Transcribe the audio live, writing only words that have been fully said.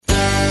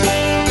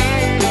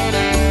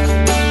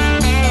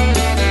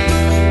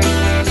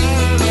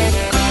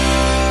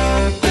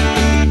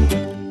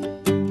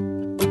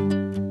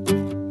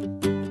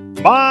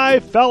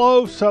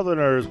Fellow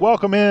Southerners,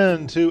 welcome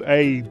in to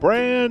a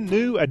brand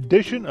new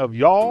edition of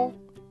Y'all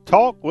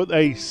Talk with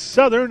a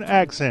Southern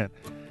Accent.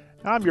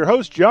 I'm your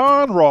host,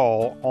 John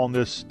Rawl, on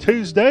this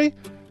Tuesday.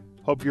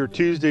 Hope your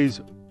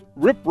Tuesday's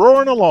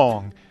rip-roaring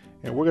along.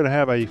 And we're going to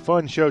have a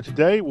fun show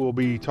today. We'll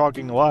be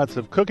talking lots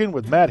of cooking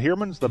with Matt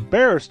Hermans, the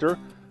barrister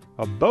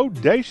of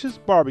Bodacious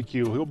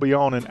Barbecue. He'll be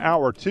on in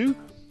hour 2,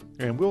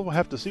 and we'll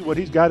have to see what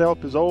he's got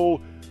up his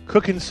old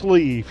cooking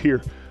sleeve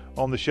here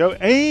on the show.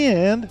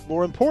 And,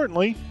 more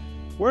importantly,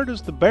 where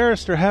does the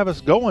barrister have us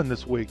going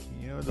this week?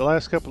 You know, the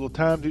last couple of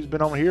times he's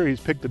been on here,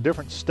 he's picked a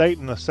different state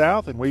in the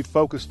South, and we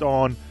focused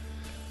on,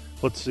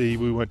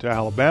 we went to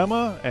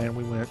Alabama, and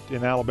we went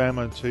in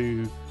Alabama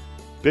to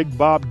Big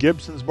Bob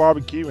Gibson's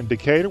Barbecue in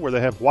Decatur, where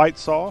they have white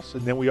sauce,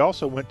 and then we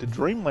also went to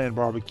Dreamland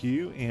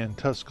Barbecue in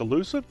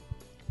Tuscaloosa.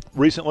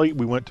 Recently,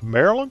 we went to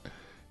Maryland.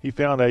 He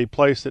found a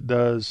place that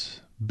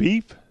does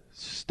beef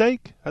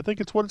steak, I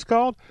think it's what it's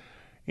called,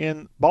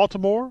 in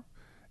Baltimore.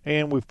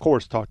 And we've, of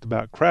course, talked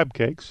about crab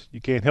cakes. You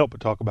can't help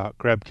but talk about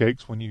crab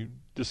cakes when you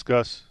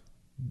discuss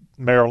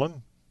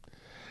Maryland.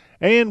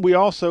 And we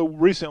also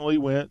recently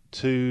went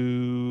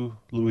to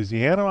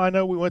Louisiana. I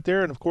know we went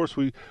there. And, of course,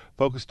 we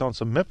focused on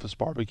some Memphis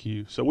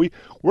barbecue. So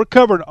we're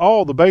covering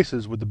all the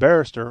bases with the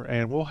barrister,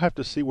 and we'll have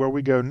to see where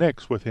we go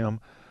next with him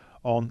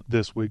on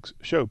this week's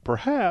show.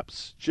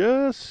 Perhaps,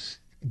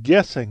 just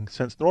guessing,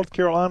 since North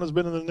Carolina's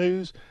been in the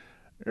news,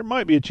 there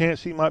might be a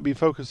chance he might be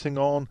focusing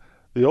on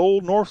the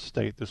old North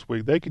State this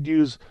week. They could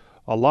use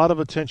a lot of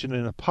attention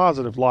in a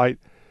positive light,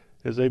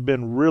 as they've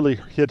been really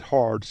hit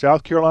hard.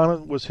 South Carolina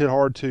was hit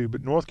hard too,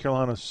 but North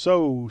Carolina,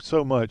 so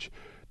much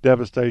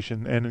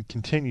devastation, and it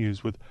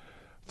continues with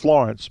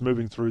Florence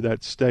moving through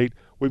that state.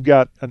 We've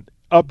got an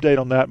update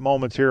on that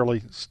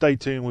momentarily. Stay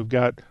tuned. We've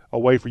got a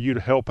way for you to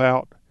help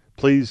out.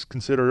 Please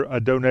consider a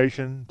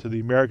donation to the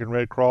American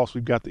Red Cross.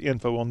 We've got the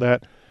info on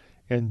that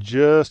in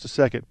just a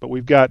second. But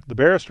we've got the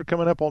barrister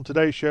coming up on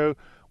today's show.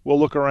 We'll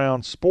look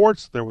around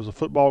sports. There was a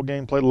football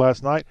game played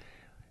last night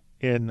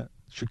in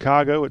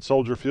Chicago at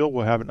Soldier Field.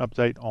 We'll have an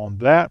update on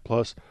that.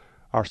 Plus,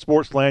 our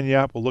Sports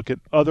Lagniappe will look at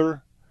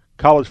other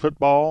college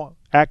football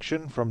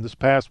action from this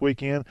past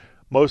weekend,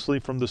 mostly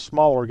from the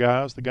smaller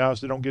guys, the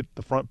guys that don't get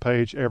the front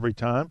page every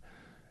time.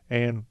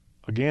 And,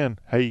 again,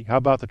 hey, how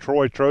about the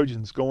Troy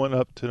Trojans going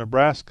up to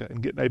Nebraska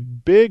and getting a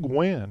big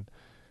win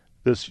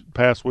this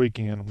past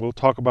weekend? We'll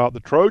talk about the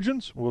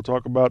Trojans. We'll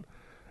talk about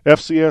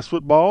FCS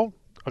football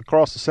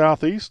across the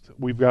Southeast.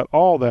 We've got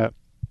all that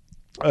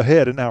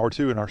ahead in hour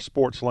 2 in our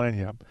Sports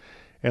Lagniappe.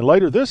 And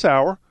later this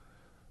hour,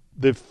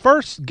 the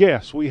first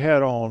guest we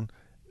had on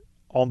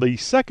the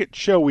second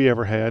show we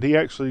ever had, he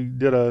actually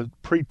did a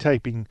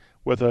pre-taping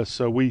with us,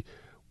 so we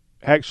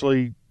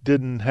actually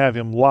didn't have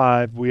him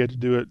live. We had to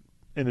do it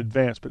in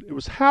advance. But it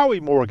was Howie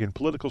Morgan,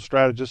 political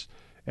strategist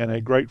and a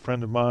great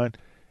friend of mine.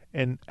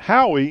 And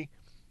Howie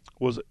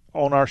was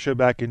on our show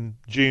back in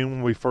June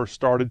when we first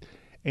started.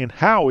 And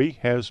Howie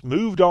has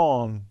moved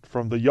on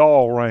from the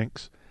y'all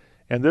ranks,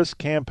 and this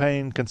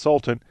campaign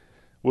consultant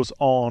was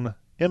on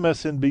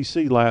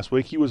MSNBC last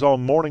week. He was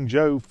on Morning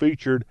Joe,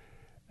 featured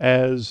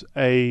as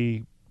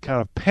a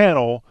kind of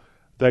panel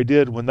they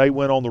did when they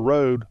went on the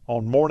road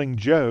on Morning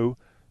Joe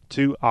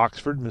to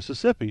Oxford,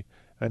 Mississippi.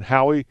 And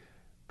Howie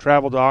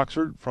traveled to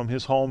Oxford from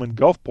his home in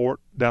Gulfport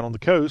down on the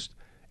coast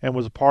and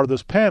was a part of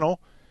this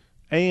panel.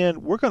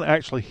 And we're going to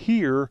actually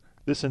hear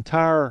this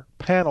entire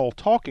panel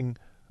talking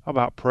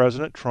about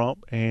President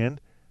Trump and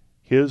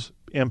his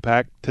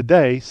impact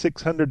today,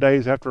 600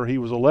 days after he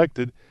was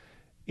elected,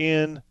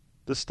 in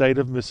the state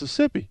of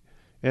Mississippi.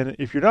 And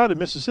if you're not in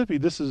Mississippi,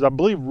 this is, I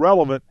believe,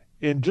 relevant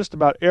in just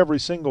about every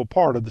single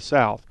part of the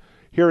South.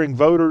 Hearing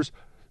voters,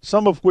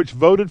 some of which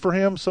voted for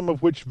him, some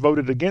of which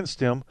voted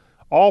against him,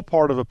 all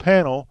part of a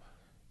panel.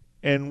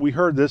 And we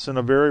heard this in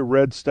a very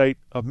red state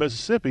of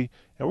Mississippi.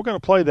 And we're going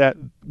to play that,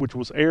 which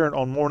was airing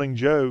on Morning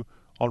Joe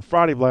on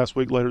Friday of last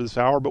week later this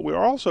hour. But we're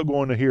also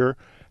going to hear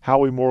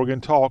Howie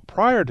Morgan talk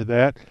prior to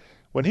that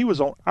when he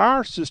was on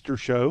our sister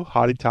show,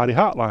 Hotty Toddy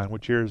Hotline,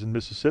 which airs in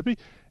Mississippi.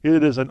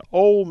 It is an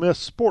Ole Miss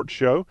sports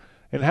show,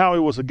 and Howie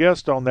was a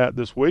guest on that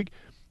this week.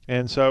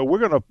 And so we're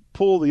going to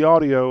pull the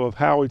audio of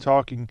Howie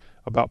talking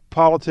about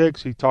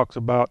politics. He talks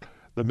about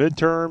the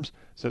midterms.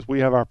 Since we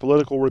have our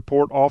political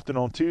report often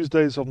on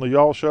Tuesdays on the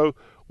Y'all Show,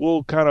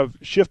 we'll kind of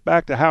shift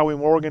back to Howie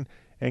Morgan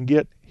and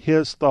get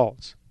his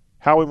thoughts.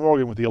 Howie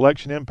Morgan with the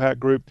Election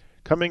Impact Group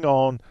coming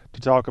on to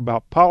talk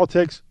about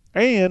politics.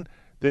 And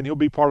then he'll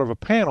be part of a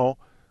panel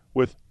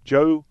with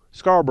Joe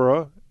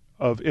Scarborough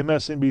of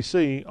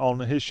MSNBC on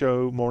his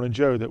show, Morning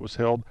Joe, that was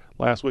held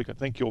last week. I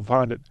think you'll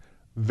find it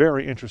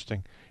very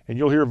interesting. And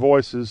you'll hear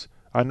voices,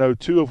 I know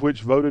 2 of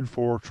which voted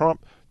for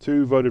Trump,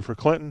 2 voted for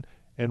Clinton,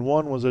 and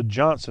 1 was a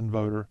Johnson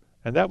voter.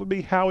 And that would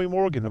be Howie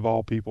Morgan, of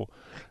all people.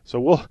 So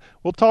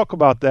we'll talk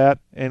about that,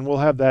 and we'll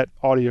have that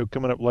audio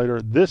coming up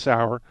later this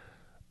hour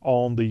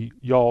on the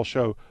Y'all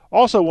Show.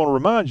 Also want to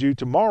remind you,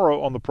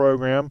 tomorrow on the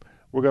program,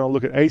 we're going to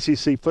look at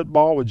ACC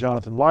football with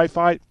Jonathan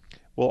Leifheit.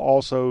 We'll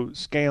also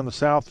scan the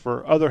South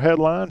for other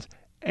headlines,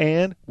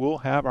 and we'll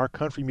have our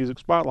country music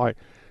spotlight.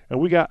 And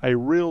we got a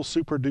real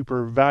super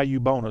duper value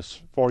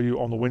bonus for you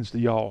on the Wednesday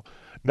Y'all.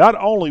 Not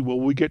only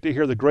will we get to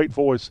hear the great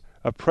voice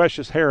of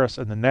Precious Harris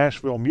and the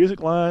Nashville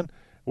Music Line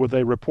with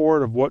a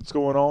report of what's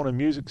going on in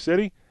Music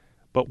City,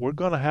 but we're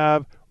going to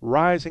have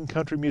rising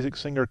country music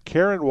singer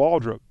Karen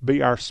Waldrop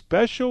be our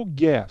special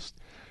guest.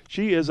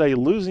 She is a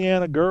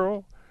Louisiana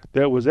girl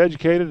that was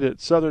educated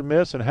at Southern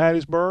Miss in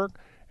Hattiesburg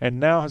and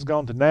now has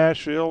gone to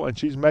Nashville, and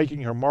she's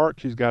making her mark.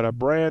 She's got a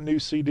brand new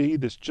CD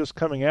that's just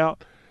coming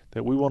out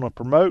that we want to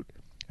promote.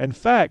 In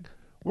fact,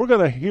 we're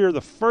going to hear the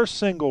first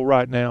single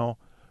right now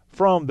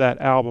from that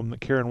album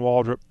that Karen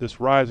Waldrop, this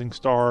rising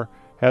star,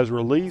 has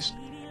released.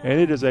 And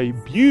it is a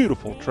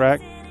beautiful track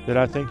that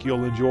I think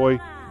you'll enjoy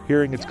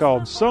hearing. It's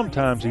called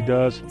Sometimes He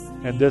Does.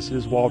 And this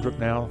is Waldrop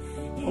now.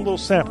 A little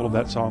sample of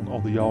that song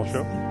on the Y'all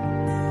Show.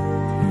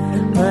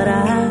 But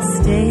I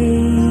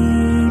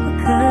stay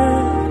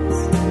because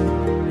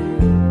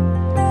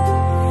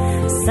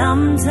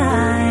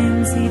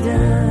sometimes he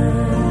does.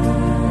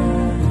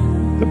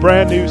 The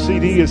brand new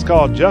CD is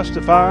called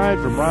Justified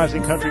from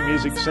rising country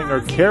music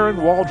singer Karen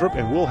Waldrop,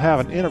 and we'll have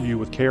an interview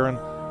with Karen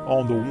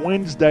on the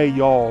Wednesday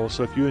Y'all.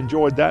 So if you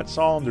enjoyed that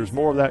song, there's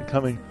more of that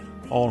coming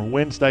on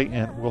Wednesday,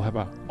 and we'll have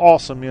an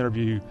awesome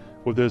interview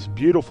with this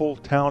beautiful,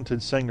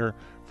 talented singer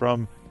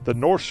from the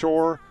North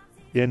Shore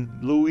in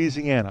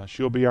Louisiana.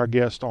 She'll be our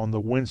guest on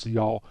the Wednesday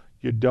Y'all.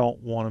 You don't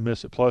want to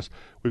miss it. Plus,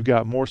 we've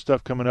got more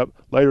stuff coming up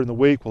later in the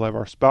week. We'll have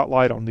our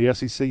spotlight on the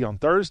SEC on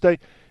Thursday.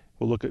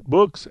 We'll look at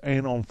books,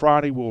 and on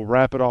Friday we'll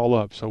wrap it all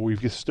up. So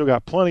we've still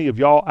got plenty of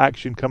y'all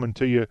action coming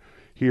to you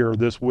here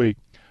this week.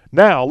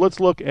 Now,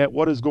 let's look at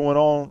what is going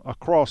on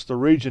across the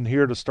region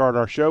here to start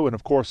our show. And,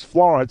 of course,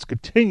 Florence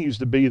continues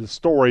to be the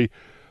story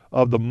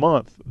of the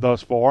month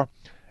thus far.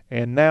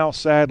 And now,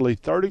 sadly,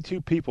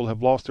 32 people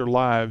have lost their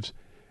lives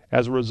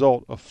as a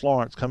result of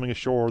Florence coming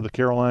ashore the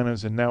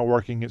Carolinas and now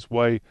working its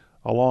way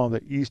along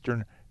the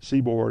eastern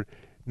seaboard.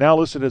 Now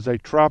listed as a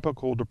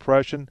tropical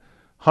depression.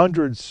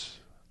 Hundreds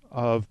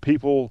of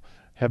people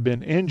have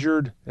been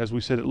injured. As we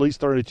said, at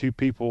least 32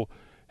 people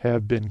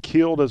have been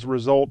killed as a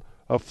result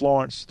of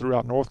Florence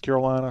throughout North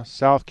Carolina,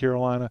 South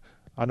Carolina.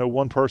 I know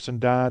one person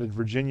died in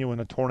Virginia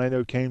when a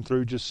tornado came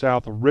through just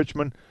south of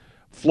Richmond.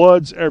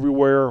 Floods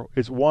everywhere.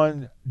 It's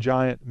one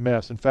giant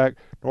mess. In fact,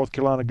 North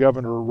Carolina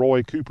Governor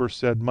Roy Cooper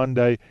said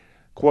Monday,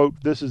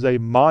 quote, "This is a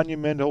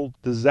monumental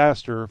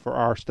disaster for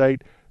our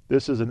state.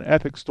 This is an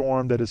epic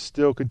storm that is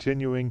still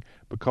continuing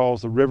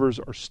because the rivers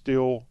are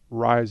still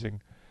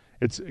rising."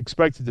 It's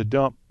expected to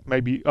dump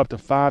maybe up to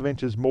 5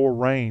 inches more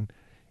rain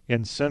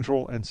in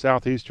central and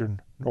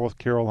southeastern North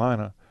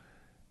Carolina.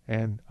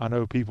 And I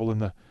know people in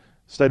the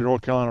state of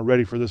North Carolina are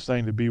ready for this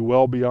thing to be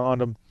well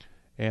beyond them.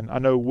 And I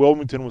know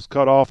Wilmington was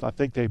cut off. I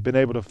think they've been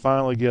able to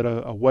finally get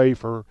a way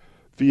for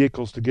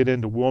vehicles to get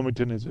into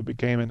Wilmington as it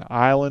became an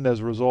island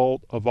as a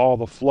result of all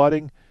the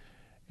flooding.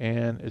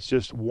 And it's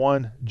just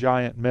one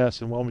giant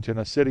mess in Wilmington,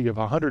 a city of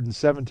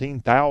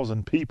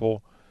 117,000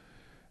 people.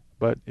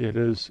 But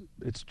it's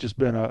just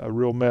been a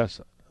real mess.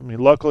 I mean,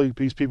 luckily,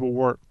 these people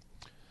weren't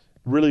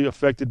really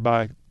affected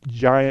by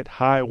giant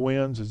high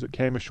winds as it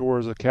came ashore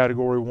as a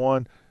Category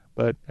 1.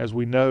 But as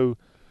we know,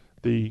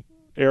 the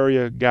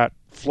area got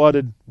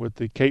flooded with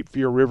the Cape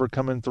Fear River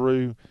coming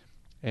through.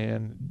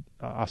 And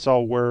I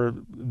saw where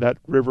that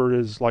river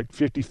is like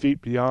 50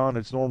 feet beyond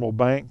its normal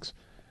banks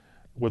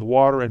with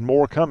water and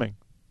more coming.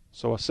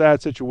 So a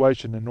sad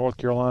situation in North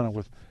Carolina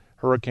with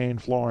Hurricane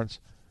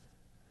Florence.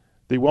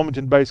 The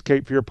Wilmington-based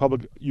Cape Fear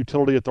Public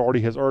Utility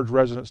Authority has urged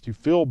residents to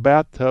fill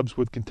bathtubs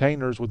with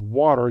containers with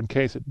water in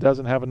case it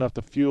doesn't have enough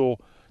to fuel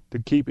to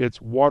keep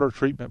its water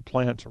treatment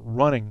plants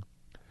running.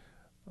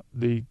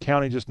 The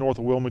county just north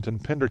of Wilmington,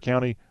 Pender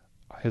County,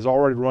 has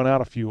already run out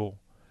of fuel.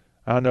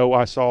 I know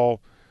I saw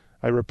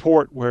a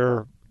report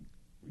where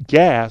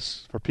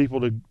gas for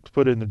people to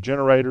put in the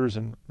generators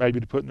and maybe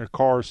to put in their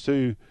cars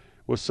too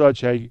was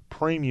such a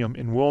premium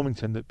in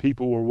Wilmington that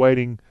people were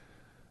waiting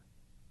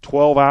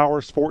 12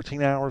 hours,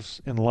 14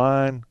 hours in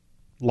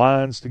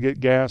lines to get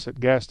gas at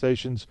gas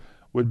stations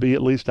would be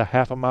at least a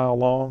half a mile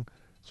long.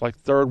 It's like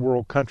third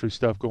world country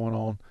stuff going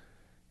on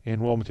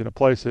in Wilmington, a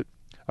place that,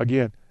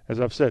 again, as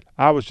I've said,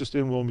 I was just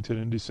in Wilmington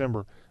in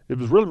December. It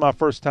was really my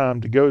first time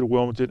to go to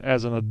Wilmington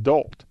as an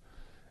adult,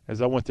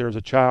 as I went there as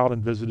a child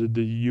and visited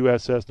the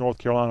USS North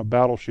Carolina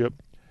battleship.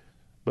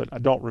 But I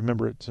don't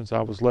remember it since I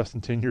was less than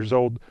 10 years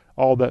old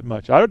all that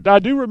much. I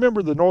do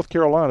remember the North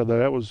Carolina, though.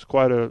 That was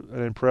quite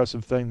an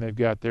impressive thing they've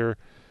got there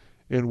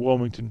in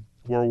Wilmington,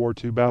 World War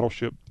II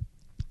battleship.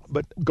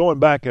 But going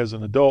back as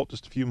an adult,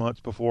 just a few months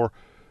before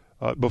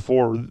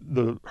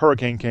the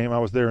hurricane came, I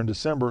was there in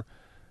December,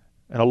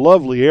 and a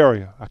lovely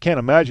area. I can't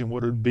imagine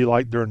what it would be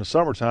like during the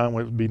summertime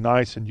when it would be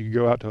nice and you could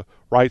go out to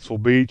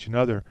Wrightsville Beach and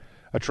other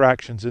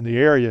attractions in the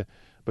area.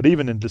 But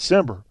even in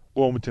December,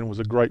 Wilmington was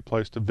a great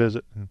place to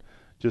visit and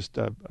just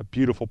a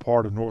beautiful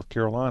part of North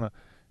Carolina.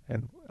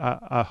 And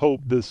I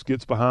hope this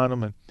gets behind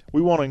them. And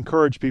we want to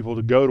encourage people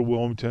to go to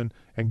Wilmington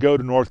and go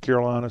to North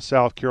Carolina,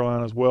 South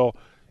Carolina as well,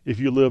 if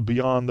you live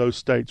beyond those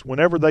states.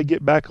 Whenever they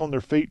get back on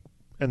their feet,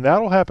 and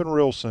that'll happen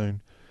real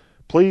soon,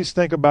 please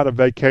think about a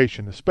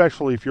vacation,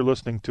 especially if you're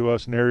listening to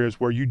us in areas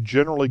where you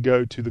generally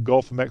go to the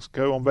Gulf of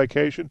Mexico on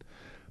vacation.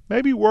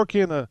 Maybe work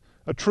in a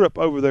trip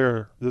over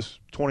there this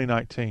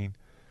 2019.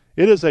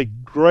 It is a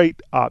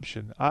great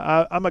option.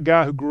 I'm a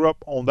guy who grew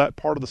up on that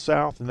part of the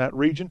South, in that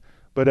region,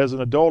 but as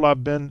an adult,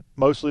 I've been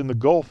mostly in the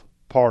Gulf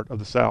part of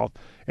the South.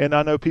 And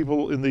I know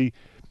people in the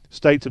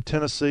states of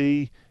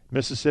Tennessee,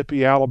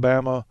 Mississippi,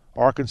 Alabama,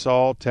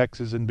 Arkansas,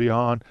 Texas, and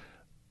beyond.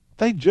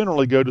 They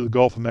generally go to the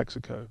Gulf of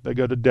Mexico. They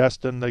go to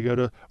Destin, they go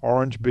to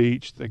Orange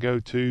Beach, they go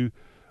to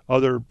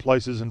other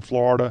places in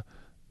Florida,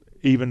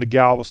 even to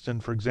Galveston,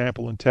 for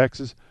example, in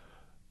Texas.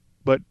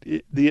 But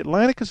the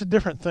Atlantic is a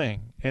different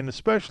thing, and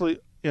especially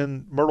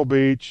in Myrtle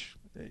Beach,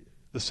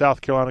 the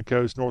South Carolina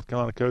coast, North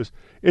Carolina coast,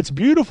 it's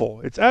beautiful.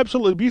 It's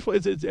absolutely beautiful.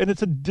 And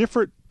it's a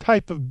different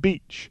type of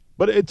beach,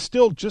 but it's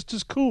still just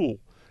as cool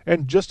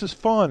and just as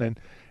fun. And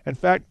in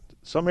fact,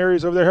 some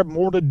areas over there have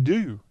more to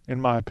do,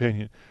 in my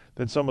opinion,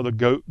 than some of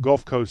the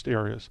Gulf Coast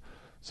areas.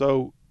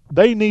 So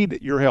they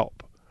need your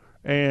help,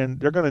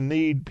 and they're going to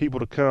need people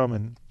to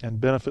come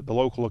and benefit the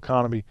local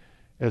economy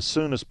as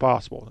soon as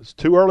possible. It's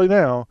too early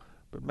now,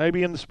 but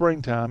maybe in the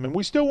springtime. And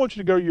we still want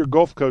you to go to your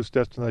Gulf Coast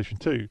destination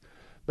too.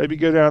 Maybe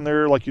go down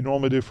there like you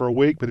normally do for a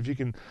week, but if you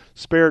can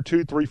spare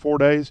 2, 3, 4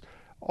 days,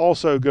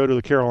 also go to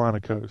the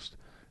Carolina coast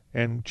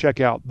and check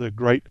out the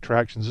great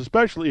attractions,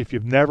 especially if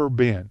you've never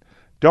been.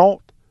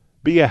 Don't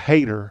be a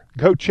hater.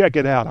 Go check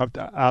it out.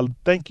 I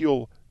think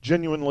you'll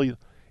genuinely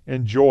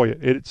enjoy it.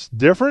 It's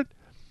different,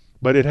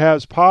 but it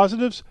has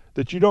positives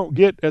that you don't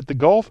get at the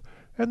Gulf,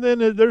 and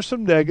then there's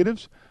some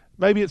negatives.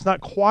 Maybe it's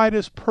not quite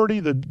as pretty,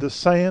 the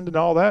sand and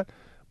all that,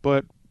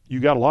 but you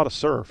got a lot of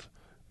surf,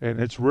 and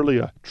it's really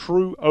a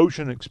true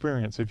ocean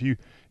experience. If you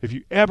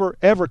ever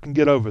can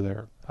get over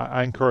there,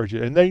 I encourage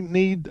you. And they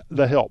need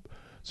the help,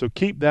 so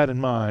keep that in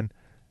mind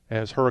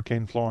as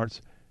Hurricane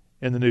Florence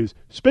in the news.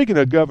 Speaking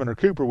of Governor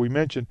Cooper, we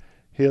mentioned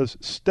his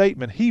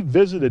statement. He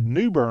visited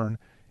New Bern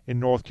in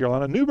North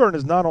Carolina. New Bern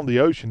is not on the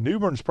ocean. New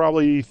Bern's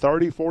probably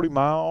 30, 40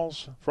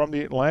 miles from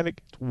the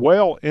Atlantic. It's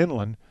well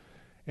inland,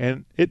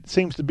 and it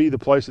seems to be the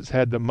place that's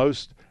had the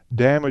most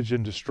damage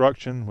and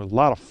destruction, with a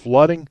lot of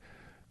flooding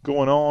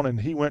going on.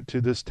 And he went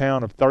to this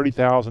town of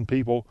 30,000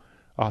 people.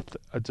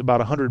 It's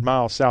about 100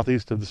 miles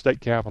southeast of the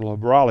state capital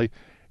of Raleigh,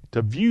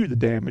 to view the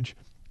damage,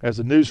 as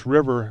the Neuse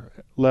River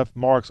left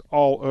marks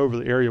all over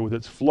the area with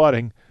its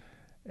flooding.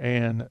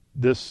 And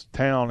this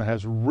town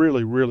has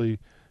really, really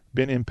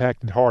been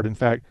impacted hard. In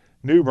fact,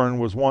 New Bern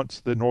was once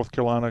the North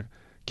Carolina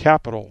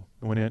capital.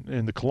 When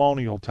in the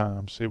colonial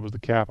times, it was the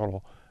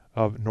capital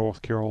of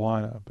North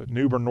Carolina. But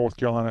New Bern, North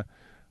Carolina,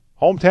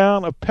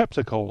 hometown of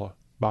Pepsi-Cola,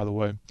 by the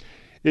way.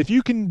 If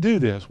you can do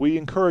this, we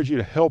encourage you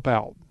to help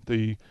out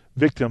the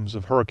victims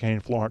of Hurricane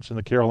Florence in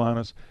the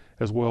Carolinas,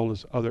 as well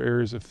as other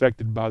areas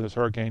affected by this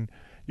hurricane.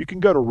 You can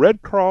go to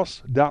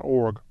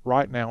redcross.org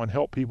right now and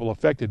help people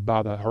affected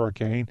by the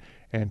hurricane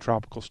and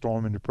tropical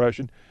storm and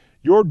depression.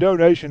 Your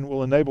donation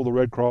will enable the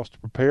Red Cross to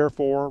prepare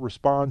for,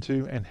 respond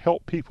to, and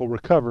help people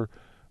recover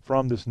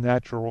from this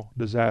natural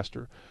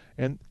disaster.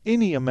 And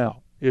any amount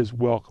is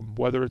welcome,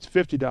 whether it's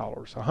 $50,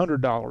 $100,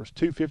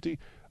 $250,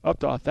 up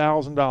to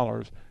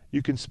 $1,000.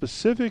 You can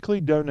specifically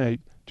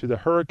donate to the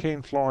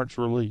Hurricane Florence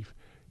relief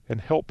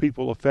and help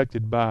people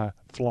affected by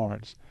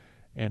Florence.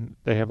 And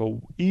they have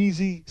a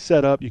easy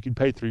setup. You can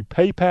pay through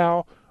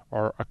PayPal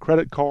or a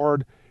credit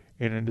card,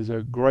 and it is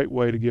a great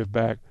way to give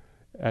back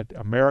at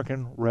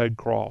American Red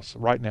Cross.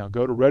 Right now,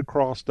 go to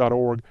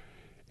redcross.org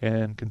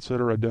and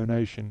consider a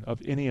donation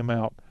of any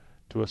amount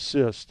to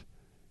assist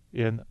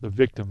in the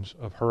victims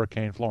of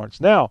Hurricane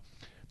Florence. Now,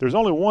 there's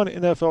only one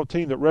NFL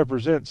team that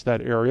represents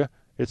that area.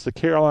 It's the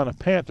Carolina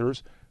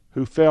Panthers,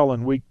 who fell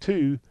in Week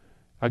 2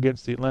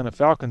 against the Atlanta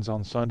Falcons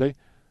on Sunday.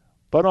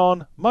 But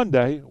on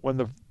Monday, when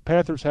the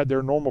Panthers had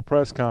their normal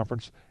press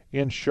conference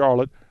in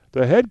Charlotte,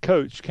 the head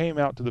coach came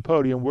out to the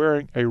podium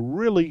wearing a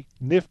really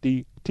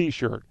nifty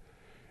T-shirt.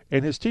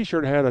 And his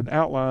T-shirt had an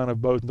outline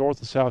of both North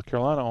and South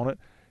Carolina on it,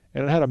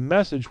 and it had a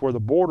message where the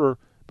border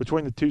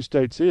between the two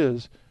states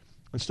is.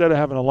 Instead of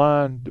having a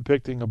line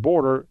depicting a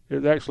border,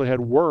 it actually had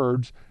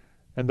words,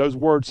 and those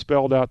words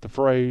spelled out the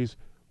phrase,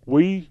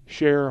 "We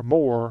share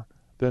more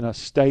than a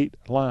state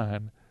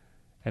line."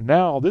 And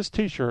now this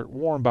T-shirt,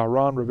 worn by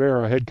Ron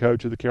Rivera, head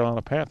coach of the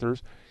Carolina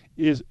Panthers,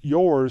 is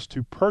yours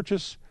to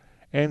purchase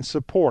and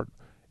support.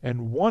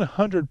 And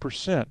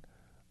 100%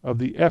 of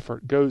the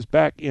effort goes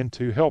back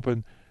into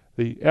helping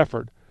the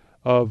effort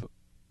of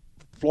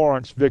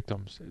Florence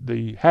victims.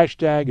 The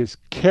hashtag is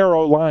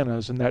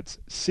Carolinas, and that's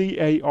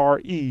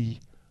Carolinas.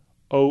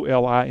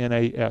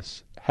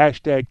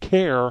 Hashtag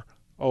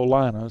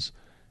Carolinas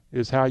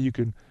is how you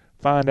can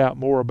find out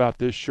more about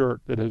this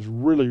shirt that is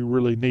really,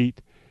 really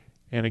neat.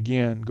 And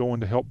again, going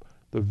to help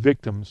the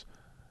victims,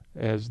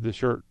 as the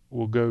shirt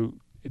will go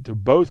to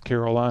both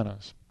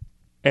Carolinas.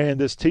 And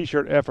this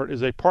T-shirt effort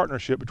is a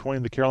partnership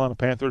between the Carolina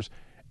Panthers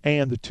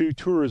and the 2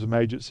 tourism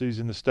agencies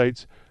in the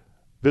states,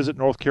 Visit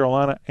North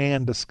Carolina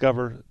and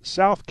Discover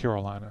South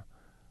Carolina.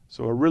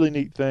 So a really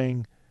neat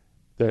thing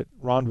that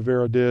Ron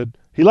Rivera did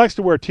He likes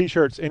to wear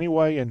T-shirts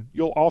anyway, and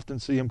you'll often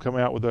see him come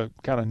out with a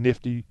kind of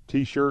nifty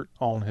T-shirt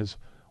on his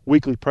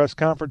weekly press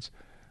conference.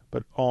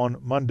 But on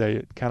Monday,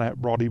 it kind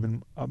of brought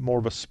even more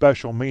of a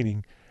special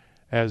meaning,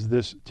 as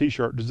this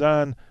T-shirt,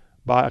 designed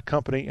by a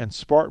company in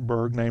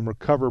Spartanburg named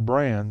Recover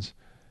Brands,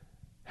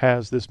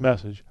 has this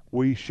message: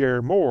 we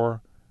share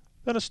more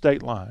than a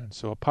state line.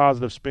 So a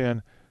positive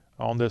spin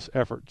on this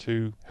effort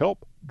to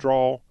help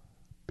draw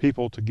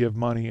people to give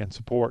money and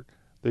support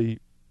the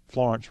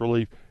Florence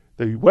relief.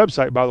 The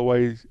website, by the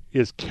way,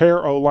 is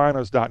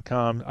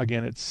careolinas.com.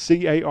 Again, it's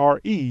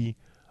C-A-R-E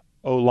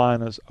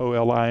Olinas,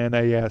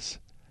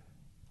 O-L-I-N-A-S.com.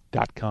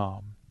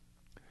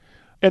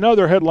 And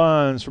other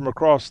headlines from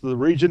across the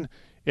region.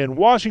 In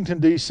Washington,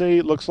 D.C.,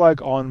 it looks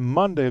like on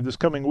Monday of this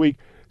coming week,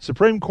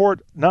 Supreme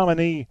Court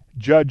nominee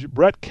Judge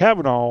Brett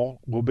Kavanaugh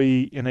will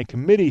be in a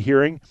committee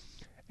hearing,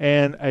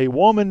 and a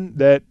woman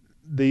that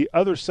the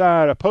other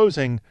side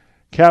opposing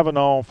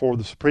Kavanaugh for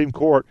the Supreme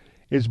Court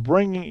is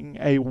bringing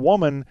a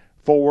woman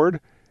forward,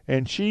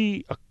 and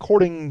she,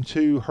 according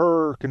to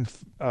her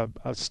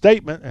a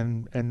statement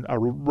and a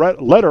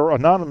letter,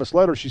 anonymous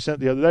letter she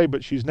sent the other day,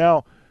 but she's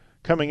now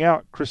coming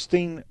out.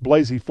 Christine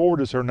Blasey Ford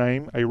is her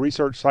name, a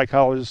research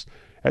psychologist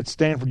at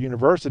Stanford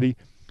University.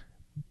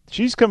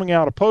 She's coming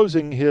out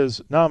opposing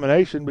his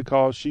nomination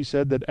because she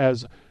said that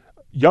as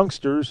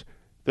youngsters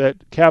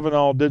that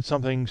Kavanaugh did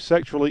something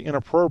sexually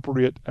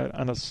inappropriate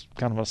and a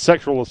kind of a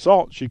sexual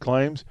assault, she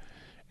claims,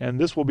 and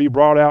this will be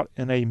brought out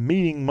in a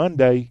meeting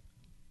Monday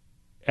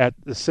at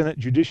the Senate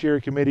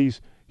Judiciary Committee's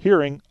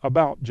hearing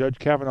about Judge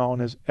Kavanaugh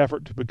and his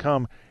effort to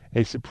become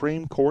a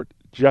Supreme Court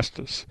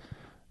justice.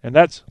 And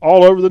that's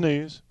all over the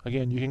news.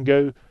 Again, you can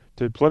go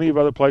to plenty of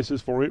other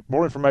places for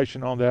more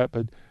information on that,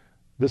 but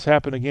this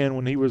happened again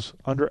when he was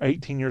under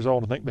 18 years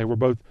old. I think they were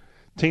both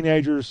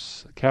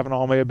teenagers.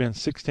 Kavanaugh may have been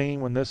 16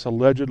 when this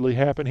allegedly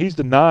happened. He's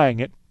denying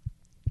it,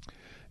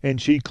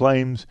 and she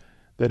claims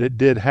that it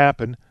did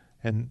happen,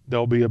 and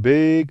there'll be a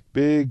big,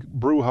 big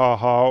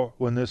brouhaha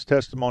when this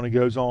testimony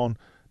goes on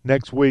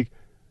next week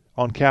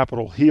on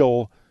Capitol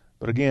Hill.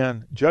 But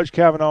again, Judge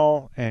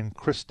Kavanaugh and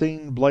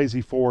Christine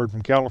Blasey Ford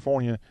from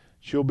California,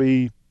 she'll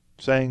be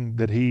saying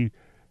that he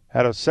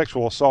had a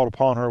sexual assault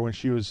upon her when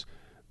she was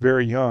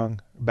very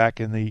young back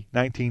in the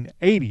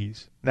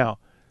 1980s. Now,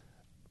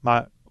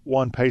 my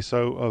 1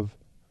 peso of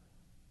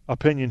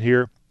opinion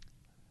here,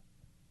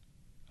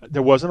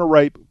 there wasn't a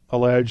rape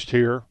alleged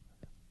here,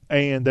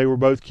 and they were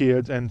both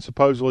kids, and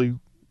supposedly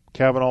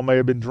Kavanaugh may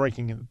have been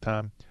drinking at the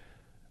time.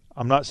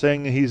 I'm not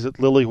saying that he's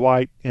lily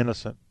white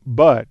innocent,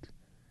 but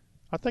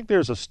I think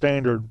there's a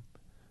standard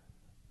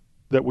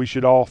that we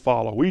should all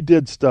follow. We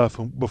did stuff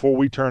before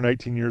we turned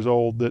 18 years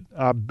old that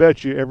I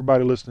bet you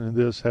everybody listening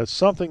to this has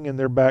something in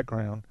their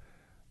background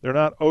they're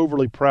not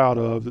overly proud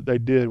of that they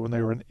did when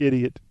they were an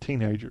idiot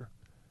teenager.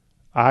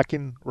 I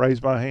can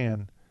raise my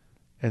hand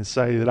and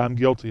say that I'm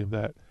guilty of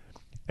that.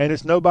 And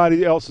it's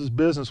nobody else's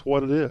business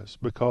what it is,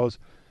 because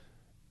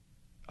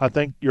I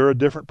think you're a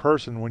different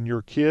person when you're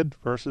a kid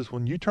versus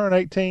when you turn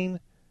 18,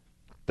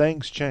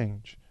 things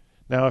change.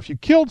 Now, if you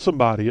killed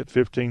somebody at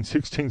 15,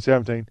 16,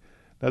 17,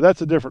 now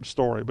that's a different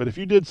story. But if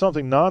you did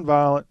something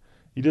nonviolent,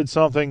 you did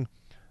something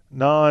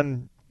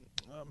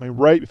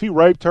rape. If he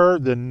raped her,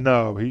 then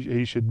no,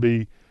 he should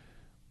be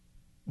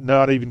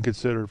not even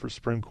considered for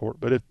Supreme Court.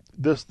 But if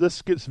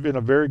this gets in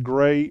a very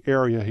gray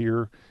area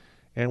here,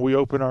 and we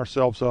open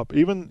ourselves up,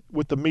 even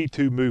with the Me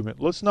Too movement,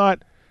 let's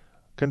not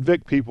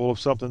convict people of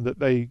something that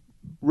they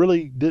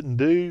really didn't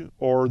do,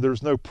 or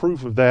there's no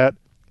proof of that.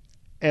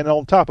 And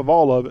on top of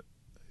all of it,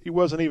 he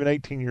wasn't even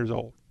 18 years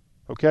old.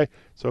 Okay?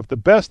 So if the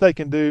best they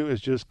can do is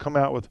just come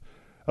out with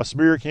a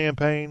smear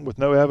campaign with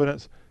no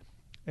evidence,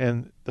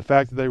 and the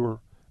fact that they were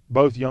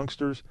both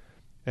youngsters,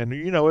 and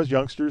as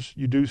youngsters,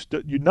 you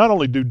not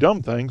only do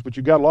dumb things, but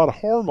you got a lot of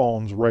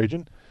hormones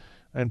raging,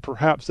 and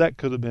perhaps that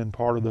could have been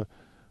part of the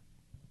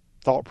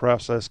thought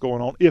process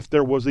going on, if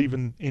there was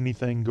even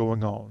anything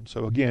going on.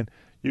 So again,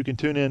 you can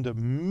tune in to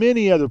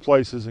many other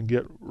places and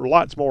get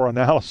lots more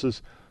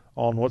analysis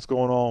on what's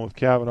going on with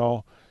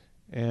Kavanaugh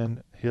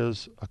and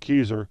his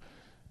accuser.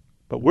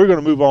 But we're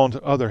going to move on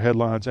to other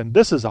headlines, and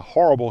this is a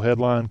horrible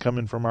headline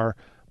coming from our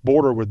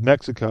border with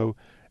Mexico,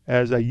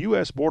 as a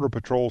U.S. Border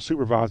Patrol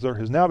supervisor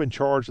has now been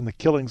charged in the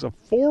killings of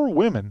 4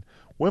 women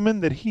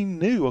that he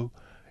knew,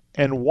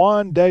 and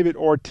Juan David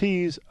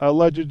Ortiz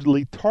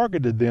allegedly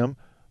targeted them,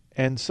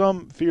 and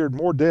some feared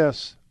more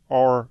deaths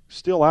are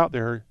still out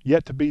there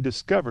yet to be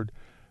discovered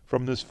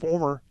from this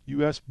former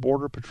U.S.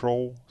 Border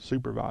Patrol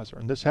supervisor.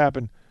 And this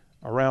happened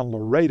around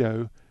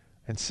Laredo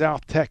in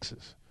South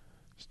Texas.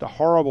 It's the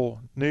horrible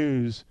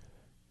news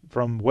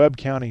from Webb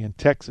County in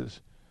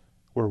Texas,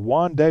 where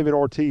Juan David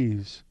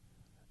Ortiz,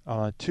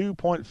 on a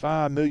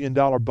 $2.5 million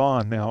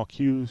bond, now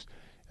accused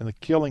in the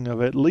killing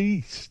of at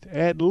least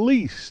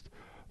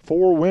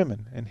 4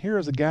 women. And here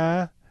is a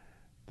guy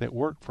that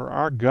worked for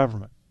our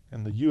government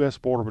and the U.S.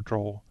 Border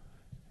Patrol.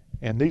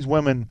 And these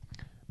women,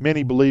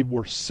 many believe,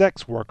 were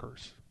sex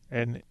workers.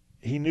 And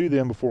he knew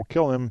them before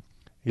killing them.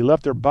 He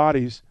left their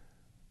bodies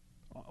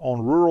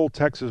on rural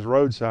Texas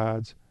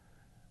roadsides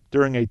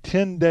during a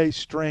 10-day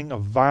string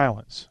of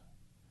violence.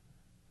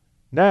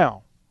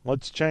 Now,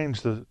 let's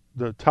change the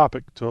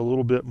topic to a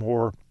little bit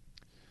more,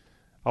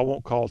 I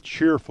won't call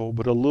cheerful,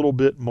 but a little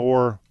bit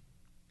more,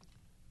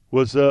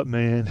 what's up,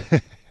 man?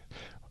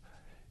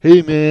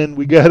 Hey, man,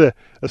 we got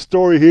a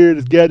story here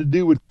that's got to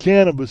do with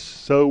cannabis,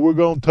 so we're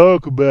going to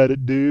talk about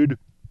it, dude.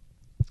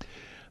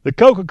 The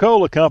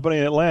Coca-Cola Company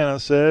in Atlanta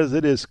says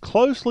it is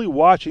closely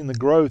watching the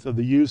growth of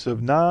the use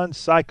of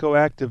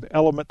non-psychoactive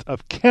element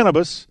of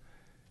cannabis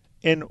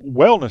in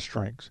wellness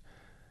drinks.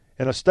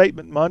 In a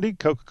statement Monday,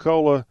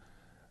 Coca-Cola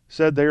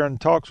said they are in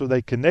talks with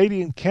a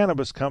Canadian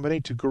cannabis company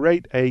to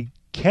create a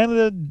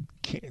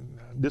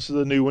this is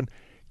a new one,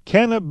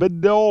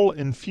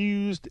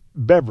 cannabidiol-infused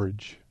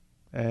beverage.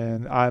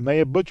 And I may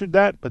have butchered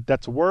that, but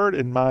that's a word.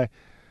 In my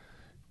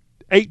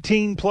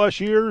 18-plus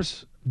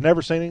years,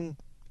 never seen it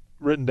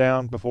written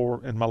down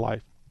before in my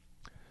life.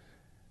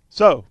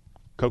 So,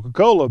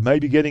 Coca-Cola may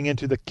be getting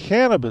into the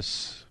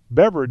cannabis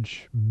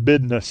beverage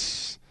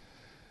business.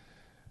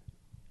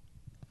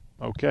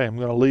 Okay, I'm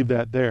going to leave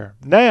that there.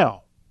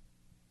 Now,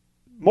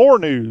 more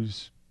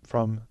news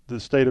from the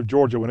state of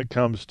Georgia when it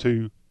comes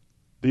to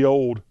the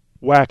old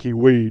wacky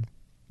weed.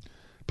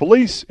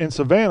 Police in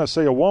Savannah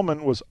say a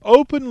woman was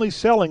openly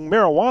selling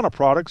marijuana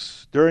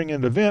products during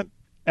an event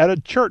at a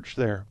church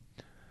there.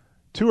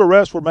 2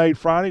 arrests were made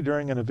Friday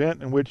during an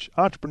event in which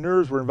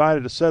entrepreneurs were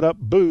invited to set up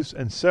booths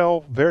and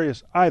sell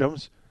various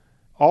items.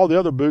 All the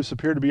other booths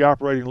appear to be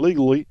operating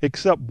legally,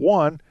 except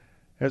one,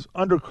 as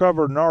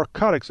undercover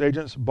narcotics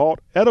agents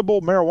bought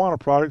edible marijuana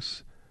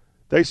products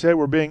they said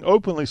were being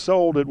openly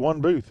sold at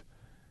one booth.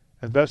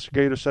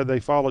 Investigators said they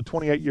followed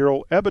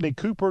 28-year-old Ebony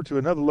Cooper to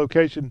another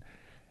location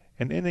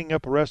and ending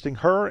up arresting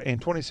her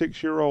and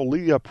 26-year-old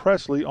Leah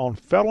Presley on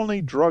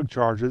felony drug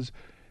charges.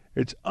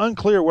 It's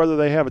unclear whether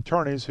they have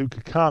attorneys who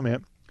could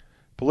comment.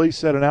 Police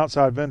said an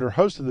outside vendor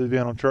hosted the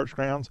event on church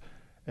grounds,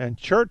 and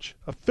church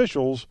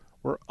officials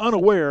were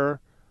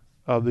unaware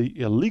of the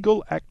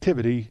illegal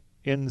activity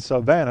in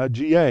Savannah,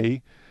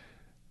 GA,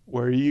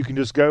 where you can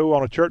just go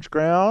on a church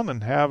ground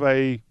and have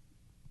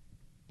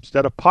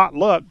instead of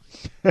potluck,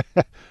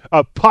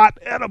 a pot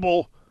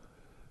edible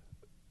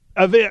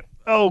event.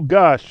 Oh,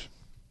 gosh.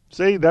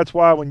 See, that's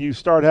why when you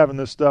start having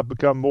this stuff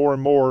become more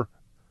and more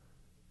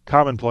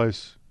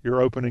commonplace,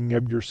 you're opening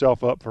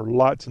yourself up for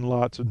lots and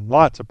lots and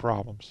lots of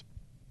problems.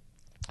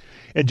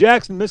 In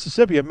Jackson,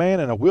 Mississippi, a man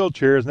in a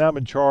wheelchair has now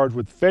been charged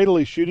with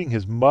fatally shooting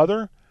his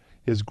mother,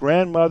 his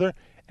grandmother,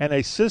 and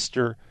a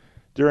sister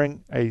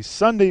during a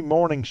Sunday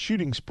morning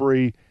shooting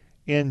spree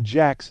in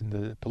Jackson.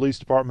 The police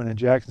department in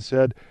Jackson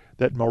said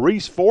that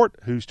Maurice Fort,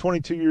 who's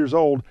 22 years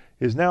old,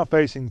 is now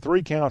facing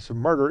 3 counts of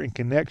murder in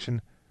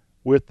connection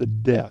with the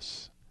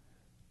deaths.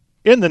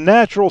 In the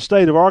natural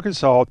state of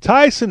Arkansas,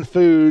 Tyson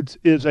Foods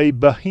is a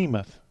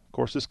behemoth. Of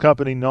course, this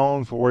company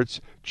known for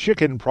its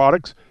chicken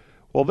products.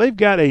 Well, they've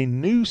got a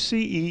new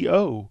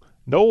CEO,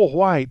 Noel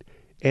White,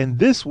 and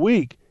this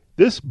week,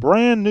 this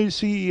brand new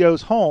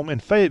CEO's home in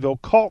Fayetteville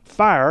caught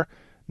fire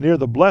near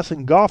the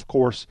Blessing Golf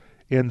Course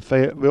in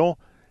Fayetteville,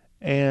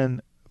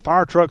 and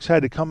fire trucks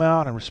had to come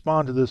out and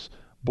respond to this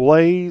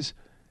blaze.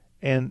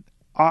 And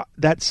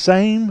that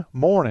same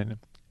morning,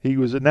 he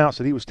was announced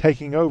that he was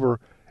taking over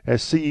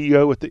as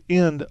CEO at the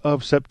end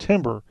of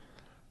September.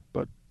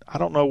 But I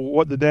don't know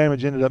what the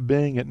damage ended up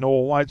being at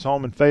Noel White's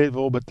home in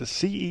Fayetteville, but the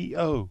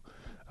CEO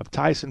of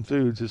Tyson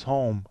Foods is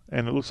home,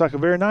 and it looks like a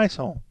very nice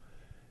home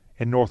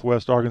in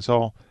northwest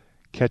Arkansas,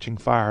 catching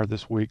fire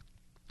this week.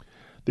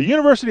 The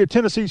University of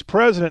Tennessee's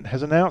president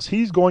has announced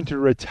he's going to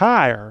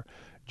retire.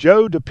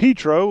 Joe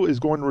DiPietro is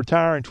going to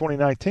retire in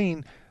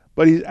 2019,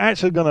 but he's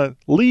actually going to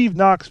leave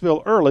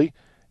Knoxville early,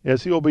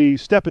 as he'll be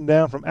stepping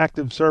down from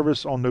active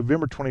service on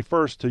November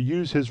 21st to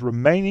use his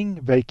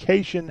remaining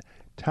vacation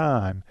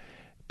time.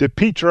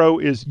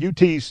 DiPietro is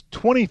UT's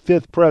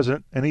 25th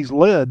president, and he's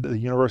led the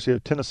University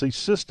of Tennessee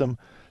system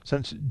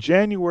since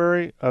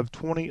January of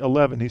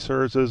 2011. He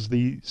serves as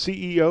the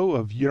CEO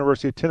of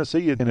University of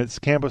Tennessee and its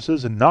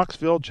campuses in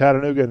Knoxville,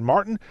 Chattanooga, and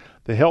Martin,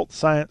 the Health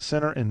Science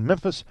Center in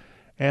Memphis,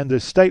 and the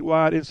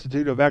Statewide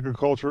Institute of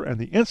Agriculture and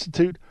the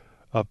Institute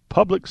of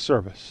Public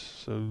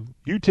Service. So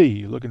UT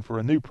looking for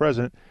a new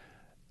president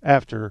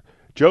after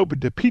Joe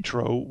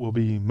DiPietro will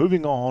be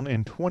moving on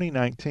in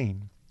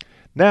 2019.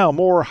 Now,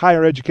 more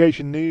higher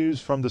education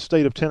news from the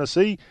state of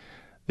Tennessee.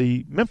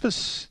 The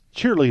Memphis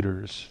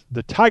cheerleaders,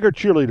 the Tiger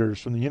cheerleaders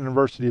from the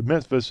University of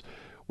Memphis,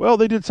 well,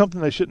 they did something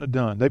they shouldn't have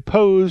done. They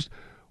posed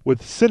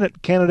with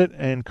Senate candidate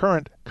and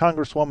current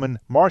Congresswoman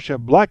Marsha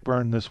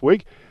Blackburn this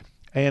week,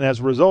 and as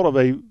a result of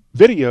a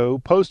video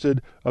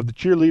posted of the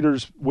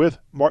cheerleaders with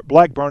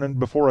Blackburn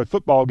before a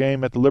football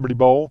game at the Liberty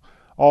Bowl,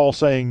 all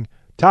saying,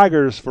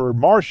 "Tigers for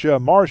Marsha,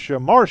 Marsha,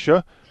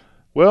 Marsha,"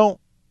 well,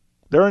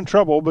 they're in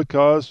trouble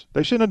because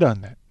they shouldn't have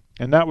done that.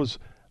 And that was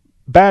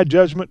bad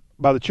judgment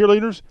by the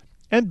cheerleaders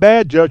and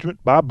bad judgment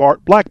by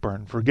Bart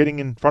Blackburn for getting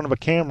in front of a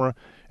camera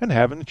and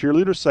having the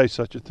cheerleaders say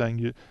such a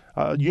thing.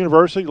 A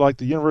university like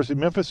the University of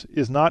Memphis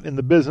is not in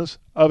the business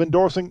of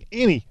endorsing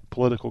any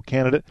political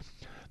candidate.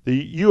 The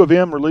U of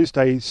M released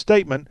a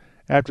statement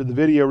after the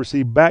video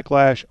received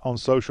backlash on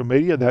social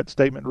media. That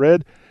statement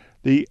read,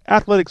 "The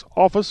athletics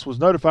office was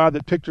notified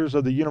that pictures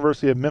of the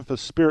University of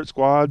Memphis Spirit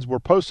Squads were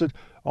posted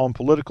on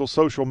political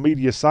social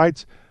media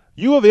sites.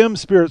 U of M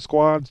Spirit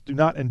Squads do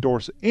not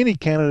endorse any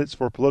candidates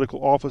for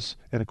political office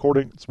in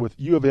accordance with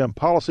U of M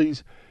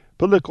policies.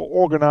 Political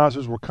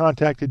organizers were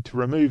contacted to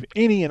remove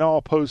any and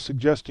all posts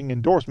suggesting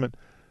endorsement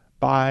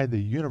by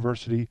the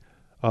University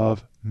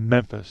of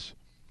Memphis."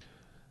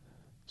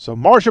 So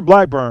Marsha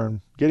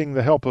Blackburn getting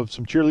the help of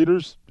some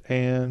cheerleaders,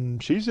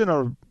 and she's in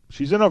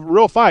a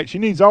real fight. She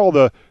needs all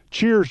the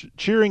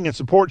cheering and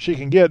support she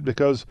can get,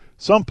 because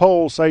some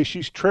polls say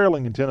she's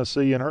trailing in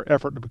Tennessee in her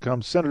effort to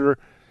become senator,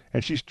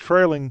 and she's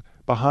trailing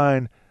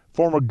behind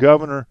former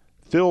Governor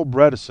Phil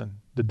Bredesen,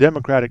 the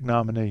Democratic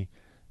nominee.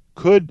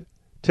 Could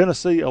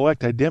Tennessee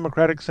elect a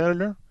Democratic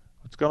senator?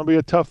 It's going to be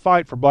a tough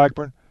fight for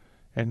Blackburn,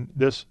 and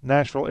this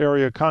Nashville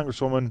area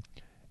congresswoman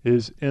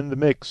is in the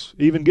mix,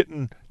 even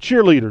getting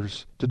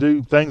cheerleaders to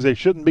do things they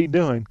shouldn't be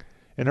doing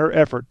in her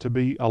effort to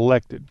be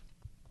elected.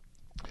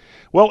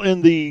 Well,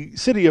 in the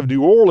city of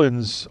New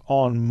Orleans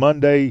on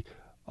Monday,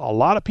 a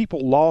lot of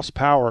people lost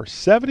power.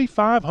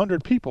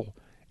 7,500 people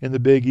in the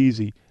Big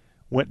Easy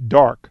went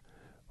dark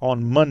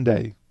on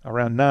Monday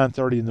around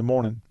 9:30 in the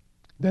morning.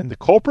 Then the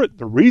culprit,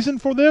 the reason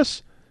for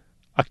this,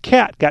 a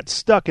cat got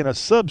stuck in a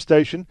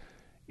substation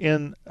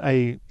in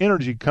a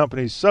energy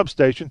company's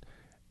substation,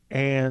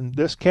 and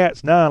this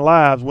cat's 9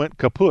 lives went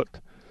kaput.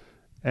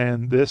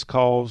 And this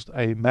caused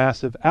a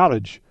massive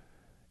outage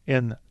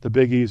in the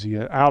Big Easy,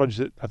 an outage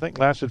that I think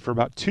lasted for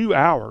about 2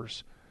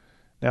 hours.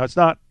 Now, it's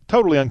not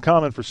totally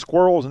uncommon for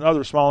squirrels and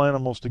other small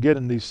animals to get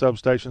in these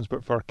substations,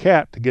 but for a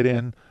cat to get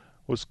in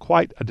was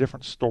quite a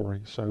different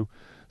story. So,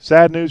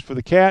 sad news for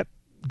the cat,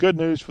 good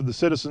news for the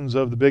citizens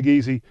of the Big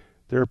Easy.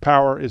 Their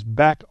power is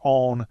back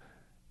on,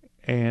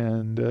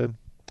 and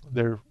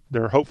they're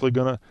hopefully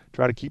going to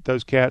try to keep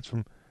those cats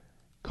from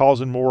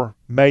causing more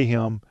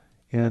mayhem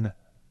in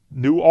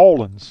New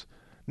Orleans.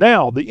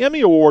 Now, the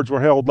Emmy Awards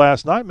were held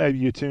last night. Maybe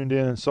you tuned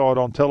in and saw it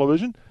on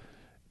television.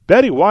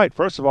 Betty White,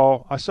 first of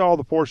all, I saw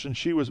the portion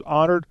she was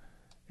honored,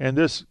 and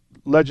this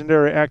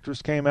legendary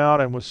actress came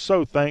out and was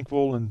so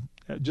thankful, and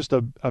just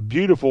a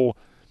beautiful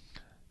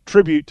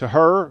tribute to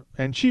her.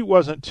 And she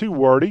wasn't too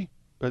wordy,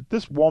 but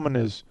this woman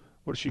is,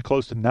 what is she,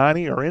 close to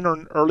 90 or in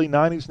her early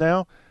 90s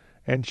now?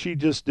 And she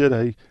just did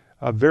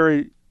a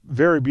very,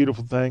 very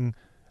beautiful thing,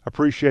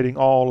 appreciating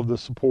all of the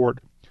support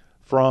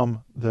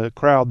from the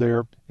crowd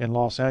there in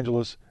Los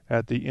Angeles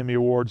at the Emmy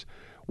Awards.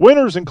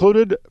 Winners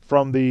included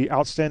from the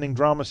Outstanding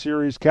Drama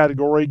Series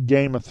category,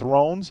 Game of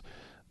Thrones.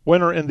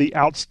 Winner in the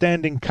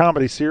Outstanding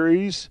Comedy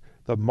Series,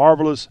 The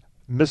Marvelous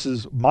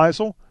Mrs.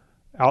 Maisel.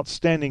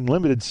 Outstanding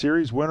Limited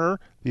Series winner,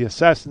 The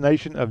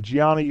Assassination of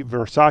Gianni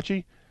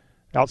Versace.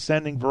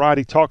 Outstanding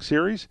Variety Talk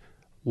Series,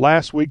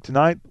 Last Week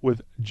Tonight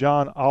with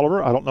John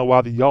Oliver. I don't know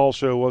why the Y'all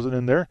Show wasn't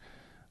in there.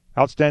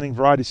 Outstanding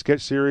Variety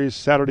Sketch Series,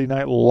 Saturday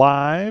Night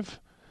Live.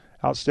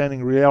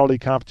 Outstanding Reality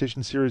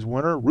Competition Series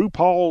winner,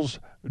 RuPaul's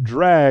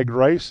Drag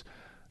Race.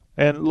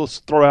 And let's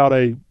throw out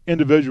a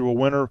individual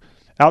winner.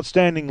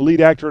 Outstanding Lead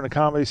Actor in a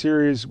Comedy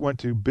Series went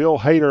to Bill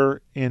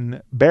Hader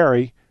in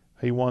Barry.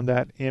 He won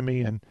that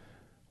Emmy. And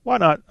why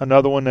not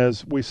another one,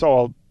 as we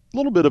saw a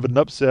little bit of an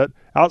upset.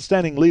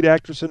 Outstanding Lead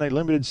Actress in a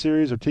Limited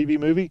Series or TV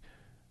Movie,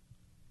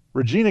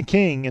 Regina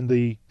King in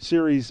the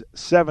series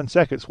 7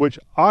 Seconds, which,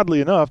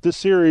 oddly enough, this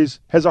series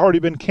has already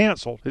been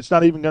canceled. It's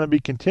not even going to be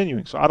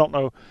continuing. So I don't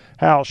know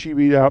how she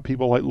beat out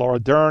people like Laura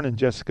Dern and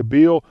Jessica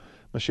Biel.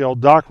 Michelle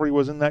Dockery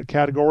was in that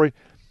category.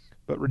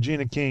 But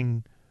Regina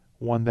King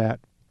won that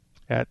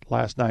at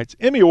last night's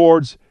Emmy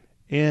Awards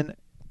in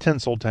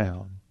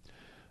Tinseltown.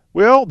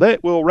 Well,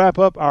 that will wrap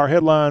up our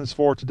headlines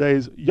for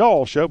today's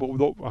Y'all Show.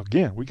 But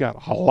again, we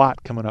got a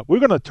lot coming up. We're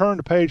going to turn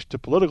the page to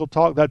political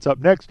talk. That's up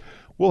next.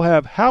 We'll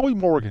have Howie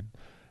Morgan,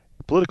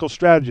 political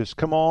strategist,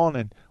 come on,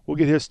 and we'll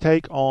get his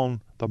take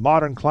on the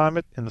modern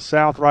climate in the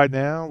South right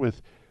now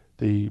with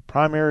the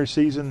primary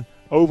season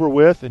over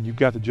with, and you've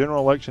got the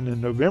general election in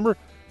November.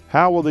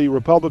 How will the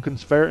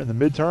Republicans fare in the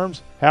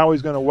midterms?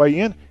 Howie's going to weigh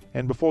in,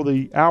 and before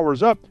the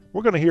hour's up,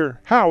 we're going to hear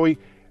Howie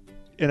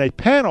in a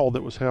panel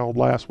that was held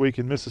last week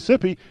in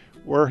Mississippi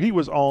where he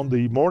was on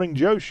the Morning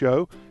Joe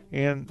show,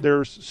 and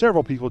there's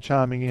several people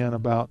chiming in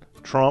about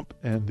Trump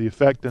and the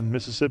effect in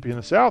Mississippi and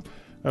the South.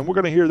 And we're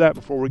going to hear that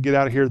before we get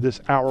out of here this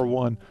hour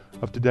one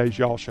of today's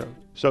Y'all Show.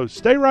 So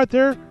stay right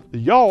there. The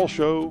Y'all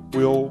Show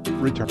will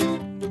return.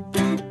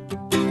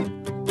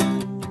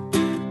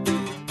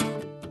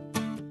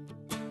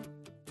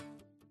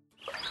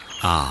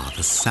 Ah,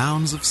 the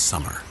sounds of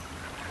summer.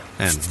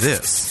 And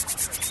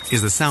this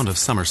is the sound of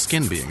summer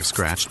skin being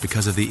scratched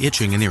because of the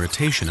itching and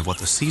irritation of what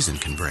the season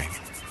can bring.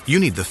 You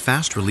need the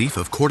fast relief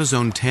of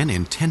Cortisone 10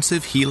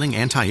 Intensive Healing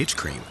Anti-Itch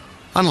Cream.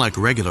 Unlike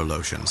regular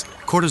lotions,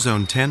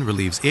 Cortisone 10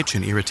 relieves itch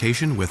and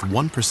irritation with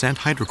 1%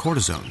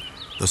 hydrocortisone,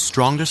 the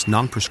strongest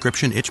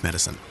non-prescription itch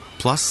medicine,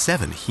 plus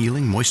 7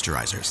 healing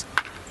moisturizers.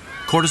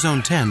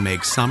 Cortisone 10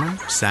 makes summer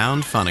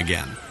sound fun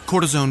again.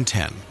 Cortisone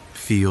 10.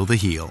 Feel the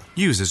heal.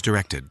 Use as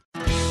directed.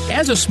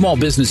 As a small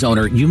business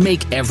owner, you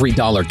make every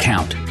dollar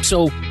count.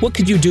 So what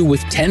could you do with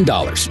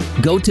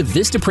 $10? Go to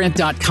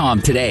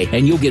Vistaprint.com today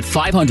and you'll get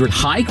 500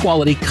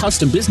 high-quality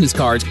custom business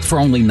cards for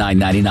only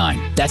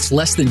 $9.99. That's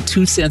less than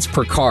 2 cents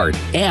per card.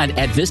 And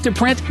at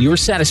Vistaprint, your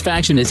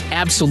satisfaction is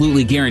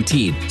absolutely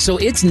guaranteed. So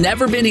it's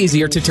never been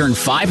easier to turn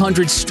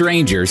 500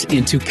 strangers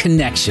into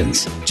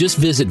connections. Just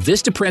visit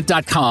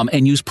Vistaprint.com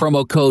and use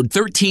promo code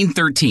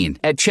 1313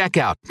 at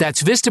checkout.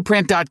 That's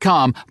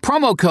Vistaprint.com,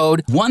 promo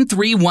code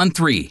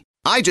 1313.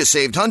 I just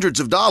saved hundreds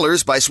of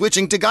dollars by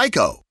switching to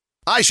Geico.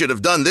 I should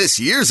have done this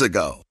years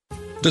ago.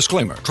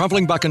 Disclaimer,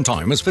 traveling back in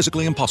time is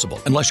physically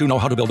impossible unless you know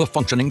how to build a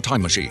functioning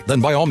time machine.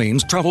 Then by all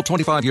means, travel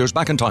 25 years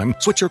back in time,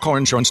 switch your car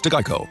insurance to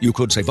Geico. You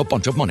could save a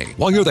bunch of money.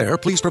 While you're there,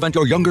 please prevent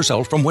your younger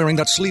self from wearing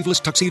that sleeveless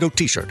tuxedo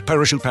t-shirt,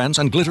 parachute pants,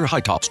 and glitter high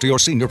tops to your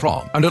senior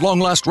prom. And at long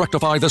last,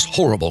 rectify this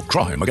horrible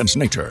crime against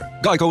nature.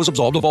 Geico is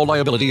absolved of all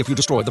liability if you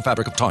destroy the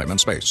fabric of time and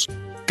space.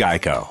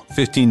 Geico.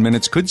 15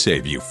 minutes could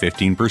save you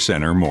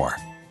 15% or more.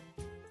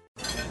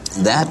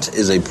 That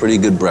is a pretty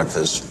good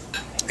breakfast.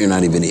 You're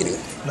not even eating.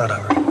 Not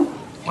hungry.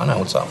 Why not?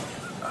 What's up?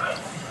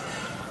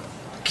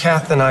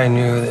 Kath and I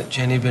knew that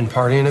Jenny'd been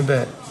partying a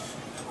bit.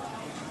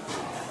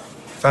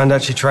 Found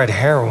out she tried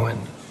heroin.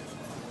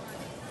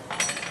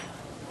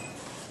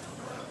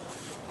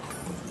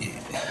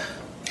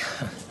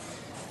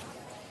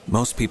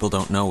 Most people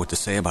don't know what to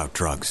say about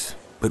drugs,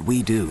 but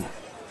we do.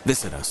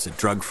 Visit us at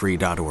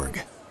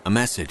drugfree.org. A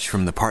message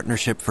from the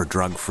Partnership for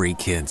Drug-Free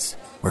Kids,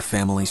 where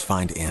families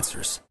find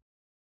answers.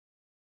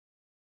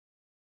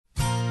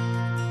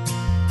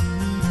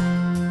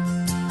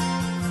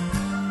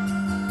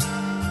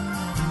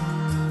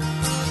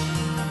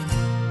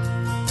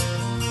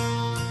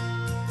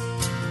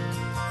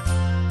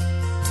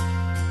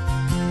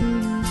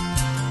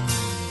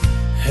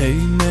 Hey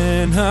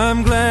man,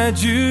 I'm glad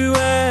you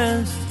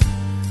asked,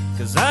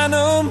 'cause I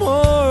know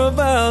more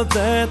about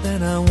that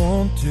than I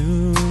want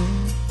to,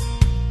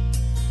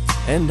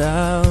 and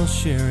I'll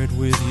share it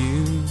with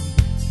you.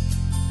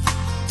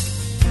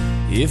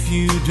 If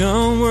you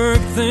don't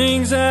work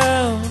things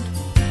out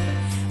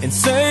and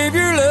save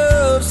your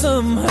love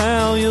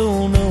somehow,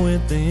 you'll know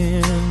it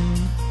then,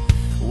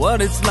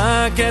 what it's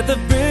like at the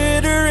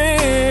bitter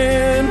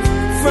end.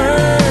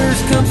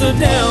 First comes a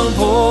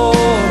downpour,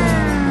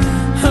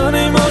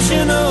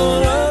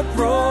 unemotional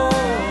uproar.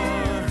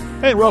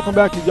 Hey, welcome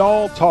back to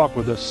Y'all Talk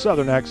with a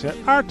Southern Accent.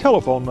 Our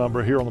telephone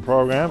number here on the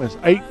program is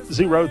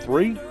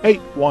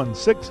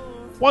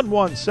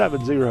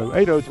 803-816-1170,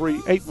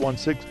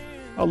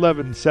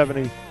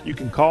 803-816-1170. You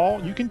can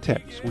call, you can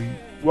text. We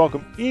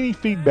welcome any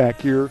feedback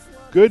here,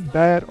 good,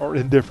 bad, or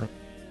indifferent.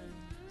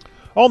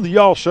 On the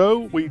Y'all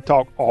Show, we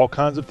talk all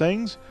kinds of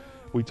things.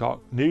 We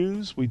talk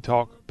news, we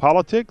talk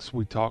politics,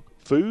 we talk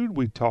food,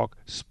 we talk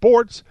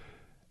sports.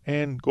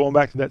 And going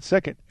back to that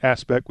second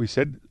aspect, we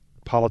said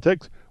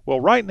politics. Well,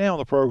 right now on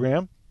the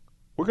program,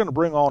 we're going to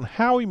bring on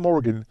Howie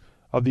Morgan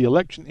of the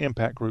Election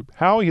Impact Group.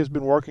 Howie has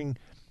been working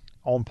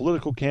on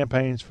political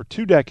campaigns for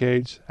 2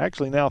 decades,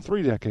 actually now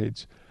 3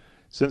 decades.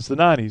 Since the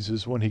 90s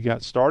is when he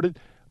got started.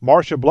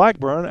 Marsha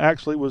Blackburn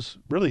actually was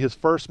really his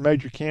first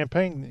major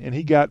campaign, and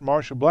he got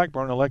Marsha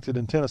Blackburn elected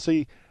in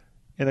Tennessee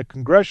in a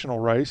congressional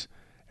race.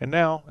 And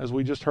now, as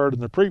we just heard in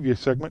the previous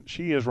segment,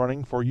 she is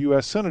running for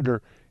U.S.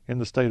 Senator in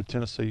the state of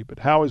Tennessee. But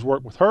Howie's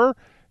worked with her.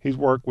 He's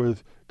worked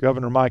with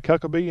Governor Mike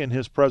Huckabee in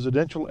his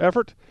presidential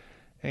effort,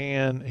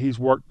 and he's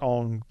worked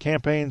on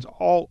campaigns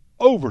all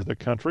over the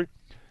country.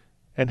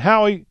 And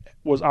Howie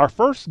was our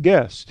first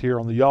guest here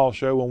on the Y'all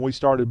Show when we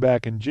started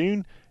back in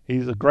June.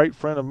 He's a great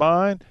friend of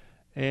mine,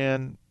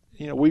 and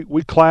you know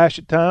we clash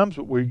at times,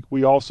 but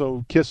we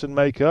also kiss and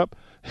make up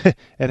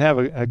and have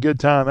a good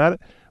time at it.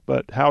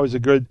 But Howie's a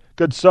good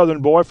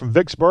Southern boy from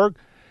Vicksburg.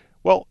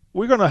 Well,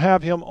 we're going to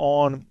have him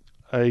on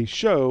a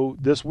show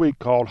this week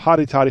called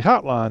Hotty Toddy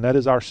Hotline. That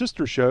is our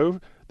sister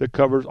show that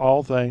covers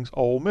all things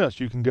Ole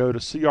Miss. You can go to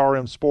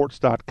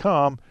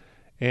crmsports.com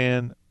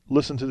and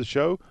listen to the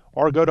show,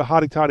 or go to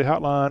Hotty Toddy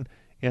Hotline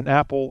in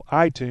Apple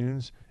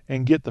iTunes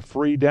and get the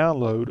free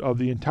download of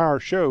the entire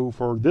show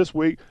for this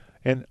week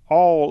and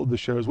all of the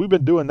shows. We've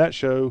been doing that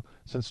show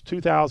since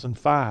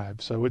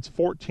 2005, so it's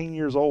 14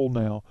 years old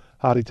now,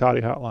 Hotty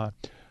Toddy Hotline.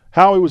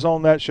 Howie was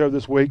on that show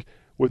this week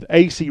with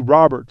A.C.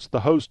 Roberts,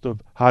 the host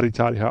of Hotty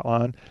Toddy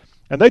Hotline,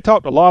 and they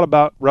talked a lot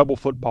about Rebel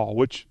football,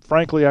 which,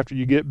 frankly, after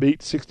you get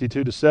beat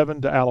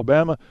 62-7 to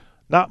Alabama,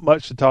 not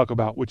much to talk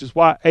about, which is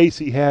why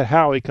A.C. had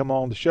Howie come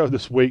on the show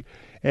this week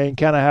and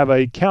kind of have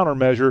a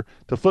countermeasure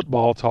to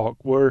football talk,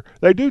 where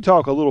they do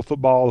talk a little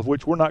football, of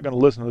which we're not going to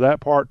listen to that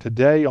part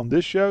today on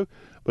this show.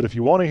 But if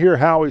you want to hear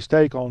Howie's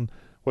take on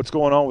what's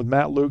going on with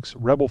Matt Luke's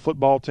Rebel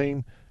football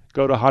team,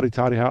 go to Hotty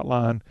Toddy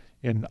Hotline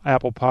in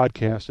Apple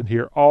Podcast and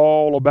hear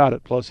all about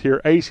it, plus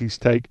hear A.C.'s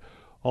take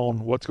on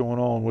what's going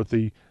on with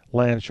the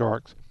Land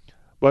Sharks.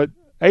 But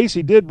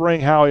A.C. did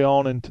bring Howie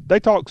on, and they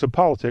talked some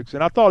politics,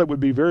 and I thought it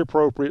would be very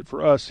appropriate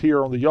for us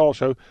here on the Y'all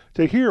Show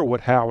to hear what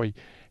Howie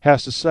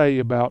has to say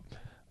about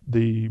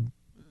the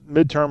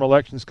midterm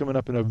elections coming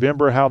up in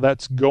November, how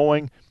that's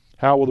going,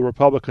 how will the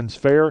Republicans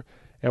fare,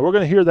 And we're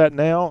going to hear that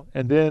now.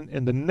 And then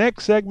in the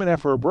next segment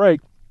after a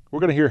break, we're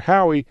going to hear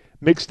Howie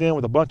mixed in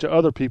with a bunch of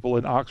other people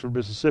in Oxford,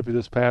 Mississippi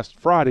this past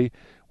Friday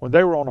when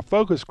they were on a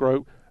focus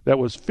group that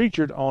was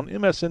featured on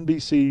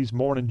MSNBC's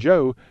Morning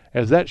Joe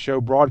as that show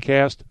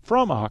broadcast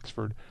from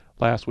Oxford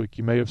last week.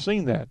 You may have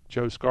seen that.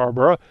 Joe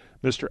Scarborough,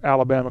 Mr.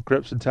 Alabama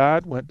Crimson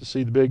Tide, went to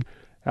see the big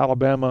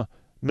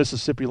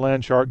Alabama-Mississippi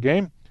Landshark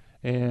game,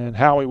 and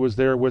Howie was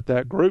there with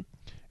that group.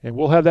 And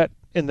we'll have that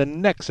in the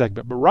next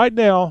segment. But right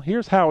now,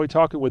 here's Howie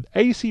talking with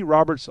A.C.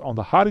 Roberts on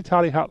the Hotty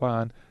Toddy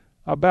Hotline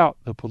about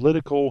the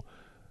political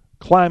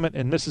climate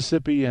in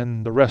Mississippi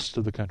and the rest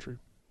of the country.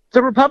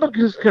 The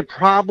Republicans could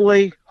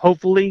probably,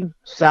 hopefully,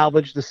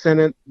 salvage the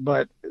Senate,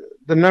 but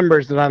the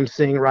numbers that I'm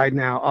seeing right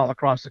now all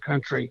across the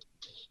country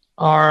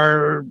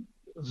are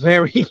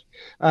very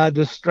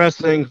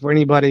distressing for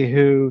anybody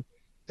who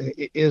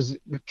is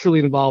truly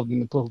involved in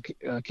the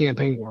political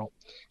campaign world.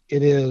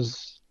 It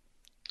is,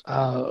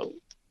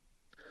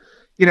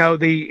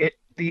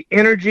 the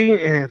energy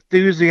and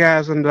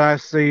enthusiasm that I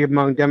see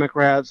among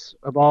Democrats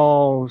of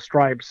all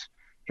stripes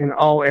in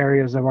all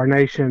areas of our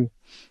nation.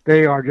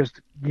 They are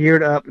just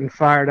geared up and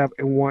fired up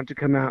and want to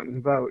come out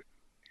and vote.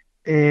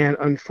 And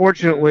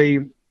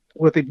unfortunately,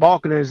 with the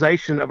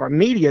balkanization of our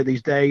media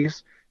these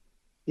days,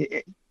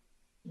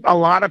 a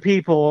lot of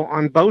people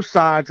on both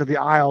sides of the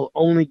aisle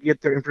only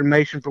get their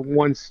information from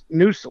one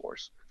news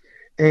source.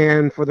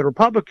 And for the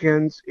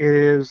Republicans,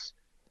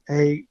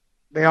 they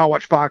all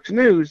watch Fox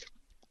News,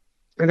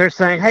 and they're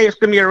saying, hey, it's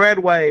going to be a red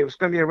wave. It's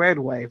going to be a red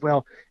wave.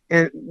 Well,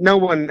 and no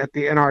one at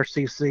the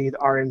NRCC, the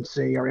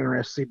RNC, or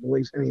NRSC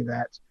believes any of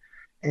that.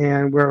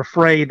 And we're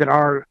afraid that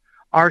our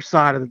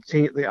side of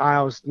the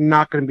aisle is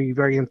not going to be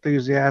very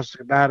enthusiastic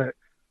about it.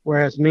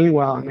 Whereas,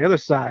 meanwhile, on the other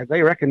side,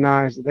 they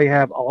recognize that they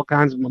have all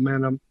kinds of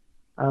momentum.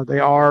 They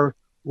are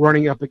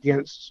running up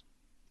against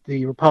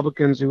the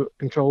Republicans who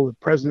control the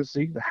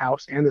presidency, the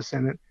House, and the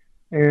Senate,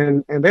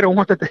 and they don't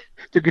want that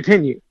to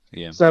continue.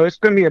 Yeah. So it's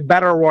going to be a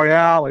battle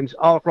royale and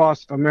all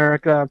across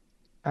America.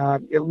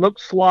 It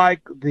looks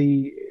like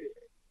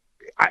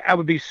I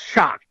would be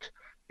shocked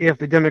if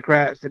the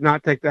Democrats did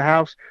not take the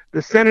House.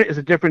 The Senate is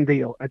a different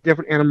deal, a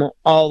different animal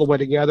all the way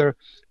together.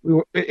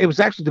 It was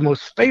actually the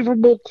most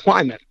favorable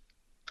climate.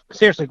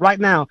 Seriously, right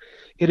now,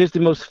 it is the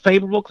most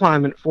favorable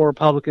climate for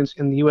Republicans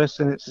in the U.S.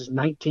 Senate since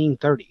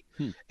 1930.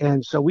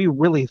 And so we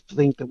really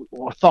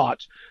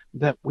thought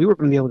that we were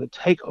going to be able to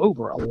take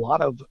over a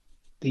lot of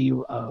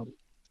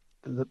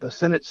the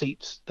Senate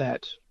seats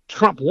that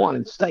Trump won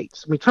in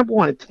states. I mean, Trump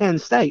won in 10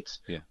 states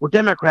where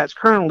Democrats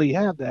currently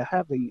have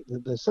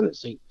the Senate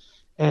seat.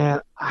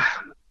 And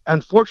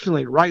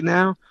unfortunately, right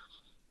now,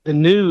 the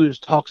news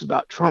talks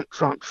about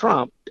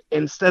Trump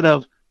instead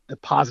of the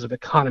positive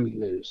economy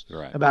news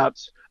about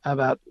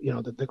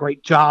the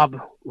great job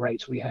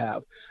rates we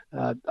have,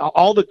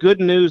 all the good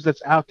news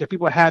that's out there.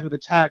 People are happy with the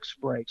tax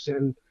breaks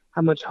and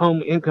how much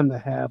home income they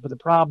have. But the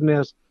problem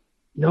is,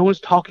 no one's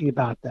talking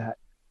about that.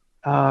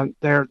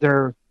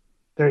 They're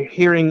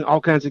hearing all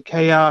kinds of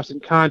chaos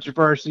and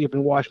controversy up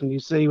in Washington,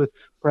 D.C. with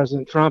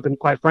President Trump, and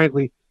quite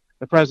frankly,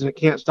 the president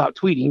can't stop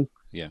tweeting.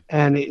 Yeah.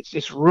 And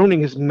it's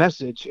ruining his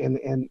message and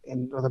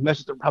the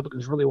message the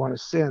Republicans really want to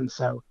send.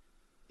 So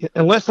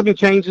unless something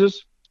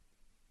changes,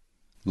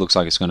 looks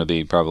like it's going to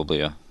be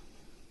probably a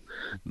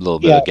little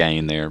bit of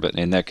gain there,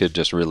 and that could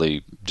just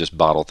really just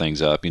bottle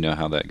things up. You know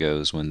how that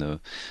goes when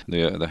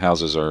the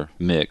houses are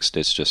mixed.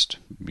 It's just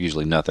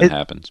usually nothing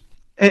happens.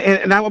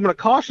 And I'm going to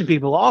caution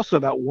people also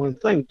about one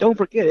thing. Don't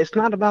forget, it's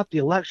not about the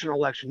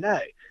election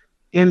day.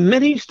 In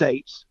many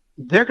states,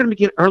 they're going to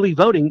begin early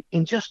voting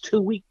in just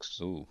 2 weeks.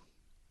 Ooh.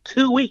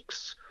 2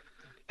 weeks,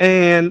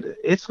 and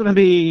it's going to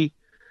be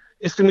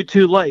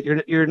too late.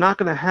 You're not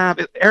going to have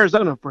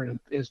Arizona, for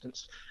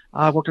instance.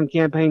 I've worked on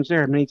campaigns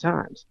there many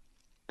times.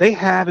 They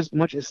have as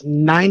much as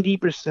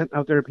 90%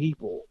 of their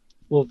people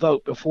will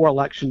vote before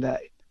Election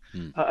Day.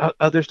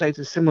 Other states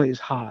are similarly as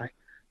high,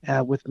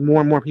 with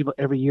more and more people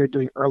every year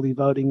doing early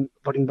voting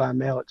by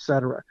mail,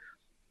 etc.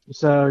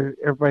 So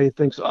everybody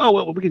thinks, oh,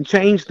 well, we can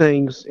change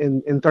things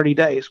in 30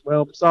 days.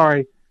 Well,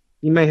 sorry,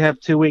 you may have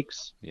 2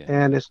 weeks,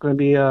 and it's going to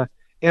be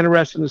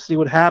interesting to see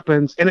what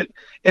happens. And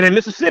in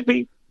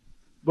Mississippi,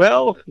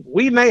 well,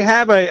 we may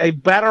have a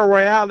battle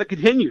royale that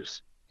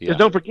continues. Because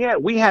don't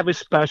forget, we have a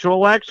special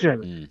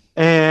election.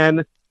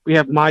 And we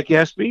have Mike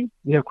Espy,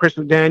 you have Chris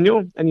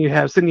McDaniel, and you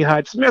have Sidney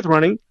Hyde-Smith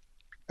running.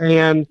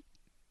 And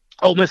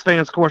Ole Miss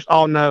fans, of course,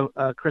 all know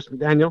Chris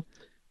McDaniel.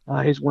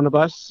 He's one of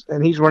us,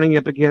 and he's running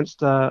up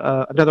against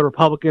another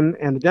Republican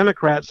and the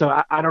Democrat.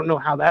 So I don't know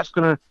how that's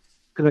going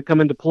to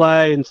come into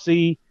play and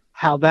see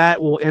how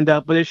that will end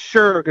up. But it's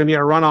sure going to be a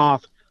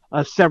runoff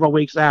several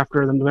weeks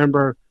after the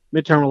November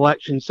midterm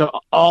election. So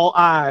all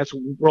eyes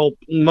will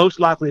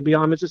most likely be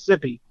on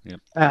Mississippi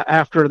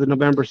after the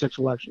November 6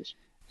 elections.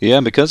 Yeah,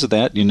 and because of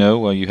that,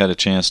 you had a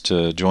chance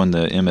to join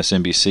the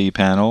MSNBC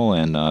panel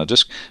and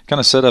just kind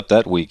of set up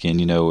that weekend.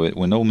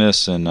 When Ole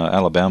Miss and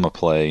Alabama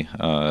play,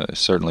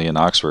 certainly in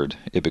Oxford,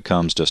 it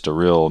becomes just a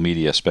real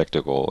media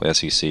spectacle.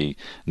 SEC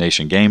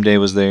Nation Game Day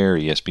was there,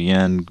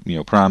 ESPN,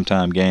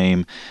 primetime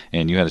game,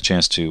 and you had a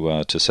chance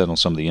to sit on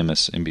some of the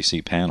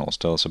MSNBC panels.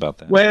 Tell us about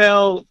that.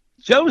 Well,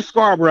 Joe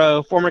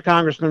Scarborough, former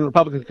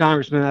Republican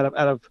congressman out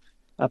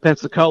of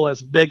Pensacola,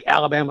 is a big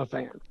Alabama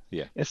fan.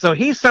 Yeah. And so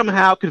he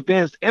somehow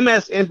convinced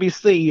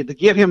MSNBC to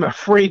give him a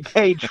free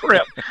paid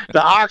trip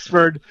to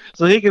Oxford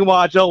so he can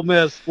watch Ole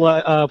Miss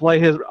play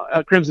his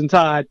Crimson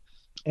Tide.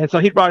 And so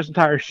he brought his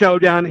entire show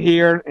down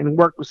here and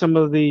worked with some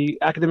of the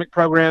academic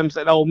programs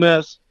at Ole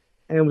Miss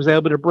and was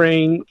able to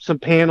bring some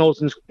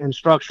panels and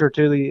structure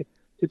to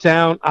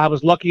town. I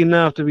was lucky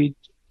enough to be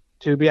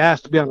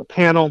asked to be on a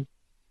panel,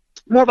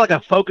 more of like a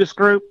focus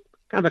group,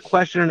 kind of a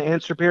question and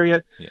answer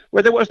period,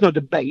 where there was no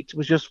debate. It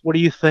was just, what do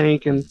you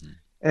think?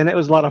 And it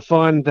was a lot of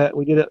fun that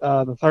we did it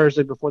the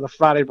Thursday before the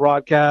Friday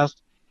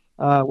broadcast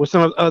with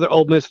some of the other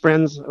Ole Miss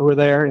friends who were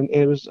there, and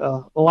it was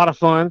a lot of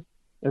fun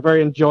and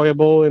very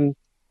enjoyable. And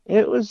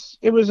it was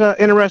an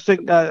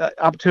interesting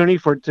opportunity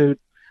to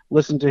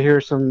listen to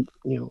hear some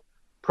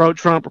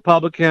pro-Trump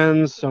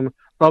Republicans, some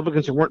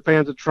Republicans who weren't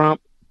fans of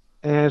Trump,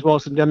 as well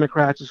as some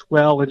Democrats as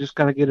well, and just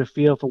kind of get a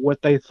feel for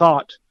what they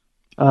thought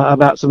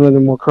about some of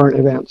the more current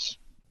events.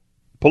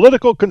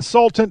 Political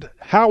consultant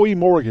Howie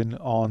Morgan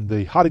on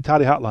the Hotty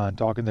Toddy Hotline,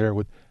 talking there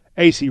with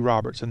A.C.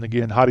 Roberts. And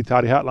again, Hotty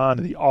Toddy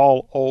Hotline, the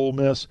all Ole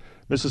Miss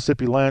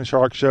Mississippi Land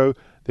Shark show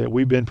that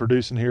we've been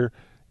producing here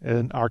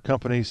in our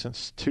company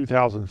since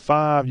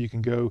 2005. You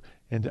can go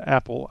into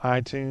Apple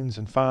iTunes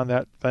and find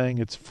that thing.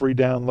 It's free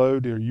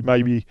download, or you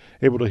may be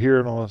able to hear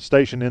it on a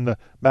station in the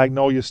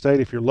Magnolia State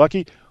if you're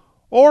lucky.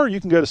 Or you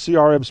can go to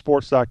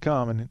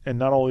crmsports.com and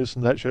not only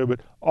listen to that show,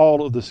 but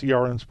all of the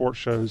CRM sports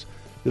shows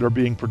that are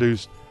being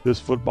produced this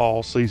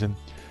football season.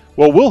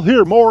 Well, we'll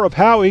hear more of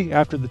Howie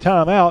after the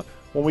timeout.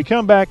 When we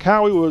come back,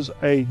 Howie was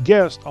a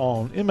guest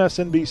on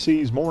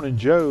MSNBC's Morning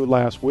Joe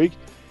last week,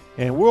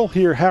 and we'll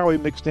hear Howie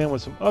mixed in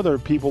with some other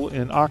people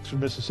in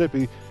Oxford,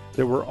 Mississippi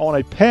that were on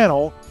a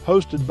panel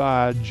hosted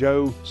by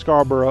Joe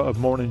Scarborough of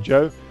Morning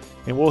Joe,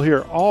 and we'll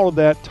hear all of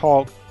that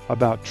talk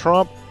about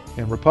Trump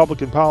and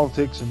Republican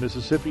politics in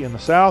Mississippi and the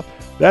South.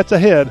 That's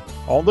ahead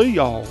on the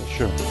Y'all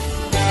Show.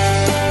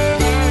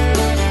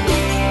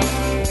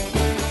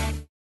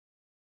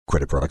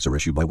 Credit products are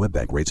issued by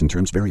WebBank. Rates and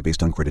terms vary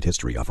based on credit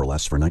history. Offer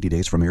lasts for 90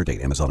 days from air date.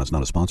 Amazon is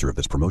not a sponsor of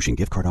this promotion.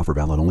 Gift card offer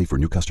valid only for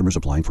new customers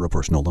applying for a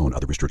personal loan.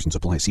 Other restrictions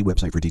apply. See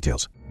website for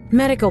details.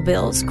 Medical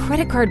bills,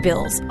 credit card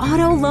bills,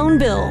 auto loan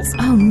bills.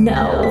 Oh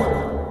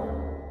no.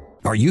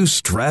 Are you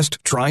stressed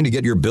trying to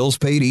get your bills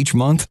paid each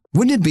month?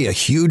 Wouldn't it be a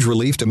huge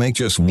relief to make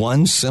just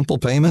one simple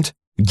payment?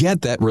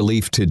 Get that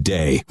relief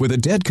today with a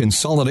debt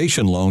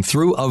consolidation loan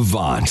through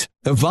Avant.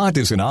 Avant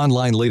is an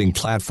online leading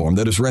platform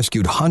that has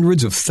rescued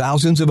hundreds of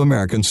thousands of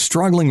Americans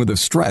struggling with the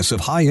stress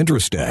of high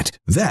interest debt.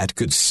 That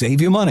could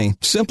save you money,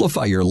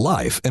 simplify your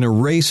life, and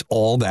erase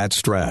all that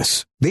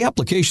stress. The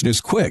application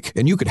is quick,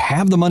 and you could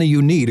have the money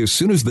you need as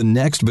soon as the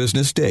next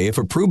business day if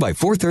approved by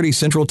 4:30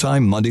 Central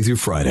Time, Monday through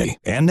Friday.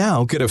 And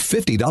now, get a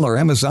 $50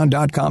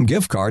 Amazon.com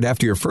gift card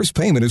after your first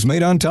payment is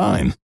made on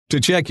time. To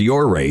check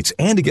your rates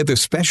and to get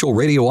this special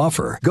radio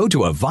offer, go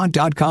to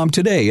Avant.com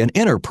today and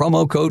enter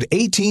promo code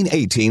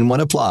 1818 when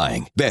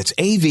applying. That's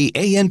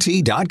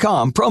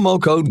AVANT.com,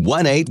 promo code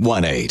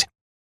 1818.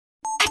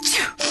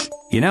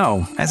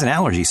 As an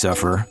allergy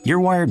sufferer, you're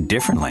wired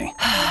differently.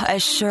 I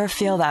sure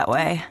feel that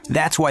way.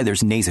 That's why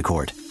there's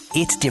Nasacort.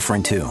 It's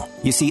different, too.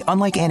 You see,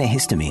 unlike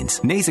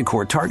antihistamines,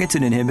 Nasacort targets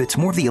and inhibits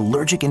more of the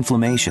allergic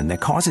inflammation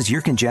that causes your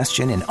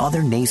congestion and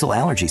other nasal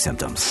allergy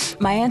symptoms.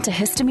 My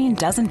antihistamine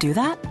doesn't do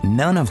that?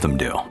 None of them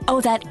do.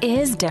 Oh, that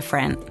is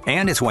different.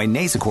 And it's why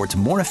Nasacort's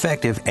more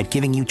effective at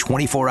giving you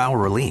 24-hour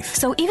relief.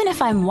 So even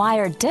if I'm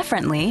wired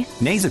differently,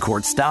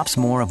 Nasacort stops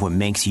more of what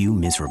makes you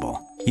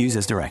miserable. Use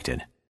as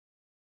directed.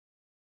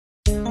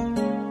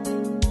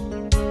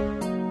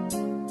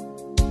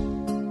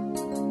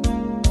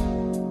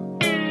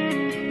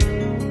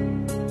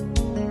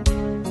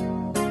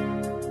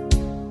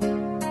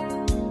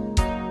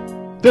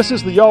 This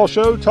is the Y'all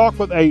Show, talk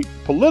with a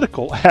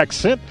political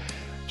accent.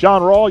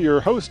 John Rawl,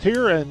 your host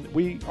here, and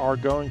we are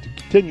going to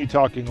continue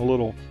talking a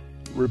little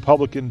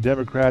Republican,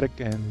 Democratic,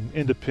 and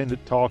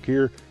independent talk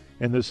here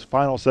in this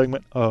final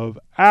segment of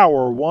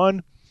Hour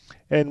 1.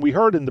 And we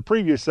heard in the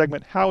previous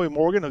segment Howie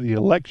Morgan of the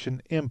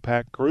Election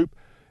Impact Group.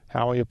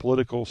 Howie, a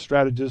political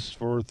strategist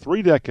for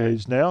 3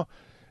 decades now,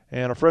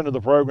 and a friend of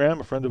the program,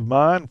 a friend of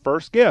mine,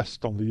 first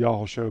guest on the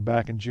Y'all Show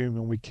back in June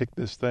when we kicked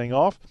this thing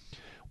off.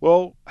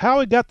 Well,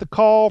 Howie got the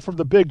call from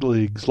the big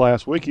leagues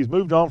last week. He's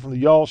moved on from the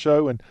Y'all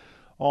Show, and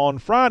on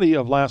Friday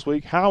of last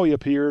week, Howie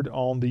appeared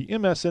on the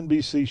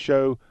MSNBC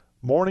show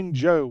Morning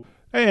Joe.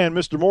 And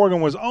Mr.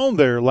 Morgan was on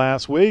there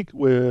last week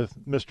with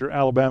Mr.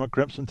 Alabama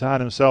Crimson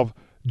Tide himself,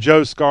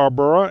 Joe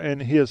Scarborough,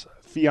 and his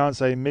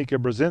fiancée, Mika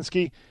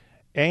Brzezinski,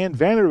 and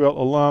Vanderbilt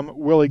alum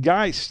Willie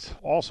Geist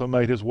also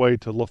made his way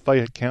to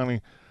Lafayette County,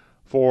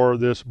 for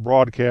this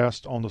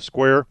broadcast on the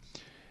Square.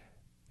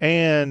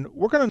 And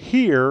we're going to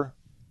hear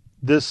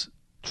this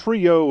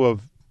trio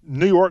of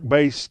New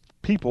York-based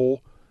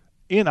people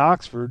in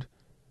Oxford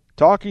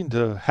talking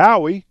to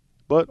Howie,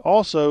 but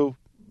also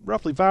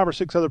roughly 5 or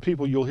 6 other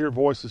people you'll hear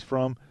voices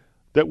from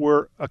that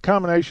were a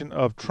combination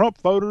of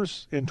Trump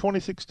voters in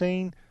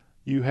 2016.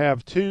 You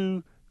have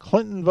 2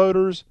 Clinton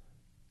voters,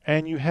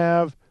 and you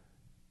have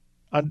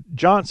a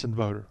Johnson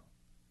voter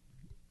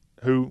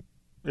who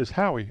is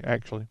Howie,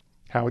 actually.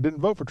 Howie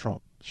didn't vote for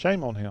Trump.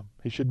 Shame on him.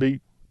 He should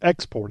be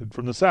exported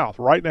from the South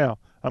right now.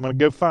 I'm going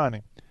to go find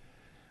him.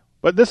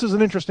 But this is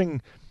an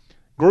interesting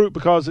group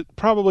because it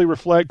probably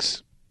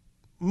reflects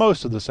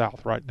most of the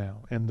South right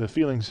now and the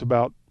feelings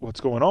about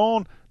what's going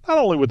on, not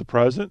only with the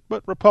president,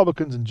 but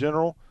Republicans in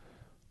general,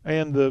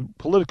 and the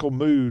political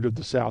mood of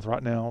the South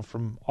right now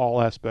from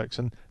all aspects.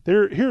 And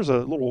here's a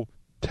little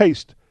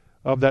taste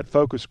of that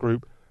focus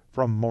group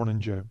from Morning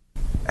Joe.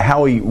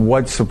 Howie,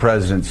 what's the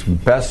president's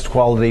best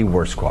quality,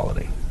 worst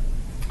quality?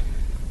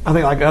 I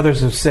think, like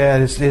others have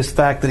said, it's the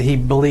fact that he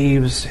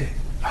believes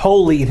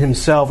wholly in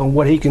himself and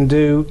what he can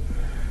do.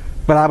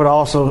 But I would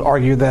also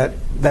argue that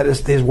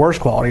is his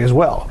worst quality as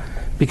well,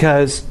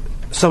 because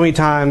so many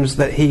times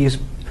that he is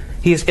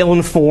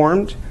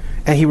ill-informed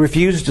and he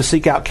refuses to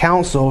seek out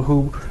counsel,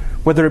 who,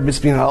 whether it's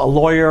being a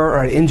lawyer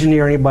or an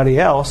engineer or anybody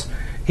else,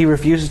 he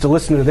refuses to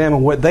listen to them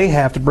and what they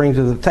have to bring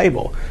to the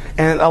table.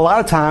 And a lot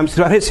of times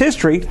throughout his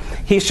history,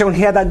 he's shown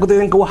he had that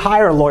go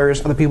hire lawyers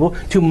and other people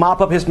to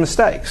mop up his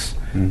mistakes.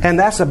 Mm-hmm. And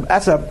that's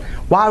a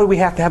why would we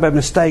have to have a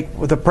mistake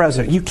with the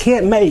president? You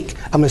can't make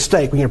a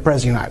mistake when you're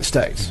president of the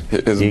United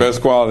States. His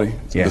best quality,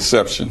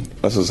 deception.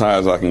 That's as high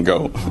as I can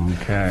go.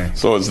 Okay.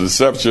 So it's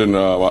deception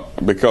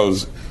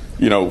because,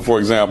 for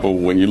example,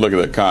 when you look at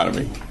the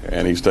economy,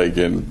 and he's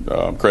taking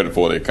credit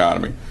for the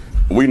economy,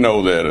 we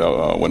know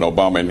that when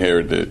Obama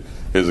inherited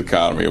his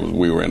economy,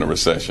 we were in a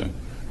recession.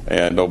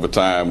 And over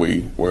time,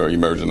 we were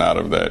emerging out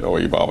of that, or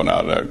evolving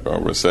out of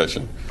that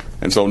recession.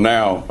 And so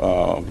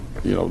now,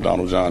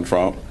 Donald John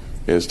Trump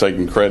is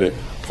taking credit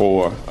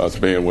for us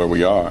being where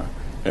we are,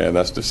 and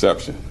that's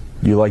deception.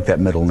 You like that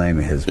middle name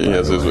of his?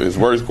 Yes, his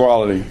worst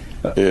quality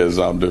is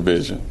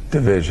division.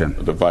 Division.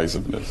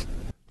 Divisiveness.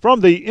 From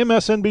the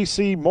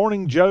MSNBC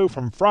Morning Joe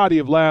from Friday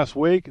of last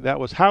week, that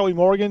was Howie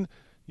Morgan.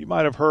 You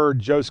might have heard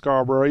Joe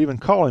Scarborough even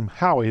call him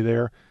Howie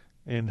there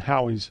in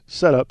Howie's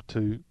setup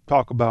to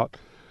talk about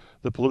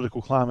the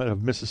political climate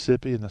of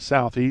Mississippi and the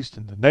Southeast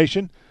and the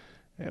nation.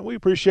 And we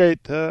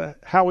appreciate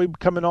Howie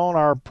coming on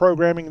our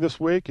programming this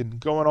week and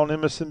going on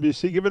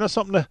MSNBC, giving us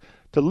something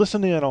to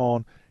listen in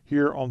on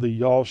here on the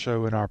Y'all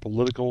Show in our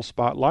political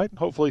spotlight.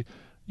 Hopefully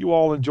you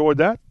all enjoyed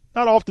that.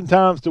 Not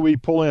oftentimes do we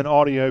pull in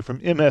audio from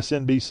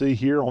MSNBC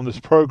here on this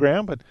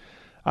program, but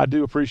I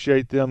do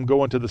appreciate them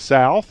going to the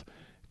South,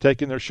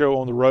 taking their show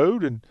on the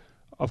road. And,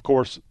 of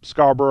course,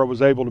 Scarborough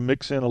was able to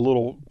mix in a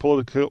little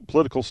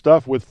political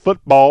stuff with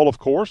football, of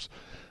course.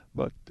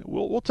 But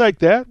we'll take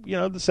that.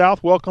 The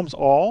South welcomes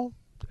all.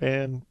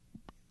 And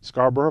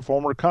Scarborough,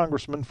 former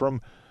congressman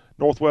from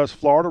Northwest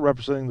Florida,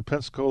 representing the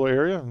Pensacola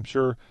area, I'm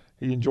sure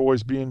he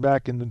enjoys being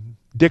back in the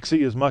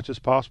Dixie as much as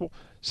possible,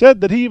 said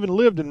that he even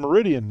lived in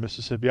Meridian,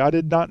 Mississippi. I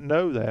did not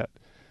know that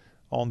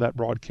on that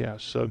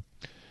broadcast. So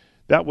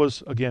that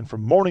was, again,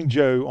 from Morning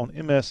Joe on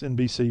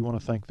MSNBC. I want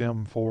to thank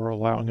them for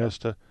allowing us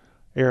to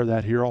air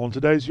that here on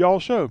today's Y'all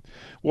Show.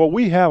 Well,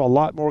 we have a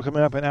lot more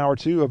coming up in hour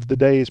 2 of the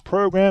day's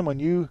program. When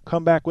you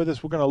come back with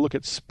us, we're going to look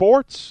at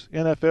sports,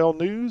 NFL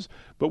news,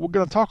 but we're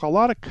going to talk a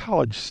lot of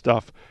college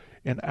stuff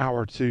in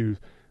hour 2,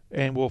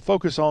 and we'll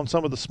focus on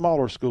some of the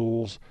smaller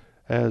schools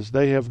as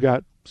they have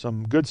got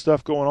some good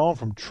stuff going on,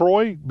 from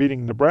Troy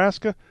beating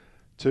Nebraska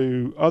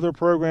to other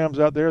programs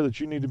out there that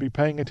you need to be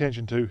paying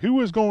attention to.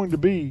 Who is going to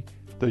be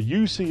the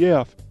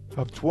UCF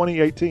of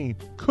 2018?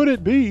 Could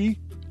it be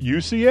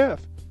UCF?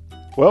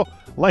 Well,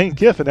 Lane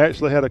Kiffin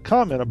actually had a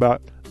comment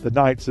about the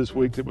Knights this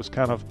week that was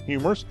kind of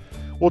humorous.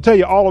 We'll tell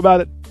you all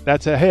about it.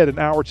 That's ahead in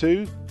hour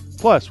 2.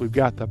 Plus, we've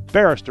got the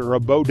barrister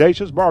of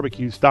Bodacious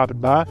Barbecue stopping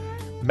by,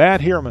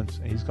 Matt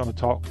Heermans. He's going to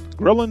talk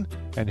grilling,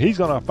 and he's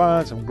going to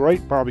find some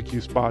great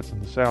barbecue spots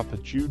in the South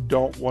that you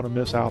don't want to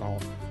miss out on.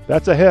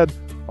 That's ahead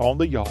on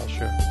the Y'all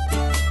Show.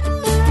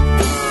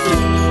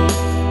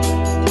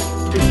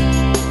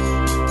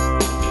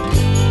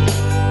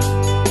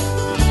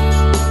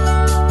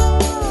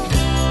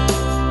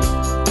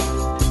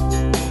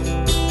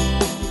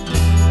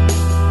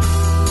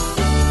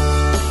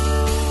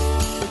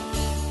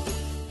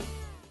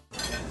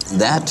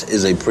 That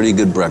is a pretty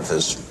good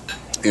breakfast.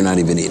 You're not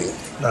even eating.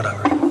 Not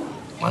hungry.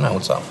 Why not?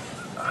 What's up?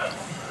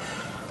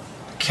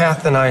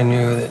 Kath and I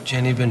knew that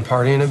Jenny'd been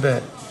partying a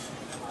bit.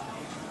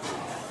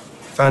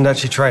 Found out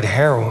she tried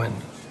heroin.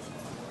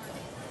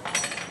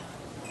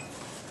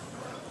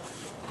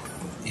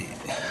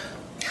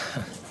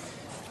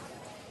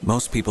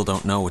 Most people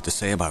don't know what to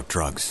say about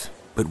drugs,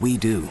 but we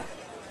do.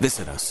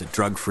 Visit us at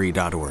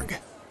drugfree.org.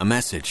 A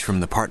message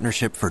from the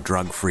Partnership for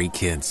Drug-Free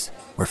Kids,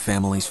 where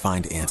families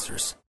find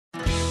answers.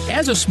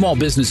 As a small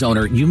business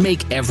owner, you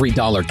make every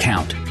dollar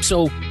count.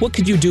 So what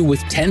could you do with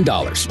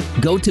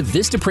 $10? Go to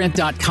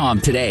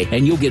Vistaprint.com today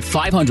and you'll get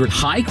 500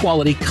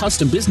 high-quality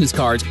custom business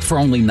cards for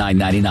only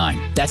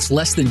 $9.99. That's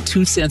less than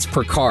 2 cents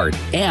per card.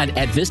 And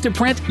at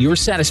Vistaprint, your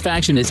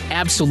satisfaction is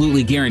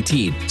absolutely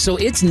guaranteed. So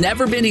it's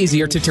never been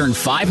easier to turn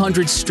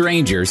 500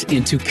 strangers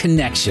into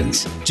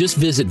connections. Just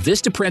visit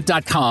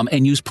Vistaprint.com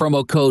and use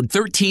promo code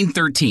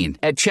 1313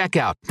 at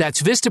checkout.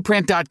 That's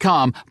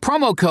Vistaprint.com,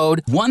 promo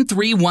code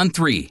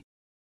 1313.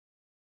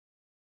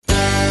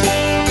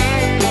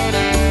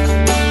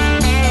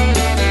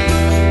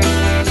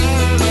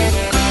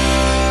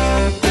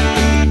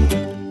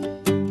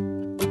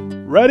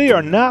 Ready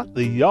or not,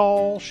 the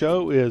Y'all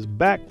Show is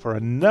back for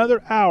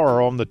another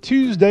hour on the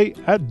Tuesday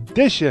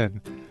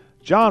edition.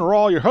 John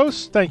Rawl, your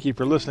host. Thank you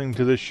for listening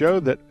to this show.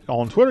 That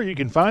on Twitter you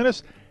can find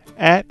us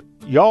at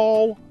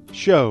Y'all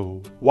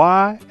Show,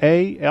 YALLSHOW.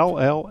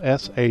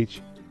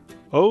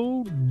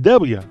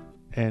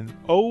 And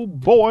oh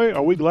boy,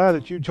 are we glad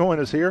that you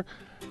joined us here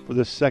for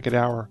this second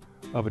hour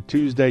of a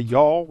Tuesday,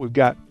 y'all. We've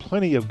got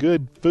plenty of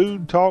good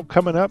food talk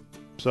coming up,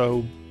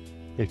 so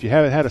if you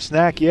haven't had a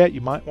snack yet,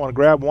 you might want to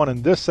grab one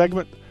in this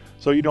segment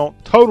so you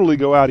don't totally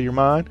go out of your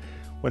mind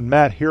when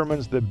Matt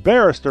Heermans, the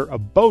barrister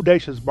of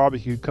Bodacious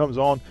Barbecue, comes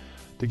on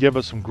to give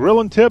us some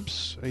grilling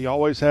tips. He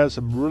always has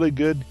some really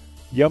good,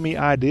 yummy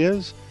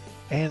ideas.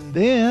 And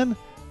then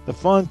the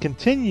fun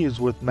continues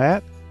with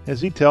Matt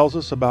as he tells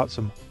us about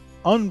some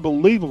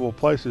unbelievable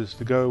places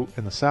to go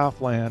in the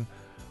Southland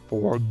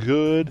for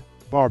good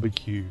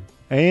barbecue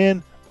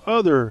and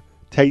other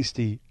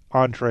tasty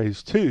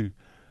entrees too.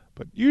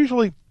 But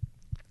usually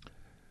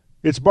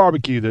it's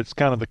barbecue that's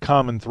kind of the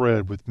common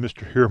thread with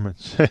Mr.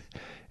 Heermans.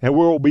 And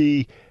we'll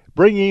be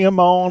bringing him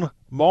on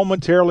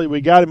momentarily.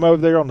 We got him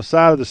over there on the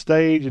side of the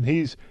stage, and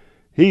he's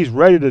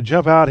ready to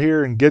jump out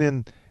here and get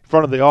in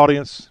front of the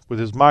audience with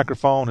his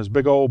microphone, his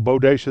big old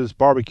Bodacious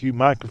barbecue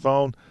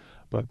microphone.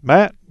 But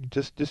Matt,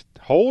 just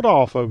hold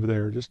off over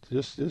there. Just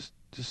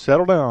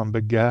settle down,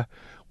 big guy.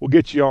 We'll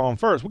get you on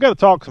first. We got to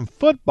talk some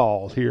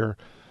football here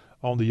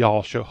on the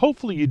Y'all Show.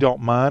 Hopefully you don't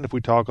mind if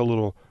we talk a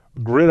little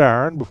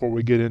gridiron before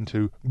we get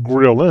into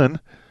grilling.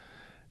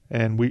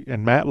 And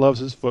Matt loves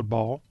his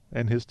football,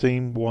 and his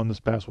team won this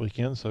past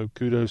weekend, so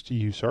kudos to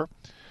you, sir.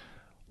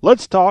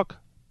 Let's talk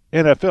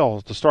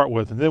NFL to start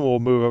with, and then we'll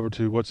move over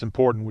to what's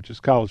important, which is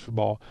college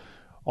football.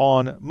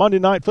 On Monday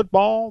Night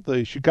Football,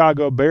 the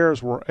Chicago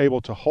Bears were able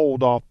to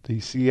hold off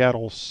the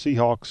Seattle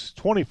Seahawks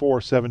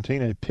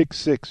 24-17. A pick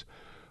six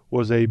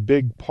was a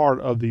big part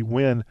of the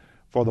win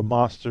for the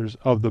Monsters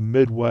of the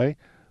Midway.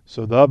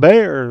 So the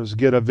Bears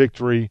get a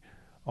victory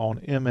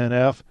on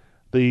MNF.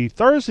 The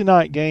Thursday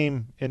night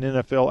game in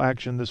NFL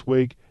action this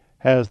week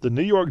has the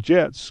New York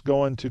Jets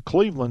going to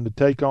Cleveland to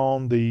take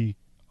on the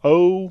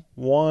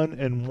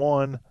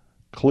 0-1-1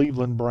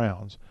 Cleveland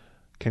Browns.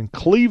 Can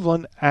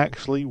Cleveland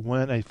actually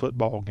win a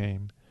football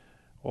game?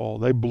 Well,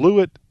 they blew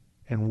it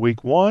in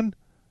week 1.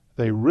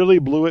 They really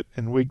blew it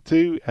in week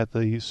 2 at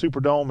the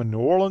Superdome in New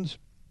Orleans.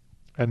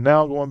 And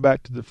now going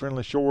back to the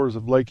friendly shores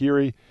of Lake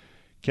Erie,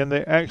 can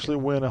they actually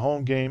win a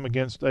home game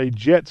against a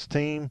Jets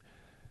team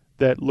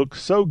that looked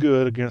so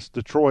good against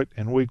Detroit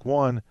in week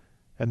 1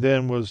 and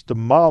then was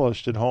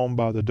demolished at home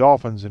by the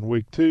Dolphins in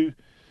week 2?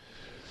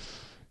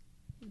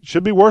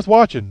 Should be worth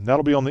watching.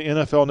 That'll be on the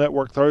NFL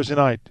Network Thursday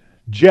night.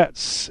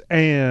 Jets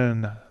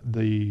and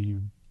the,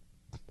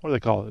 what do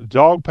they call it,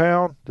 Dog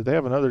Pound? Did they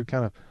have another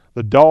kind of,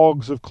 the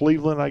Dogs of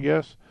Cleveland, I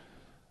guess?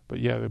 But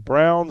yeah, the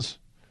Browns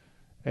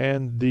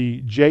and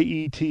the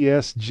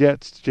Jets,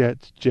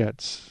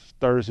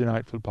 Thursday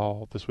night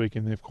football this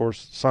weekend. And of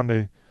course,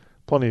 Sunday,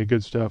 plenty of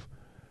good stuff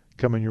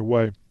coming your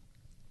way.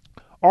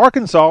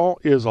 Arkansas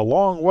is a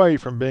long way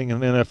from being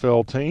an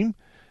NFL team,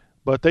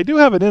 but they do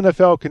have an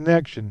NFL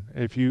connection.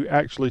 If you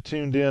actually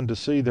tuned in to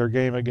see their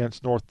game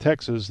against North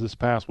Texas this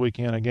past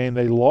weekend, a game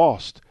they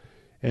lost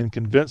in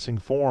convincing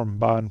form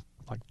by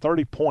like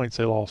 30 points,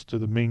 they lost to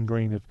the Mean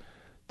Green of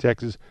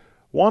Texas.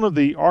 One of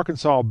the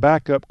Arkansas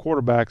backup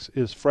quarterbacks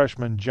is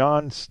freshman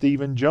John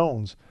Stephen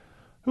Jones,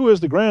 who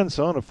is the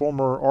grandson of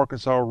former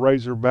Arkansas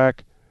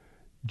Razorback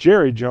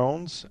Jerry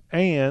Jones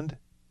and,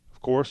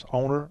 of course,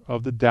 owner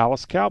of the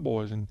Dallas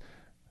Cowboys. And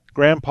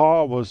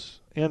Grandpa was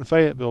in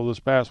Fayetteville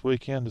this past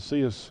weekend to see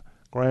his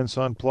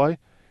grandson play,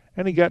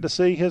 and he got to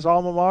see his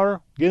alma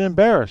mater get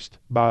embarrassed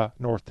by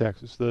North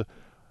Texas.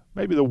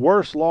 Maybe the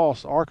worst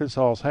loss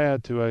Arkansas's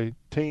had to a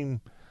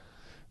team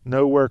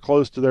nowhere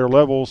close to their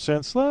level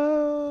since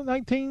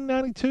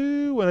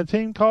 1992, when a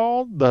team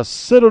called the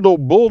Citadel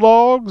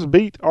Bulldogs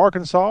beat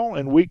Arkansas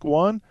in week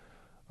 1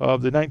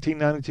 of the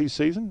 1992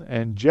 season,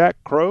 and Jack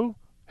Crow,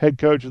 head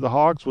coach of the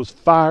Hogs, was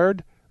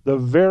fired the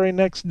very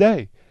next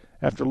day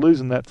after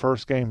losing that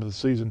first game of the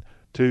season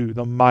to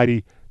the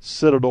mighty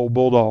Citadel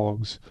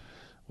Bulldogs.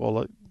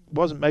 Well, it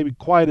wasn't maybe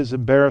quite as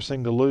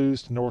embarrassing to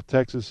lose to North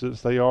Texas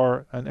as they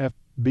are an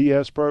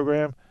FBS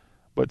program,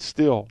 but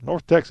still,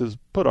 North Texas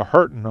put a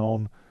hurting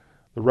on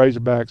the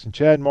Razorbacks, and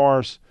Chad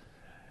Morris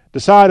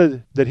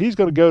decided that he's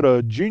going to go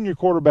to junior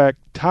quarterback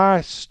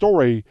Ty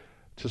Storey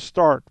to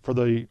start for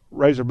the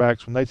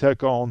Razorbacks when they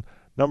take on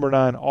number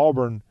 9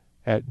 Auburn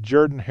at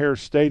Jordan-Hare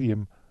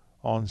Stadium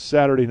on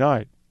Saturday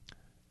night.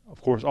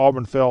 Of course,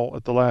 Auburn fell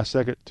at the last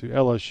second to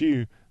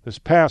LSU this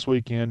past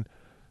weekend.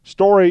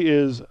 Story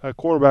is a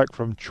quarterback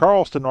from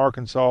Charleston,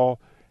 Arkansas,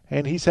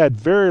 and he's had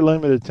very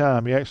limited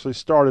time. He actually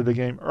started a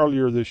game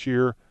earlier this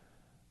year,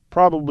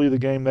 probably the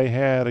game they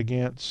had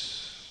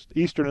against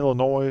Eastern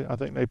Illinois. I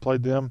think they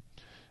played them,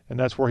 and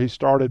that's where he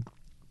started.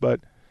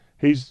 But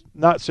he's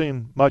not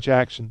seen much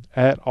action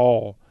at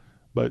all.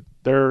 But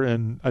they're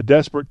in a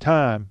desperate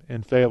time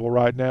in Fayetteville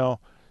right now,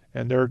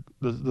 and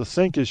the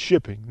sink is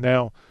shipping.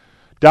 Now,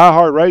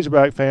 diehard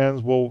Razorback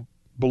fans will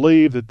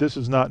believe that this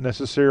is not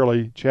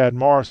necessarily Chad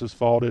Morris's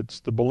fault. It's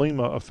the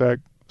Bielema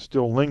effect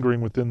still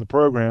lingering within the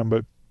program,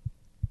 but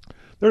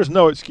there's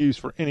no excuse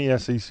for any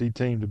SEC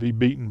team to be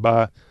beaten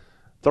by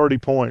 30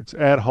 points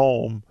at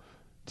home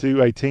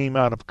to a team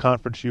out of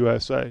Conference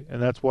USA,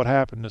 and that's what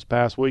happened this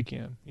past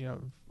weekend. You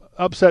know,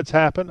 upsets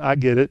happen. I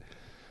get it.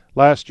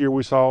 Last year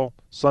we saw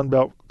Sun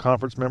Belt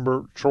Conference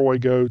member Troy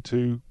go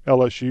to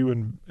LSU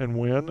and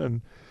win,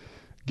 and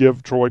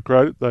give Troy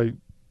credit. They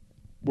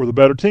were the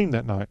better team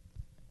that night.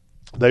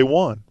 They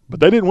won, but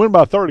they didn't win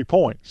by 30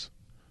 points.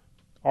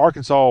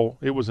 Arkansas,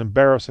 it was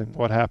embarrassing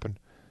what happened.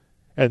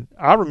 And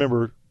I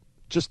remember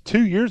just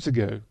 2 years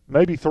ago,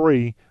 maybe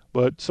 3,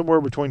 but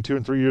somewhere between 2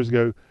 and 3 years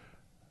ago,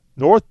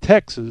 North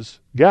Texas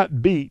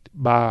got beat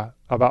by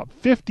about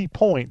 50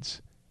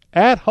 points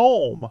at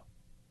home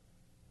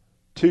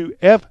to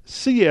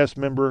FCS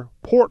member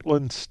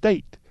Portland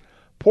State.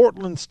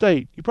 Portland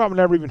State, you probably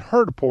never even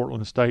heard of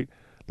Portland State.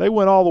 They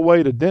went all the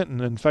way to Denton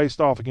and faced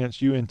off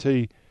against UNT,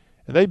 and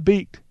they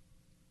beat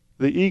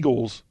the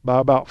Eagles by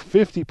about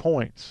 50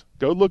 points.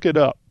 Go look it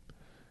up.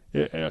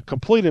 A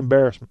complete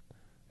embarrassment.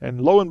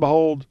 And lo and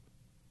behold,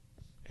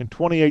 in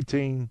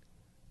 2018,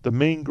 the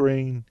Mean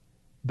Green,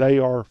 they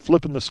are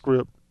flipping the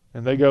script,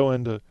 and they go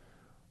into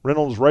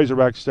Reynolds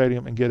Razorback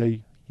Stadium and get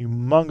a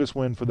humongous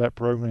win for that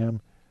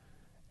program.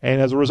 And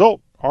as a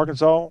result,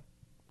 Arkansas,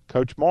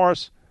 Coach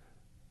Morris,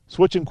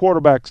 switching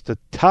quarterbacks to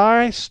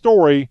Ty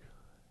Story,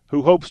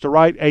 who hopes to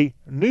write a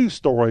new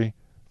story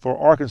for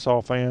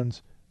Arkansas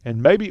fans.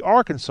 And maybe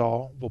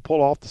Arkansas will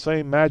pull off the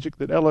same magic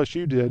that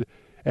LSU did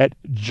at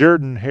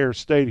Jordan-Hare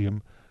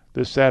Stadium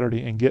this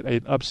Saturday and get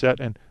an upset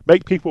and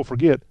make people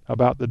forget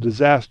about the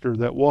disaster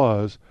that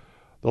was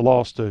the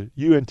loss to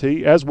UNT,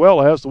 as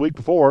well as the week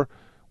before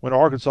when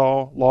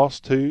Arkansas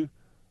lost to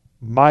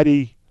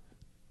mighty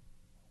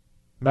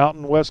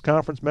Mountain West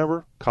Conference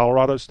member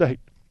Colorado State.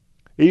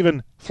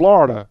 Even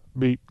Florida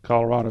beat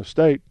Colorado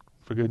State,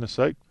 for goodness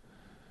sake.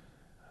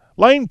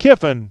 Lane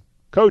Kiffin,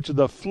 coach of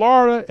the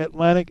Florida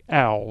Atlantic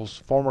Owls,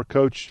 former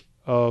coach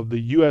of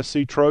the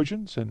USC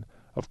Trojans, and,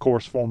 of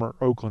course, former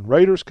Oakland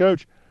Raiders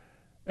coach,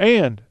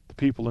 and the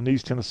people in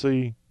East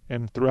Tennessee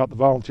and throughout the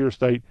Volunteer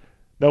State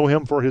know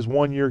him for his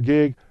one-year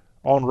gig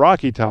on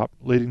Rocky Top,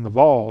 leading the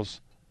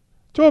Vols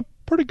to a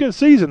pretty good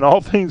season,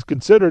 all things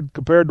considered,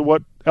 compared to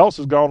what else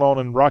has gone on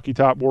in Rocky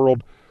Top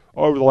world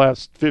over the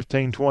last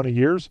 15, 20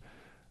 years.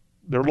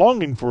 They're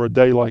longing for a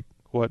day like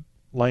what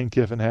Lane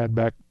Kiffin had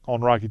back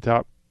on Rocky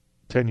Top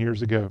 10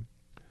 years ago.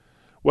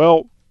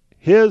 Well,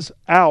 his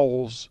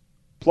Owls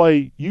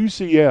play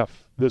UCF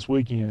this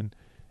weekend,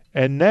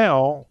 and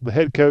now the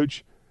head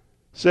coach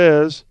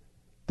says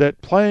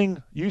that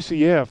playing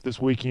UCF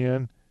this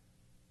weekend,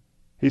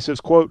 he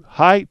says, quote,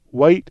 height,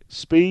 weight,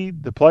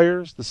 speed, the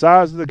players, the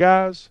size of the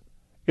guys,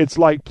 it's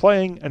like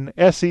playing an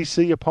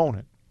SEC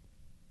opponent.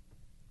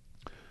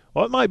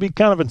 Well, it might be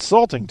kind of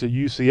insulting to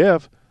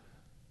UCF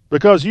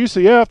because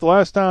UCF, the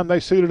last time they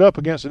suited up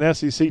against an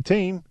SEC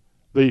team,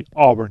 the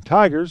Auburn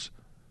Tigers,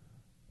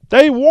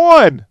 they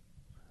won.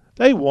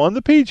 They won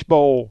the Peach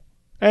Bowl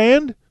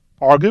and,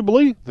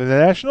 arguably, the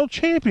national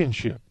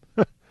championship.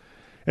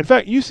 In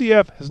fact,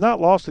 UCF has not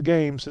lost a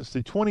game since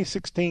the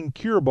 2016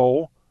 Cure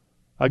Bowl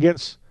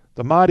against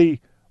the mighty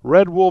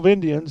Red Wolf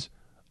Indians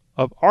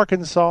of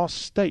Arkansas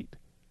State.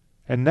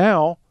 And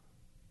now,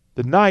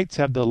 the Knights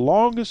have the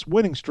longest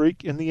winning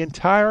streak in the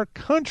entire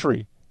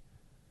country.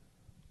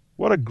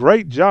 What a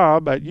great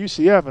job at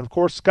UCF. And, of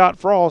course, Scott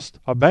Frost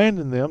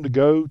abandoned them to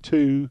go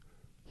to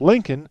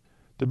Lincoln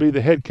to be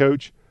the head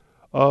coach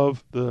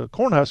of the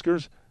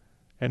Cornhuskers.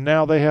 And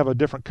now they have a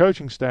different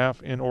coaching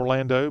staff in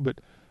Orlando.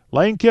 But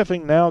Lane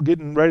Kiffin now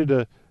getting ready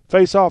to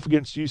face off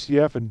against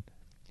UCF. And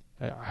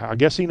I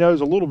guess he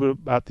knows a little bit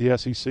about the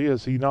SEC,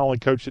 as he not only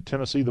coached at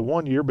Tennessee the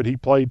one year, but he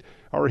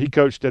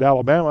coached at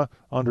Alabama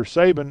under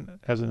Saban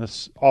as an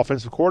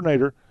offensive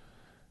coordinator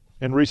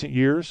in recent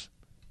years.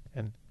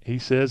 And he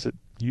says that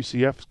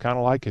UCF is kind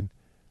of like an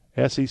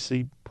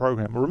SEC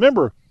program.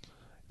 Remember,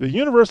 the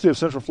University of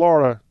Central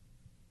Florida,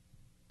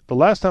 the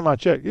last time I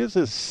checked, is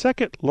the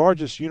second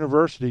largest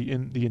university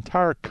in the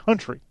entire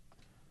country.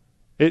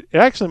 It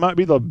actually might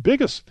be the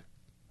biggest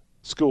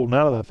school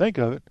now that I think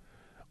of it.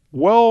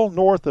 Well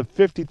north of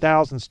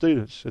 50,000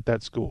 students at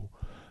that school.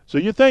 So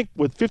you think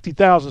with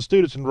 50,000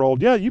 students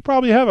enrolled, yeah, you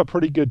probably have a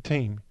pretty good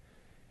team.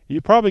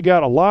 You probably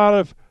got a lot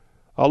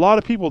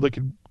of people that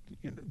could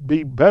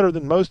be better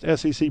than most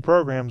SEC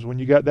programs when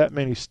you got that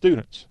many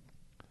students.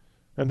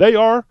 And they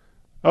are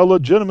a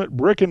legitimate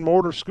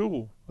brick-and-mortar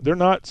school. They're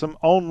not some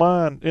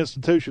online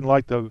institution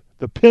like the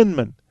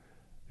Penmen.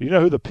 Do you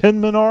know who the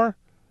Penmen are?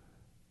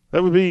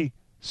 That would be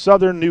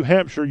Southern New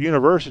Hampshire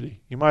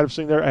University. You might have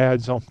seen their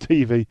ads on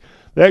TV.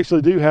 They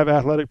actually do have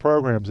athletic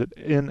programs at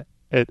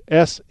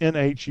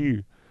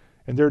SNHU,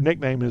 and their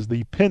nickname is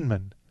the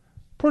Penmen.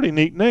 Pretty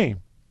neat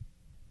name.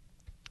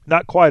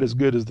 Not quite as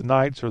good as the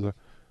Knights or the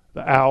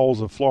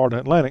Owls of Florida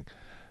Atlantic,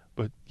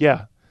 but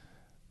yeah,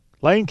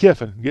 Lane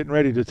Kiffin getting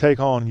ready to take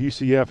on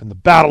UCF in the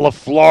Battle of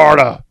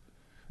Florida.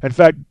 In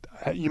fact,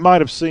 you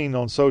might have seen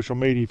on social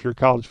media, if you're a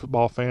college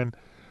football fan,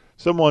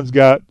 someone's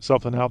got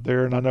something out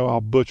there, and I know I'll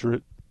butcher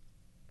it.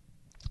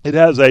 It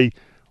has a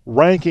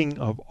ranking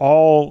of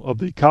all of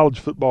the college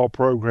football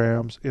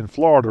programs in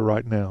Florida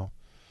right now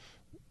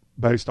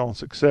based on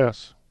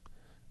success.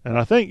 And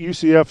I think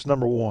UCF's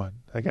number one.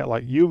 They got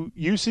like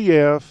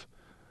UCF.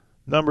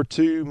 Number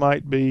two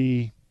might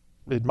be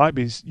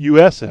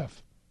USF.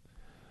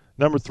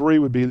 Number three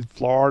would be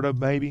Florida,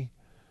 maybe.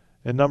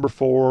 And number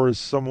four is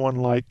someone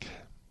like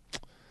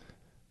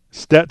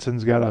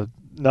Stetson's got a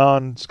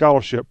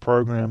non-scholarship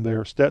program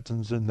there.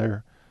 Stetson's in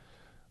there.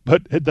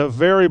 But at the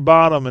very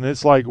bottom, and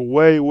it's like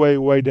way, way,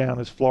 way down,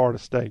 is Florida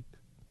State.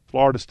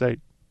 Florida State.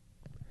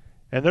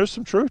 And there's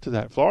some truth to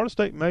that. Florida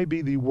State may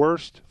be the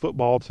worst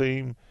football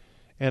team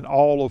in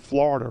all of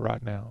Florida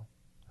right now.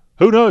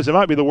 Who knows? It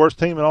might be the worst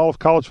team in all of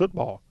college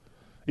football.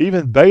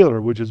 Even Baylor,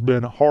 which has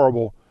been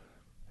horrible,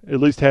 at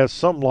least has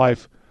some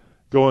life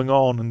going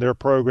on in their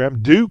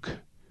program. Duke,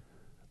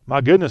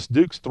 my goodness,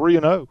 Duke's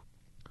 3-0.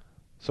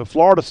 So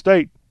Florida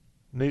State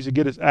needs to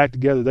get its act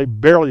together. They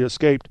barely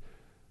escaped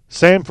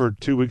Samford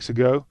 2 weeks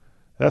ago.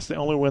 That's the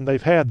only win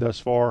they've had thus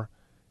far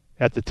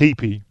at the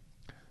TP.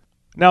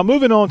 Now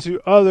moving on to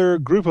other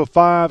Group of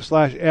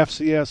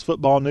 5/FCS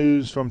football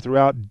news from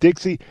throughout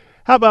Dixie.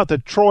 How about the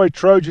Troy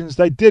Trojans?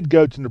 They did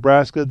go to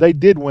Nebraska. They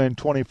did win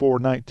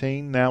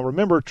 24-19. Now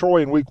remember,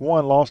 Troy in week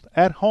 1 lost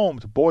at home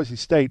to Boise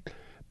State,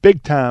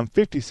 big time,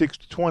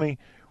 56-20.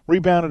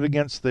 Rebounded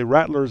against the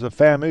Rattlers of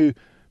FAMU,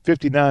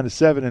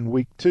 59-7 in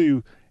week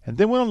 2, and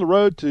then went on the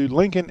road to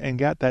Lincoln and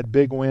got that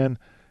big win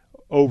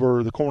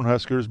over the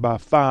Cornhuskers by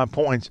 5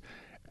 points.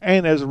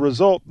 And as a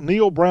result,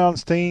 Neil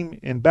Brown's team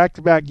in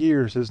back-to-back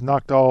years has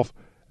knocked off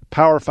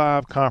Power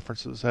 5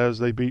 conferences as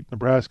they beat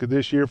Nebraska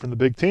this year from the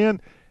Big Ten,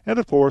 and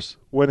of course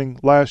winning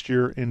last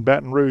year in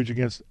Baton Rouge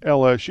against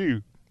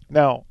LSU.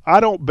 Now, I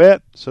don't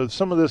bet, so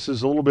some of this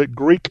is a little bit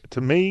Greek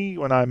to me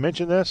when I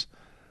mention this,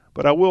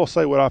 but I will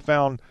say what I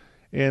found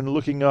in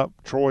looking up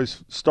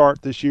Troy's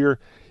start this year.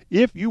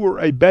 If you were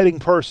a betting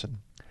person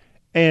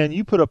and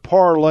you put a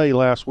parlay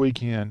last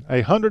weekend,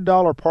 a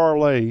 $100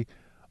 parlay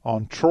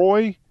on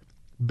Troy,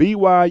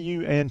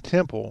 BYU, and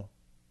Temple,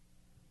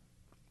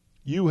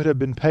 you would have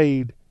been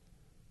paid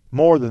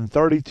more than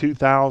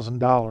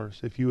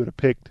 $32,000 if you would have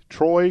picked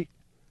Troy.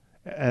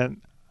 And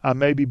I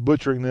may be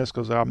butchering this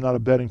because I'm not a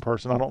betting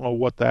person. I don't know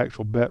what the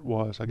actual bet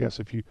was. I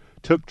guess if you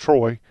took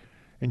Troy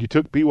and you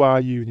took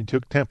BYU and you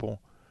took Temple,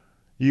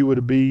 you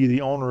would be the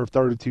owner of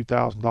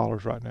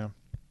 $32,000 right now.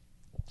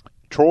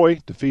 Troy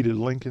defeated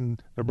Lincoln,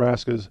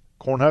 Nebraska's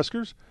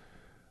Cornhuskers.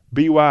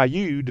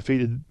 BYU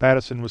defeated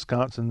Madison,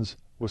 Wisconsin's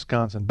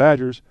Wisconsin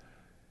Badgers.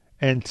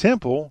 And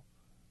Temple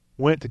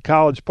went to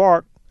College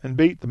Park and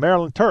beat the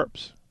Maryland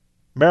Terps.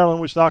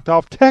 Maryland, which knocked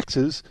off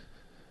Texas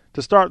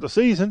to start the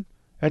season,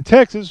 and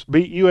Texas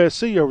beat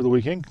USC over the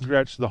weekend.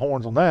 Congrats to the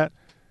Horns on that.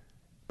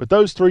 But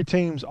those three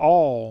teams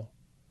all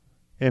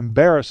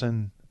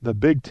embarrassing the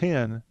Big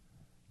Ten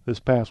this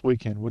past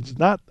weekend, which is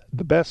not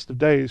the best of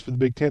days for the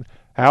Big Ten.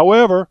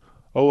 However,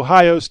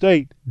 Ohio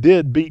State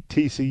did beat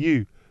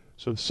TCU,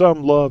 so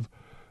some love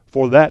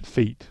for that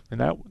feat.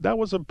 And that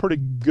was a pretty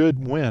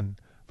good win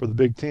for the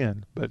Big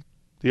Ten. But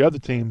the other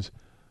teams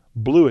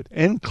blew it,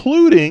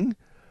 including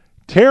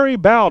Terry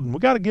Bowden. We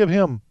got to give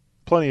him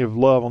plenty of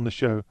love on the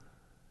show,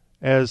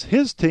 as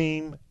his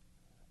team,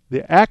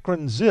 the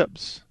Akron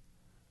Zips,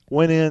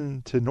 went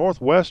into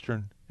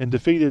Northwestern and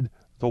defeated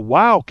the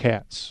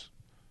Wildcats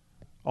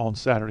on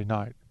Saturday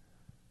night.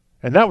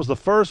 And that was the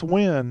first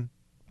win.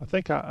 I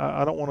think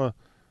I don't want to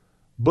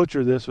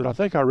butcher this, but I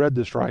think I read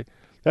this right.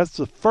 That's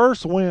the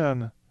first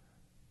win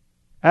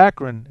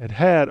Akron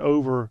had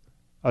over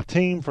a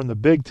team from the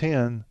Big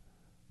Ten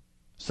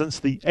since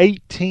the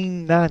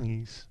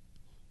 1890s.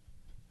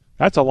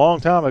 That's a long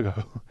time ago.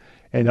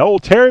 And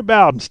old Terry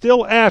Bowden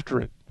still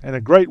after it. And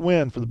a great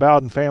win for the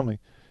Bowden family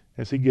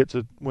as he gets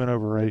a win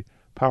over a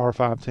Power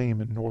 5 team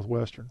in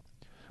Northwestern.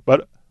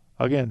 But,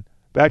 again,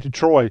 back to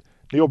Troy.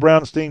 Neil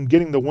Brown's team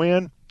getting the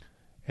win,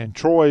 and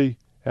Troy,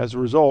 as a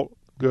result,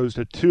 goes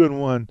to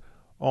 2-1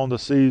 on the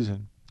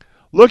season.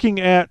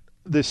 Looking at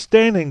the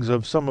standings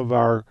of some of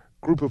our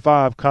Group of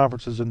 5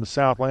 conferences in the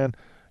Southland,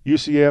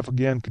 UCF,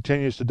 again,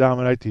 continues to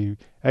dominate the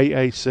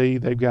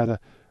AAC. They've got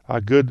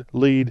a good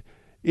lead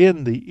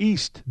in the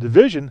East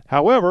Division.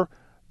 However,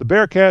 the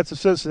Bearcats of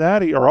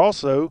Cincinnati are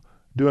also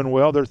doing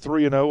well. They're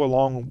 3-0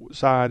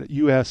 alongside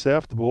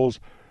USF. The Bulls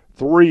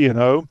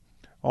 3-0.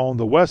 On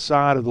the west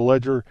side of the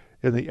ledger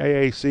in the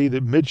AAC,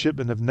 the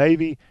Midshipmen of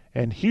Navy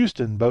and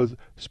Houston both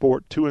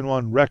sport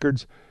 2-1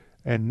 records,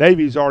 and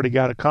Navy's already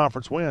got a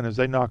conference win as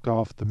they knocked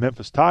off the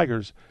Memphis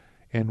Tigers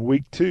in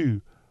Week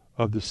 2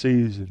 of the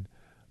season.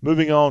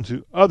 Moving on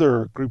to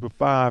other Group of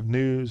 5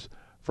 news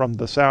from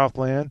the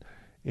Southland.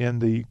 In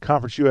the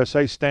Conference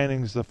USA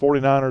standings, the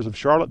 49ers of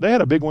Charlotte, they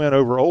had a big win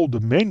over Old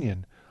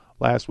Dominion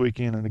last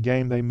weekend in a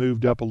game they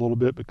moved up a little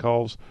bit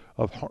because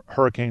of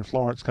Hurricane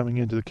Florence coming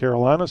into the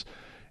Carolinas.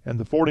 And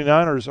the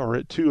 49ers are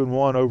at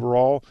 2-1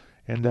 overall,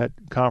 and that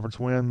conference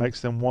win makes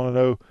them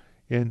 1-0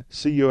 in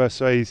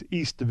CUSA's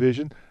East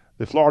Division.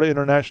 The Florida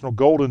International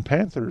Golden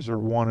Panthers are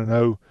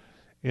 1-0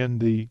 in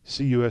the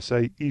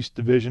CUSA East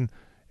Division.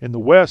 In the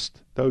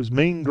West, those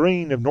Mean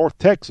Green of North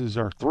Texas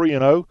are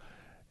 3-0.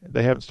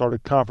 They haven't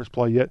started conference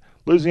play yet.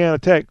 Louisiana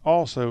Tech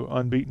also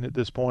unbeaten at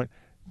this point,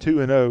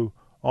 2-0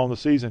 on the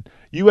season.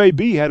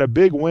 UAB had a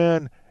big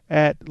win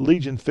at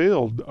Legion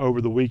Field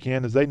over the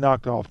weekend as they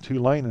knocked off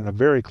Tulane in a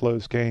very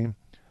close game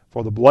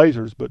for the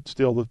Blazers, but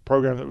still the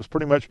program that was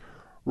pretty much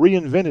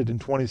reinvented in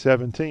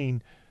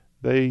 2017.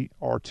 They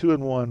are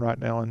 2-1 right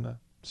now in the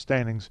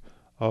standings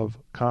of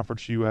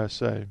Conference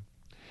USA.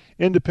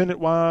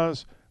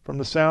 Independent-wise, from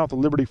the South, the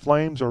Liberty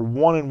Flames are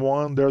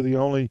 1-1. They're the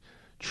only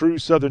true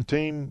Southern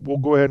team. We'll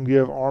go ahead and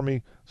give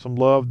Army some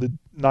love. The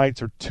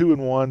Knights are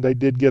 2-1. They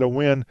did get a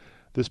win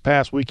this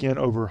past weekend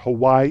over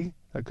Hawaii.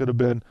 That could have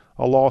been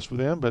a loss for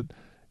them, but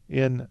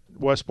in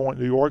West Point,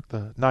 New York,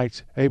 the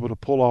Knights able to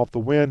pull off the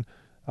win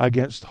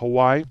against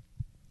Hawaii.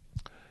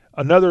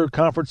 Another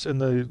conference in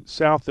the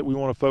South that we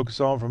want to focus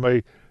on from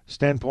a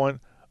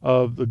standpoint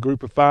of the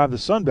Group of 5, the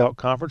Sun Belt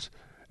Conference.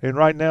 And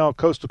right now,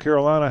 Coastal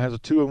Carolina has a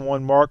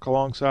 2-1 mark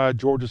alongside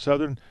Georgia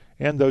Southern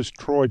and those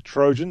Troy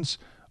Trojans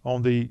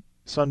on the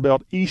Sun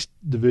Belt East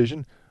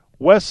Division.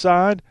 West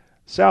side,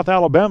 South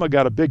Alabama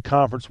got a big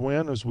conference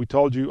win, as we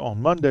told you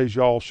on Monday's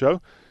Y'all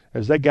show,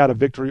 as they got a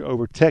victory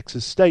over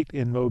Texas State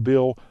in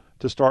Mobile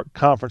to start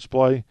conference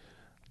play.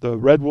 The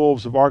Red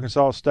Wolves of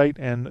Arkansas State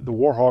and the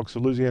Warhawks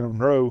of Louisiana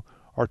Monroe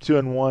are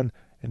 2-1,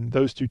 and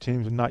those two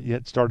teams have not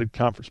yet started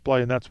conference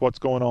play, and that's what's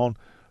going on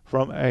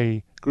from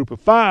a Group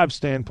of 5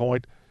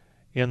 standpoint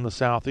in the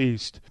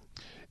Southeast.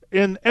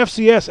 In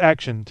FCS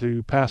action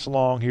to pass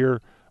along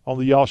here on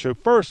the Y'all Show,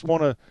 first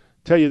want to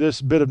tell you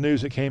this bit of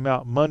news that came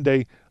out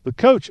Monday. The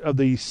coach of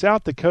the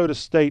South Dakota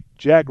State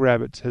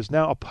Jackrabbits has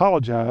now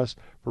apologized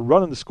for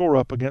running the score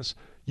up against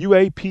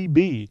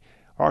UAPB.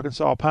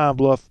 Arkansas Pine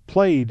Bluff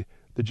played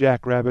the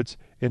Jackrabbits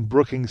in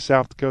Brookings,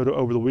 South Dakota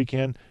over the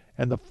weekend,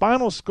 and the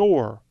final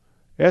score,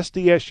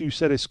 SDSU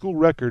set a school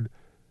record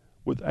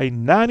with a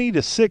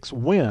 90-6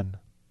 win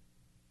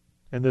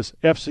in this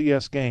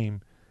FCS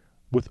game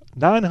with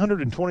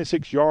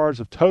 926 yards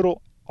of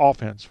total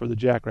offense for the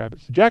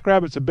Jackrabbits. The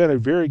Jackrabbits have been a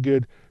very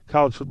good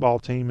college football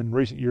team in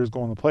recent years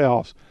going to the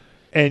playoffs.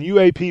 And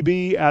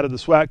UAPB out of the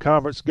SWAC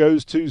conference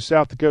goes to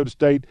South Dakota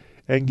State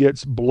and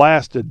gets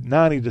blasted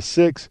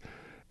 90-6.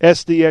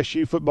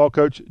 SDSU football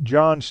coach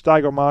John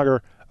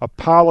Steigermacher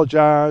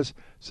apologized,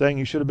 saying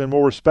he should have been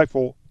more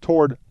respectful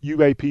toward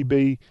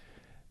UAPB,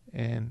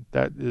 and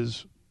that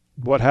is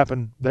what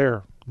happened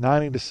there,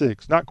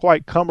 90-6. Not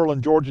quite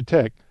Cumberland, Georgia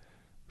Tech.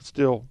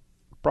 Still,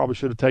 probably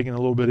should have taken it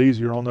a little bit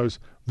easier on those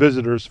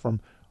visitors from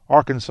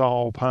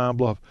Arkansas Pine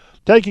Bluff.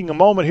 Taking a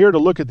moment here to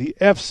look at the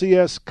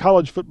FCS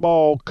college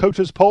football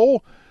coaches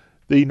poll.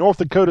 The North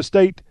Dakota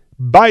State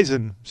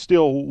Bison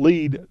still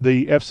lead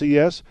the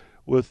FCS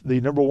with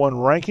the number 1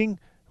 ranking.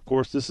 Of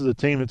course, this is a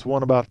team that's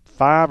won about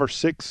 5 or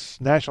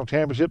 6 national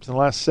championships in the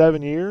last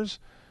 7 years.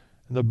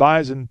 And the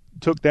Bison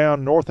took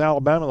down North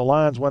Alabama. The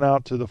Lions went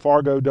out to the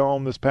Fargo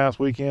Dome this past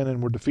weekend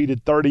and were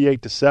defeated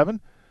 38-7.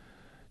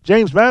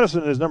 James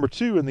Madison is number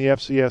 2 in the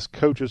FCS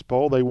coaches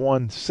poll. They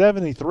won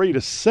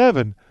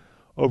 73-7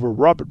 over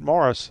Robert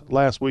Morris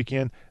last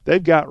weekend.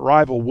 They've got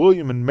rival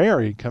William and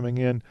Mary coming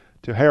in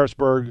to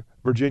Harrisburg,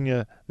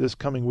 Virginia this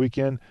coming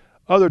weekend.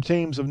 Other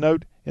teams of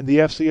note in the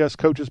FCS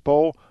coaches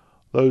poll,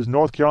 those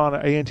North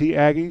Carolina A&T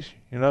Aggies,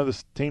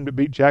 this team that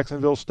beat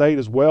Jacksonville State,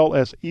 as well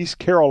as East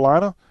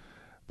Carolina.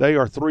 They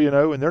are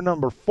 3-0, and they're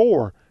number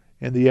 4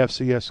 in the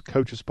FCS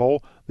coaches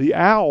poll. The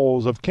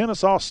Owls of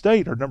Kennesaw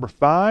State are number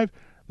 5.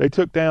 They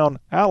took down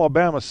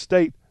Alabama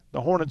State.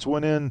 The Hornets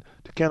went in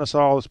to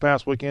Kennesaw this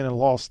past weekend and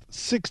lost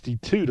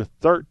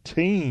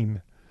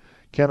 62-13.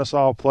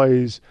 Kennesaw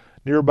plays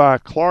nearby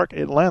Clark,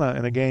 Atlanta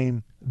in a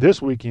game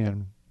this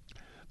weekend.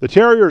 The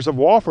Terriers of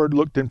Wofford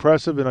looked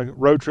impressive in a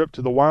road trip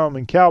to the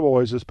Wyoming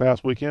Cowboys this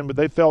past weekend, but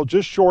they fell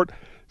just short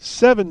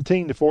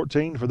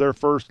 17-14 for their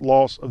first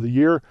loss of the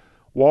year.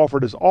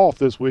 Wofford is off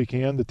this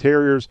weekend. The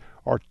Terriers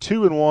are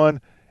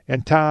 2-1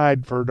 and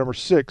tied for number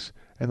 6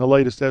 in the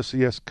latest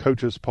FCS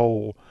coaches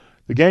poll.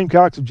 The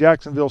Gamecocks of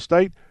Jacksonville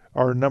State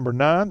are number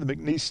 9. The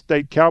McNeese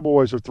State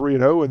Cowboys are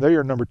 3-0, and they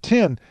are number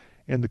 10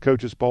 in the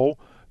coaches poll.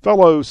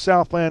 Fellow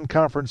Southland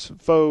Conference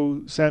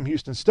foe Sam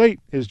Houston State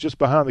is just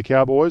behind the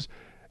Cowboys,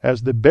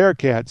 as the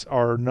Bearcats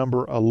are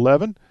number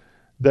 11.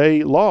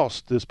 They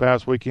lost this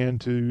past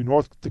weekend to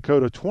North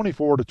Dakota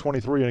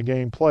 24-23 in a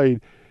game played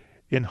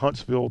in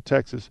Huntsville,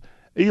 Texas.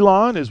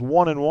 Elon is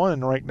 1-1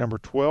 and ranked number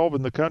 12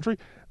 in the country.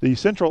 The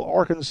Central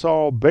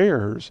Arkansas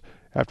Bears,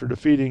 after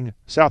defeating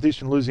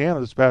Southeastern Louisiana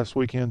this past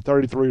weekend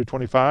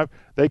 33-25,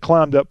 they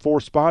climbed up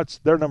 4 spots.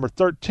 They're number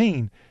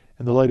 13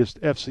 in the latest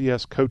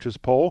FCS coaches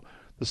poll.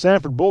 The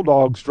Sanford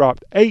Bulldogs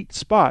dropped 8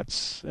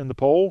 spots in the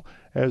poll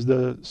as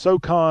the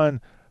SoCon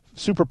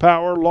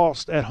Superpower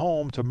lost at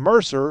home to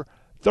Mercer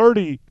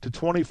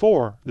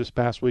 30-24 this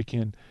past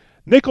weekend.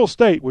 Nicholls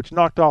State, which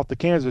knocked off the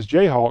Kansas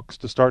Jayhawks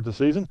to start the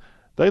season,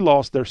 they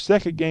lost their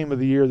second game of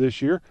the year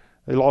this year.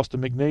 They lost to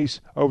McNeese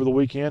over the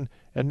weekend,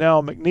 and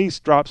now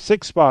McNeese dropped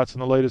 6 spots in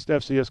the latest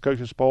FCS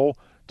coaches poll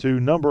to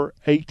number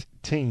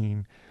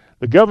 18.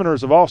 The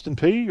Governors of Austin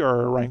Peay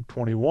are ranked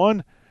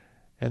 21,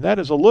 and that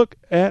is a look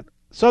at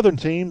Southern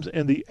teams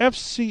in the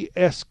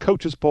FCS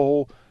coaches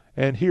poll.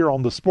 And here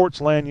on the Sports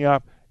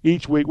Lagniappe,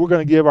 each week we're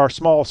going to give our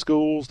small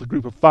schools, the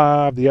group of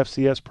 5, the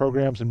FCS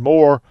programs, and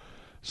more,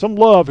 some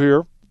love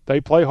here.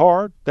 They play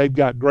hard. They've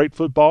got great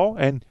football,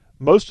 and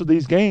most of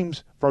these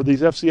games for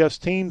these FCS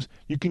teams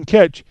you can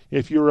catch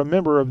if you're a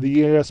member of the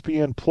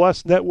ESPN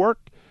Plus network.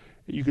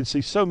 You can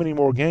see so many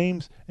more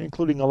games,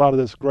 including a lot of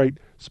this great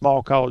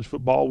small college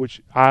football,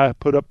 which I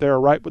put up there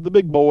right with the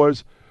big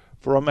boys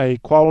from a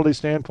quality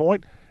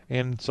standpoint,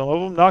 and some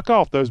of them knock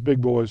off those big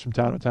boys from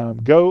time to time.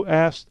 Go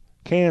ask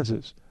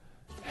Kansas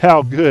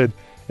how good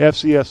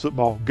FCS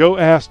football. Go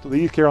ask the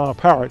East Carolina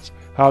Pirates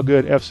how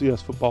good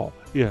FCS football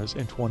is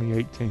in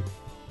 2018.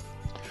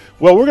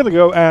 Well, we're going to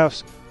go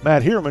ask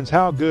Matt Heermans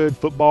how good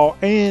football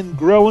and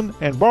grilling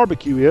and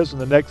barbecue is in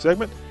the next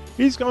segment.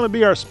 He's going to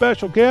be our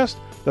special guest,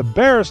 the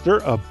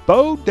barrister of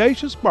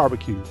Bodacious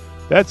Barbecue.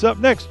 That's up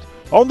next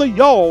on the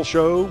Y'all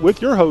Show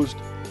with your host,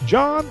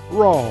 John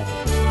Rawl.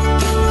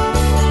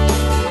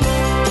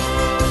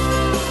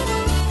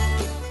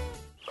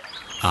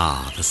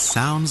 Ah, the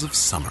sounds of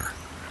summer.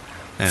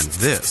 And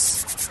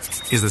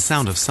this is the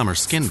sound of summer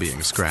skin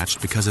being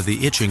scratched because of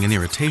the itching and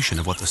irritation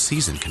of what the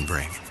season can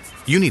bring.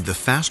 You need the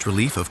fast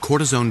relief of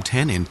Cortisone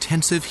 10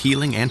 Intensive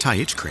Healing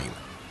Anti-Itch Cream.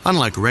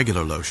 Unlike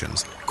regular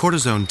lotions,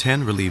 Cortisone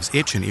 10 relieves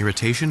itch and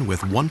irritation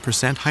with 1%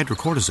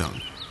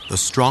 hydrocortisone, the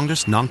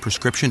strongest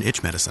non-prescription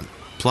itch medicine,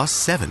 plus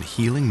 7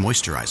 healing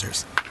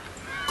moisturizers.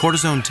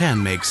 Cortisone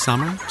 10 makes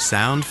summer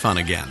sound fun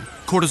again.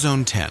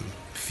 Cortisone 10.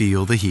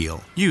 Feel the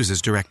heal. Use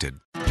as directed.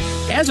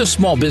 As a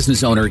small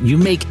business owner, you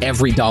make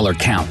every dollar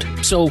count.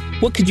 So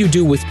what could you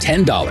do with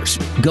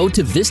 $10? Go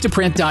to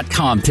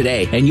Vistaprint.com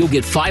today and you'll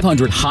get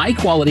 500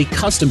 high-quality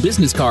custom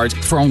business cards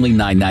for only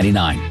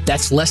 $9.99.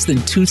 That's less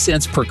than 2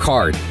 cents per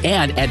card.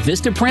 And at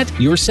Vistaprint,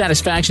 your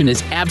satisfaction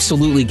is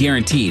absolutely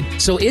guaranteed.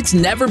 So it's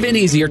never been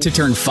easier to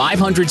turn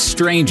 500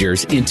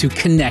 strangers into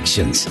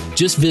connections.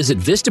 Just visit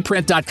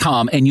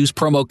Vistaprint.com and use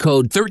promo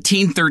code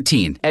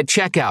 1313 at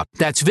checkout.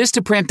 That's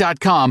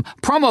Vistaprint.com,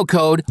 promo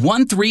code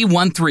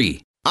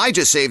 1313. I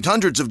just saved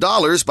hundreds of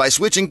dollars by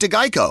switching to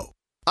Geico.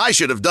 I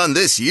should have done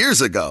this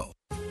years ago.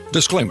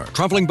 Disclaimer,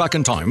 traveling back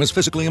in time is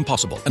physically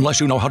impossible unless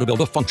you know how to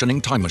build a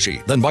functioning time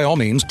machine. Then by all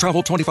means,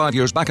 travel 25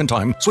 years back in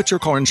time, switch your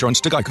car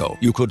insurance to Geico.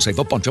 You could save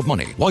a bunch of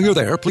money. While you're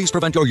there, please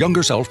prevent your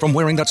younger self from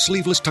wearing that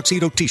sleeveless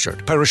tuxedo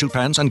t-shirt, parachute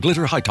pants, and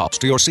glitter high tops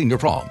to your senior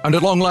prom. And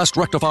at long last,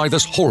 rectify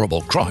this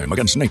horrible crime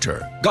against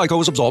nature.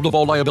 Geico is absolved of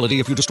all liability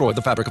if you destroy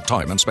the fabric of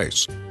time and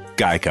space.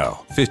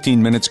 Geico.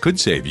 15 minutes could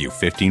save you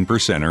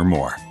 15% or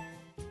more.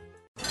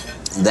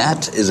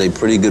 That is a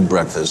pretty good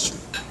breakfast.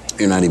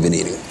 You're not even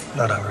eating.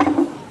 Not hungry.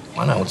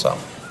 Why not? What's up?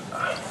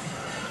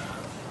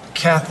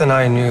 Kath and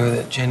I knew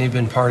that Jenny'd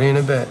been partying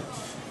a bit.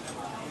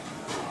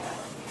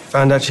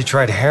 Found out she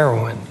tried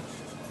heroin.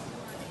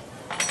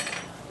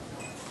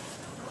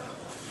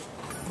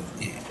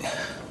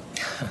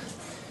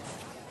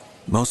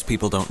 Most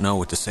people don't know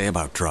what to say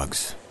about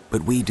drugs,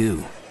 but we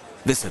do.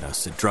 Visit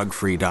us at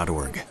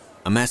drugfree.org.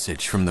 A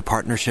message from the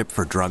Partnership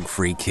for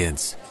Drug-Free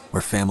Kids,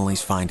 where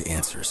families find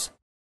answers.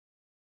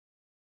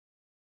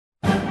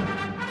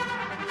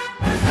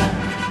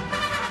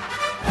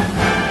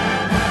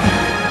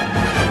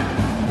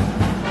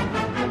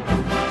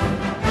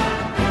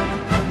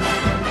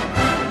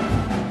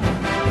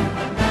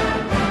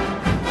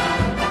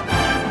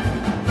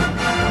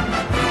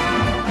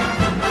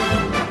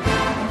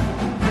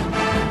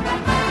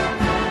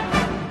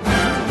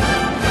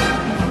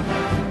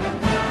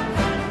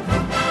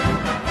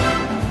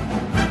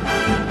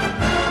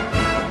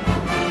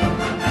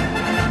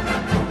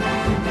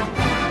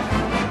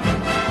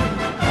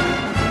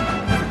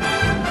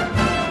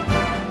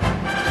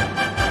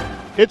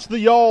 It's the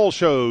Y'all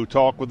Show,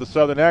 talk with a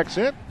Southern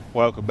accent.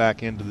 Welcome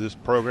back into this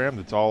program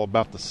that's all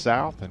about the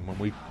South. And when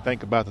we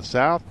think about the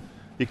South,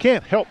 you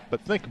can't help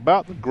but think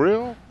about the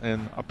grill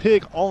and a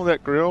pig on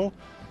that grill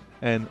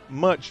and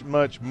much,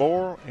 much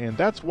more. And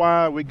that's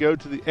why we go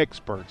to the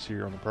experts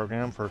here on the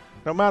program. For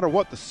no matter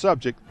what the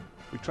subject,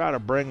 we try to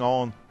bring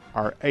on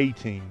our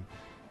A-team.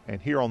 And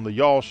here on the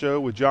Y'all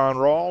Show with John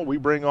Rawl, we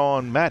bring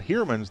on Matt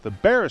Heermans, the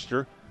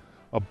barrister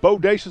of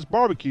Bodacious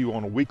Barbecue,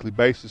 on a weekly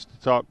basis to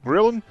talk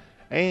grilling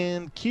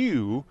and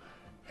Q.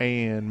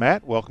 And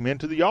Matt, welcome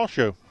into the Y'all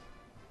Show.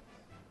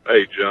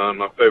 Hey, John,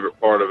 my favorite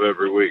part of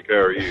every week. How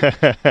are you?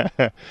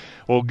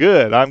 Well,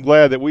 good. I'm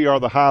glad that we are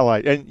the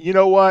highlight. And you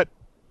know what?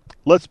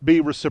 Let's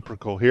be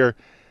reciprocal here.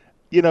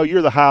 You know,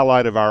 you're the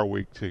highlight of our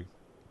week, too.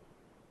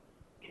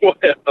 Well,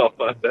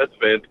 that's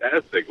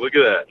fantastic. Look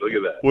at that. Look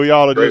at that. We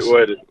ought Great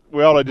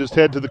to just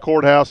head to the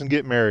courthouse and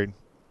get married.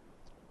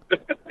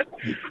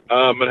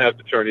 I'm going to have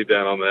to turn you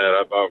down on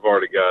that. I've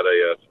already got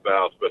a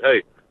spouse. But,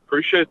 hey,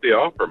 appreciate the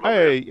offer,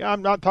 man.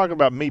 I'm not talking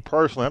about me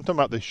personally. I'm talking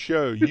about the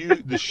show.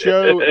 The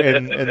show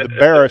and the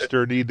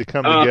barrister need to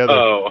come together.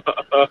 Oh,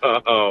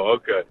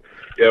 okay.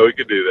 Yeah, we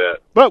could do that.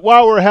 But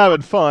while we're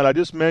having fun, I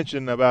just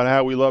mentioned about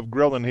how we love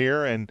grilling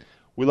here, and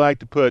we like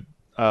to put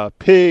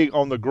pig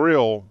on the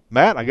grill.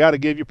 Matt, I got to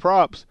give you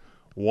props.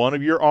 One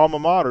of your alma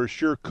maters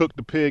sure cooked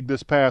the pig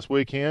this past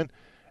weekend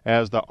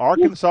as the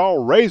Arkansas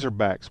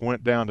Razorbacks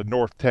went down to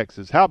North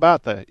Texas. How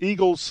about the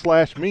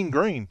Eagles/Mean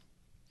Green?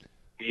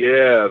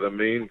 Yeah, the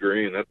Mean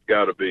Green. That's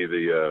got to be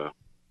the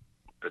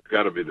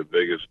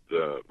biggest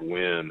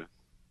win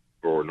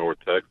for North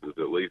Texas,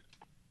 at least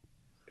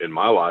in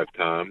my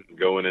lifetime,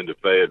 going into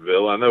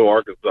Fayetteville. I know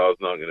Arkansas is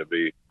not going to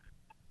be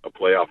a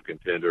playoff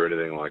contender or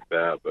anything like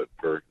that, but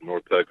for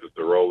North Texas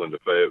to roll into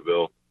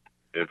Fayetteville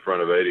in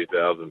front of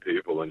 80,000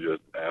 people and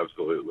just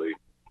absolutely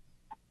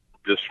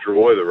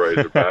destroy the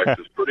Razorbacks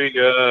is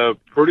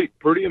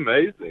pretty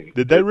amazing.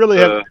 Did they really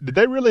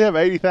have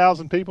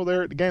 80,000 people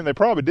there at the game? They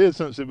probably did,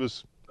 since it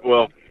was.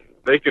 Well,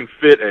 they can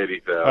fit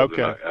 80,000.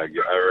 Okay.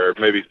 Or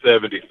maybe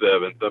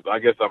 77. So I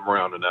guess I'm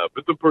rounding up.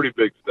 It's a pretty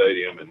big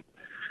stadium, and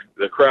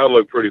the crowd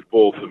looked pretty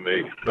full to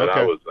me. But okay.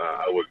 I was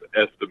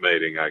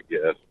estimating, I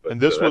guess. But, and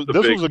this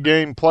was a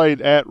game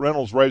played at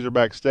Reynolds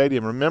Razorback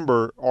Stadium.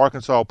 Remember,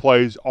 Arkansas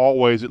plays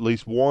always at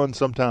least one,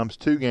 sometimes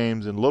two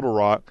games in Little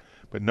Rock.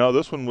 But no,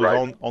 this one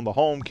was on the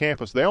home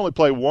campus. They only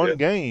play one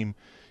game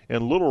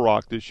in Little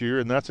Rock this year,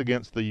 and that's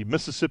against the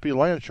Mississippi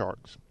Land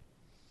Sharks.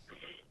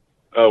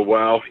 Oh,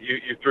 wow.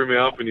 You threw me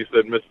off when you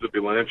said Mississippi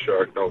Land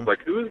Sharks. I was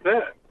like, who is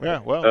that? Yeah,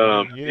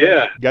 well,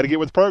 got to get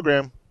with the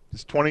program.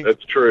 It's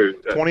That's true.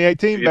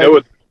 2018, you know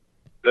what?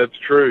 That's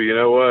true. You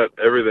know what?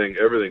 Everything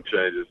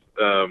changes.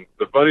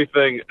 The funny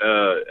thing,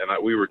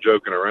 we were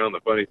joking around,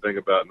 the funny thing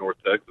about North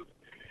Texas,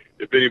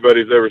 if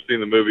anybody's ever seen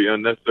the movie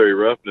Unnecessary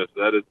Roughness,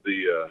 that is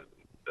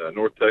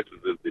North Texas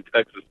is the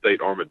Texas State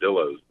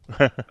Armadillos.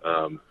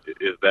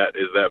 Is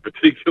that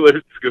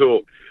particular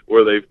school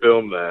where they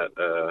filmed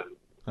that,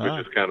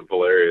 which is kind of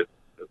hilarious.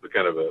 It's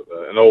kind of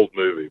an old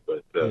movie,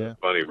 but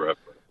funny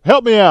reference.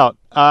 Help me out.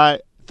 I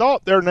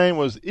thought their name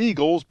was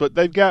Eagles, but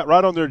they've got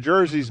right on their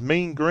jerseys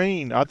Mean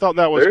Green. I thought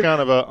that was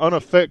kind of an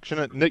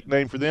unaffectionate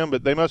nickname for them,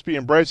 but they must be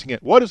embracing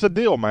it. What is the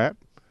deal, Matt?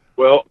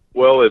 Well,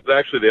 it's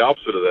actually the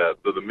opposite of that.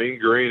 So the Mean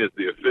Green is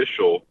the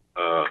official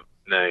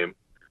name,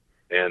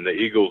 and the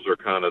Eagles are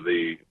kind of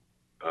the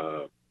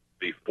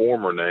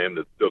former name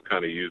that's still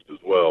kind of used as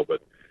well.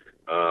 But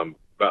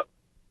about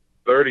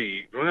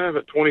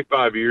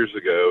 25 years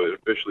ago, it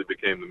officially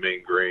became the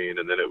Mean Green,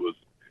 and then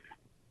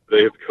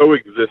they have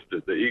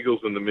coexisted. The Eagles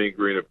and the Mean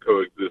Green have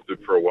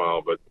coexisted for a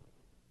while, but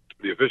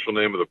the official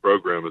name of the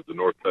program is the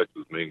North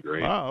Texas Mean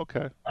Green. Oh,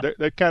 okay.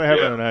 They kind of have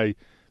a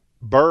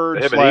bird.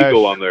 They have an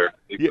eagle on there.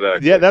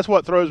 Exactly. Yeah, that's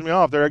what throws me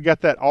off. They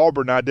got that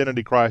Auburn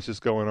identity crisis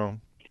going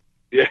on.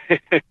 Yeah,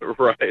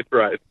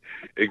 right.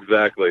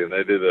 Exactly. And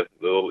they did the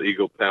little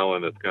eagle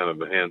talon as kind of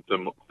a hand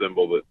symbol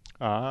that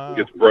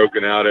gets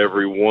broken out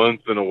every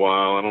once in a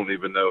while. I don't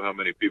even know how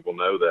many people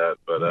know that,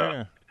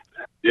 but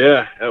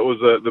yeah, that was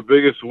the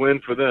biggest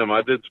win for them.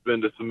 I did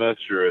spend a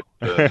semester at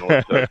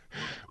North Texas.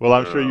 Well,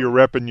 I'm sure you're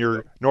repping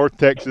your North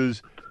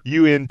Texas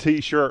UN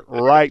T-shirt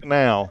right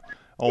now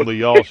on the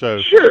Y'all Show.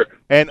 Sure.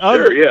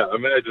 Yeah,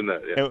 imagine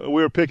that. Yeah. And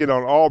we were picking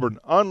on Auburn.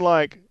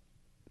 Unlike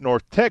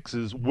North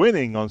Texas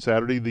winning on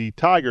Saturday, the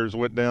Tigers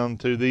went down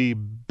to the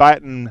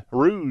Baton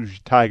Rouge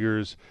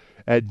Tigers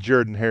at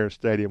Jordan-Hare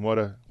Stadium. What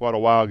a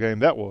wild game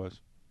that was.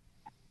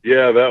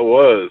 Yeah, that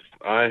was.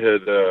 I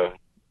had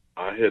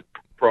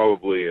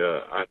probably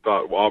I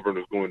thought Auburn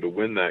was going to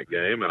win that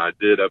game, and I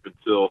did up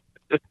until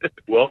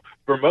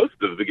for most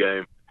of the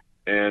game.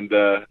 And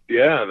that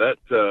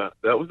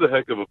was a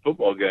heck of a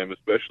football game,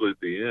 especially at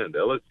the end.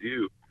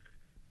 LSU,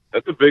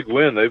 that's a big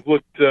win. They've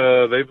looked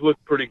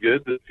pretty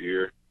good this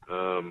year.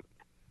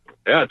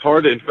 It's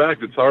hard.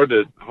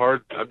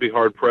 I'd be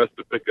hard pressed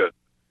to pick a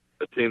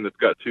team that's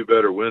got two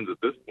better wins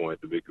at this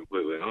point, to be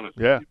completely honest.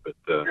 Yeah. With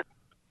you. But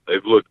they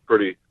look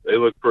pretty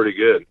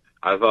good.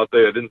 I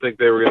didn't think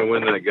they were going to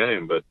win that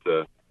game, but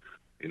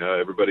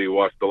everybody who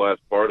watched the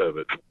last part of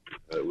it.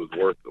 It was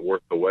worth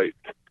the wait.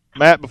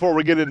 Matt, before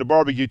we get into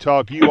barbecue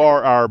talk, you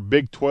are our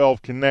Big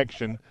 12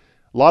 connection.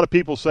 A lot of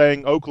people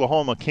saying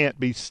Oklahoma can't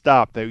be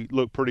stopped. They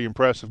look pretty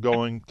impressive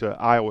going to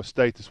Iowa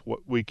State this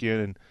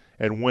weekend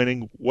and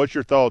winning. What's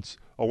your thoughts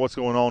on what's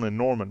going on in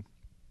Norman?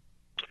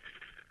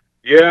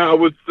 Yeah, I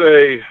would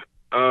say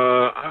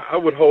I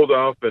would hold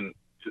off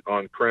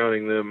on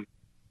crowning them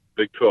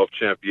Big 12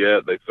 champ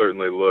yet. They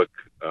certainly look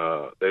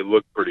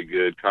pretty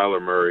good.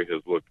 Kyler Murray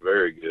has looked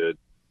very good.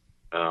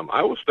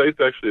 Iowa State's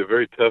actually a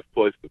very tough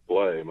place to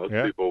play. Most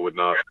people would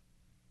not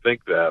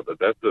think that, but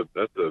that's a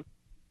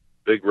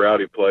big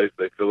rowdy place.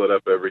 They fill it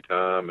up every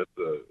time. It's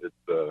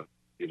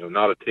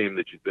not a team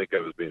that you think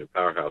of as being a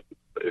powerhouse.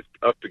 It's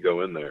tough to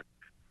go in there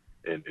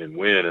and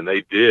win, and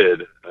they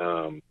did.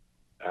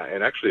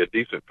 And actually a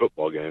decent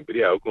football game. But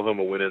yeah,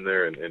 Oklahoma went in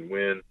there and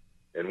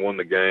won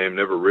the game.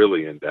 Never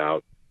really in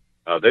doubt.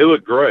 They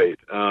look great.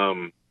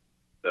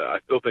 I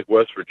still think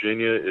West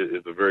Virginia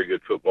is a very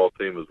good football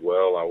team as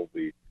well. I will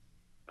be,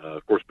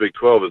 of course, Big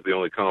 12 is the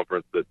only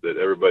conference that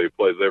everybody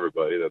plays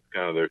everybody. That's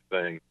kind of their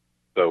thing.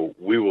 So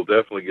we will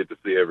definitely get to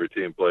see every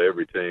team play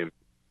every team.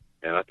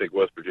 And I think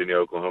West Virginia,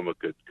 Oklahoma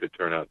could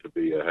turn out to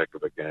be a heck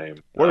of a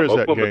game. Where is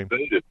Oklahoma that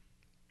game? State,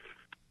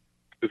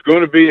 it's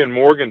going to be in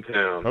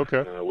Morgantown,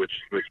 okay. Which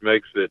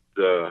makes it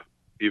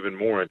even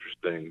more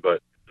interesting.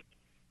 But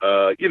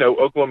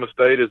Oklahoma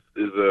State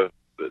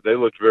they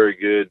looked very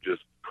good,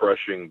 just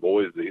crushing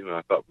Boise. And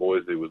I thought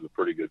Boise was a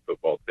pretty good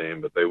football team,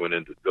 but they went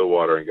into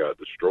Stillwater and got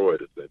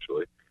destroyed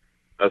essentially.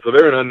 So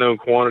they're an unknown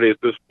quantity at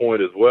this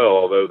point as well,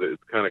 although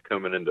it's kind of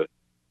coming into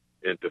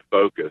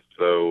focus.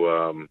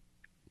 So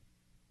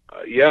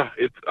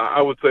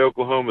I would say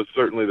Oklahoma is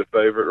certainly the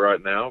favorite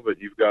right now, but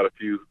you've got a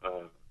few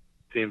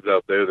teams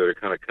out there that are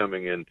kind of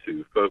coming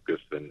into focus,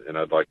 and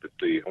I want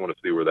to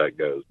see where that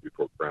goes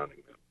before crowning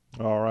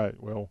them. All right.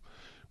 Well,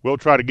 we'll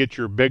try to get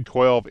your Big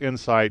 12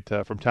 insight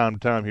from time to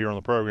time here on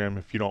the program,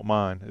 if you don't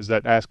mind. Is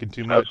that asking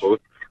too much?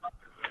 Absolutely.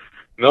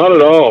 Not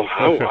at all.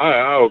 Okay.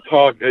 I'll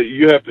talk.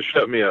 You have to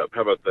shut me up.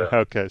 How about that?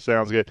 Okay,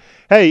 sounds good.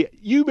 Hey,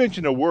 you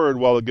mentioned a word a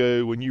while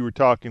ago when you were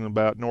talking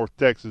about North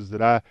Texas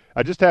that I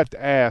just have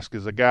to ask,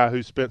 as a guy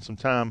who spent some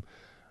time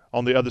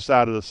on the other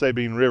side of the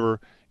Sabine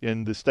River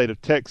in the state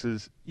of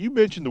Texas. You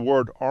mentioned the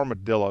word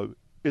armadillo.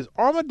 Is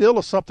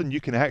armadillo something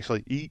you can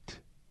actually eat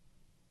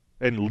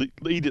and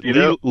eat it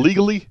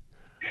legally?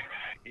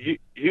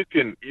 You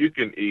can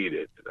eat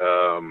it.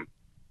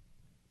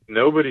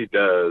 Nobody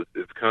does.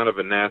 It's kind of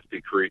a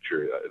nasty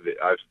creature.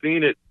 I've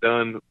seen it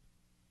done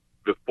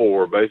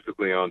before,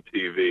 basically on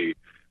TV.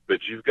 But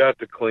you've got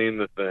to clean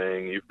the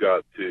thing. You've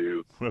got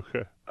to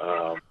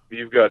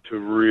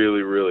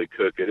really, really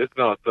cook it. It's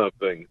not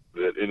something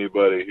that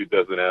anybody who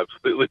doesn't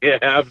absolutely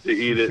have to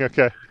eat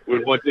it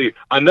would want to eat.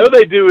 I know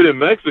they do it in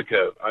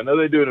Mexico.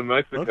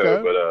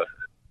 Okay. But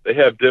they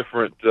have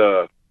different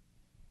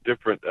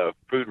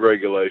food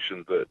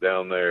regulations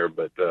down there.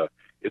 But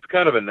it's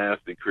kind of a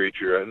nasty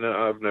creature.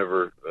 I've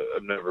never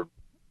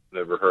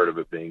heard of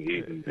it being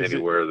eaten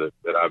anywhere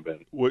that I've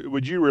been.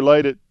 Would you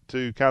relate it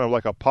to kind of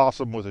like a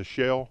possum with a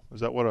shell? Is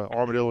that what an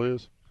armadillo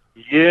is?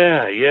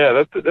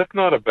 Yeah. That's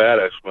not a bad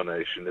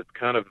explanation. It's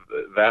kind of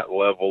that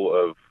level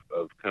of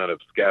kind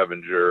of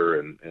scavenger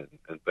and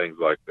things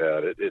like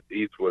that. It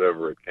eats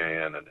whatever it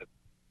can, and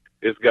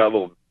it's got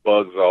little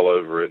bugs all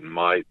over it and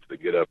mites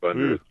that get up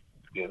under its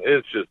skin.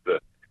 It's just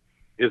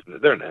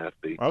they're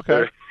nasty.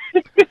 Okay.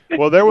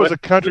 Well, there was a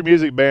country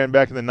music band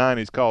back in the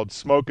 90s called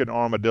Smoking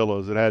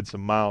Armadillos that had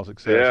some mild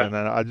success, and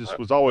I just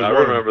was always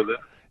wondering remember that.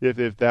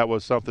 if that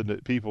was something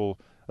that people,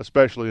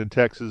 especially in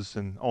Texas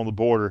and on the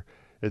border,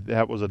 if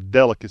that was a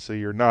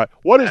delicacy or not.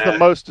 What is the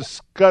most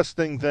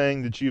disgusting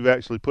thing that you've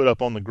actually put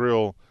up on the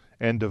grill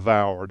and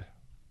devoured?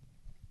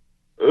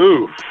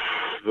 Ooh,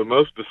 the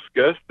most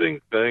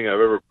disgusting thing I've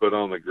ever put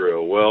on the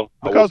grill. Well,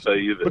 I will tell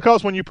you that.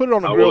 Because when you put it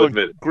on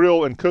the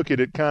grill and cook it,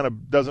 it kind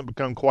of doesn't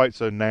become quite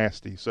so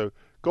nasty. So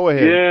go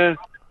ahead. Yeah.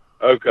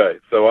 Okay.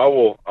 So I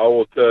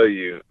will tell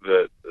you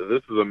that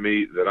this is a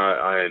meat that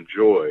I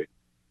enjoy,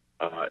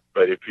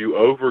 but if you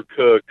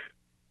overcook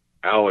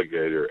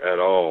alligator at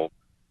all,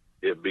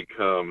 it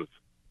becomes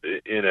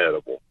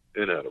inedible.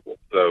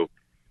 So,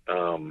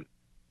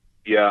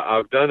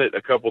 I've done it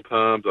a couple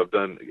times. I've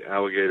done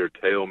alligator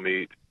tail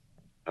meat,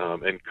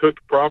 and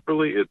cooked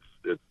properly,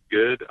 it's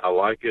good. I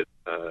like it.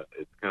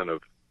 It's kind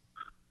of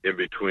in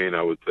between,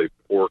 I would say,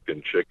 pork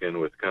and chicken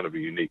with kind of a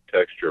unique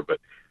texture. But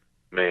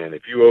man,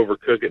 if you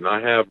overcook it, and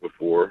I have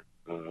before,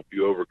 if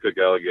you overcook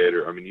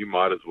alligator, I mean, you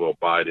might as well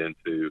bite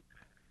into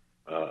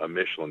a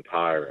Michelin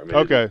tire. I mean,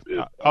 okay.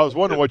 I was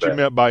wondering what you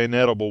meant by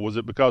inedible. Was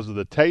it because of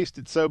the taste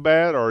it's so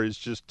bad, or it's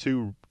just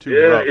too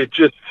rough?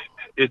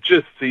 It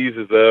just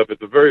seizes up.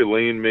 It's a very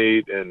lean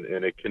meat, and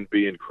it can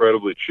be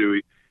incredibly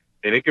chewy,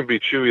 and it can be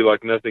chewy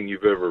like nothing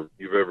you've ever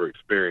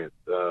experienced.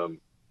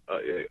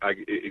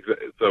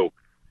 So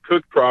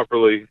cooked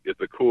properly,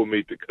 it's a cool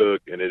meat to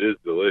cook, and it is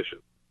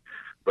delicious.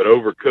 But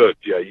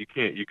overcooked,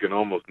 you can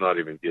almost not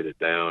even get it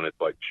down.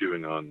 It's like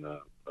chewing on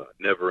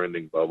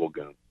never-ending bubble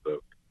gum.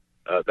 So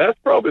that's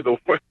probably the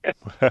worst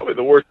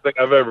thing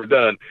I've ever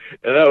done,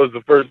 and that was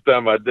the first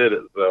time I did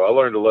it. So I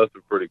learned a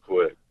lesson pretty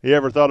quick. You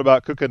ever thought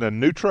about cooking a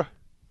nutria?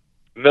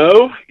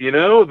 No,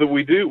 that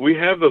we do. We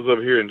have those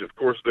over here, and of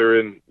course they're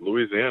in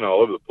Louisiana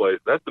all over the place.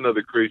 That's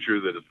another creature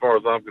that, as far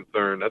as I'm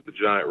concerned, that's a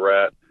giant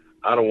rat.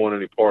 I don't want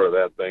any part of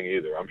that thing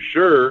either. I'm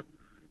sure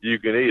you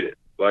can eat it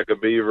like a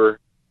beaver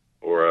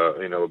or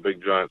a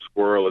big giant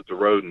squirrel. It's a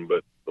rodent,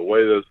 but the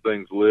way those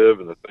things live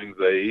and the things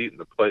they eat and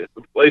the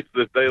place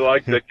that they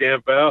like to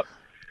camp out,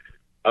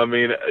 I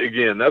mean,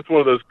 again, that's one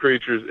of those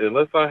creatures.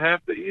 Unless I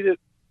have to eat it,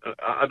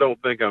 I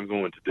don't think I'm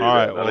going to do All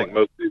that. right, well, I think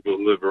most people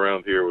who live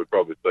around here would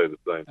probably say the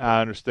same.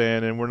 I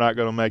understand, and we're not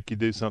going to make you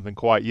do something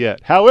quite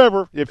yet.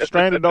 However, if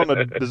stranded on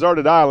a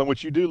deserted island,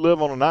 which you do live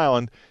on an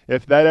island,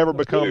 if that ever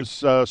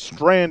becomes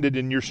stranded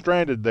and you're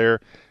stranded there,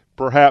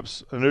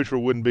 perhaps a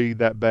neutral wouldn't be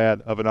that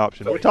bad of an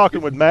option. We're talking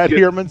with Matt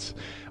Hermans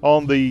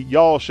on the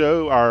Y'all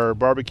Show, our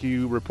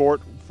barbecue report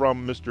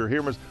from Mr.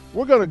 Hermans.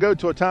 We're going to go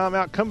to a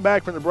timeout, come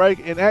back from the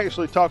break, and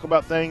actually talk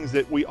about things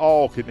that we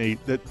all can eat,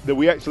 that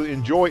we actually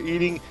enjoy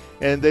eating,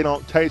 and they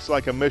don't taste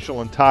like a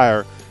Michelin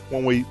tire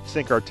when we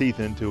sink our teeth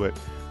into it.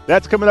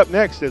 That's coming up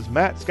next, as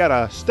Matt's got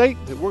a state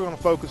that we're going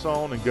to focus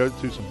on and go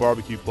to some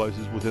barbecue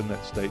places within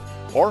that state.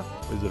 Or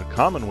is it a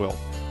Commonwealth?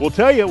 We'll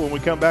tell you when we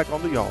come back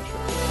on the Y'all Show.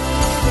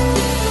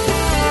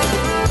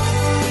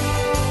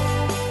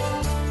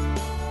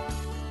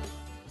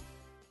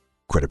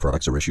 Credit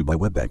products are issued by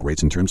WebBank.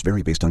 Rates and terms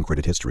vary based on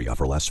credit history.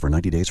 Offer lasts for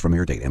 90 days from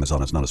air date.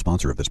 Amazon is not a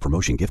sponsor of this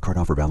promotion. Gift card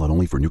offer valid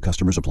only for new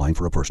customers applying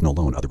for a personal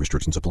loan. Other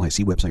restrictions apply.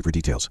 See website for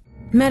details.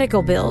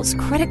 Medical bills,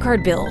 credit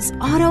card bills,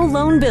 auto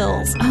loan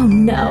bills. Oh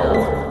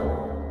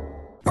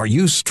no. Are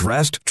you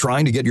stressed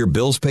trying to get your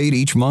bills paid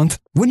each month?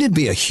 Wouldn't it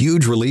be a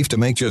huge relief to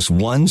make just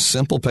one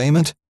simple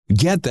payment?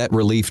 Get that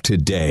relief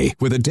today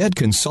with a debt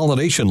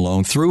consolidation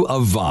loan through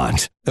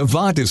Avant.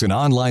 Avant is an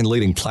online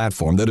leading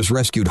platform that has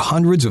rescued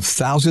hundreds of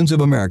thousands of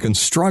Americans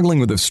struggling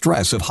with the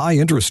stress of high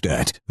interest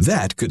debt.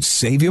 That could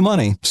save you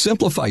money,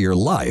 simplify your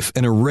life,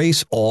 and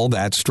erase all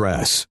that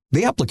stress.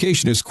 The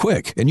application is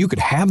quick, and you could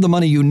have the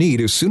money you need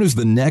as soon as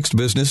the next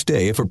business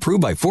day if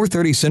approved by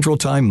 4:30 Central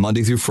Time,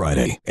 Monday through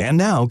Friday. And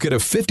now, get a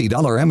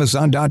 $50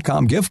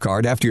 Amazon.com gift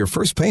card after your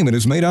first payment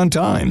is made on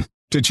time.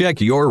 To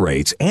check your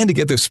rates and to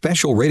get this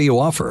special radio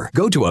offer,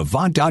 go to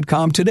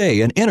Avant.com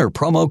today and enter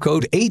promo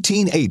code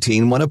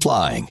 1818 when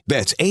applying.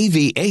 That's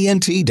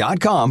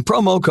AVANT.com,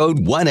 promo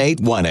code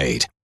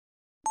 1818.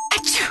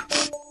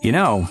 You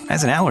know,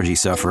 as an allergy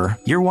sufferer,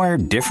 you're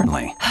wired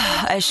differently.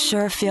 I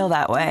sure feel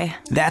that way.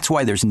 That's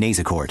why there's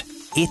Nasacort.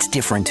 It's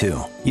different too.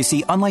 You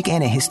see, unlike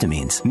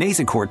antihistamines,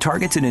 Nasacort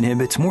targets and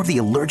inhibits more of the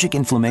allergic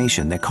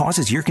inflammation that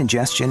causes ear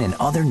congestion and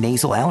other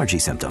nasal allergy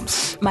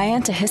symptoms. My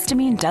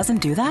antihistamine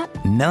doesn't do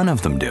that? None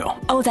of them do.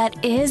 Oh,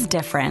 that is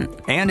different.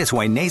 And it's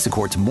why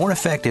Nasacort's more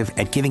effective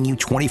at giving you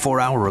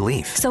 24-hour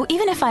relief. So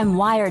even if I'm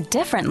wired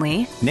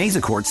differently,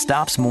 Nasacort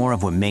stops more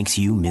of what makes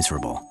you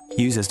miserable.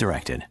 Use as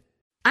directed.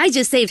 I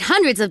just saved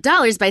hundreds of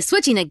dollars by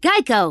switching to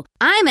Geico.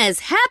 I'm as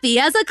happy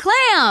as a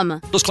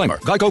clam. Disclaimer.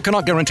 Geico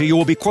cannot guarantee you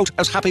will be, quote,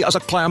 as happy as a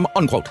clam,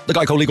 unquote. The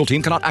Geico legal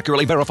team cannot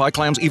accurately verify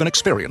clams even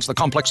experience the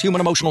complex human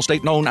emotional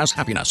state known as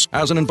happiness.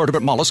 As an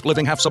invertebrate mollusk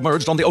living half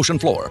submerged on the ocean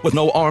floor, with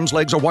no arms,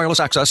 legs, or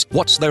wireless access,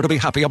 what's there to be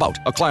happy about?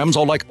 A clam's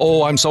all like,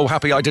 oh, I'm so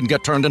happy I didn't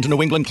get turned into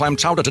New England clam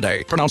chowder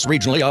today. Pronounced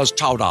regionally as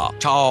chowder.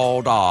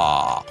 Chowder.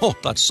 Oh,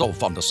 that's so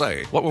fun to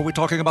say. What were we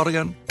talking about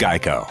again?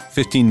 Geico.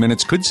 15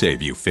 minutes could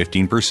save you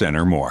 15%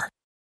 or more.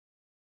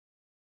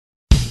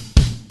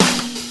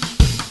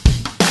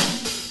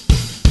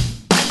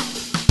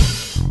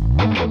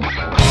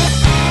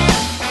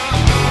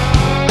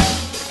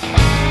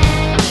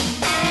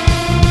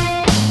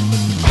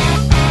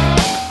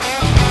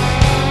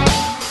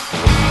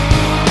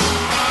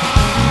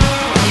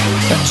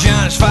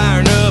 John's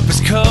firing up his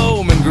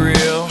Coleman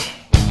grill.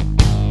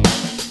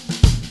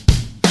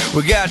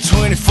 We got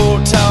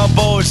 24 tall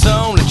boys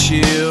on the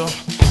chill.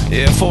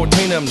 Yeah,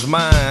 14 of them's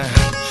mine.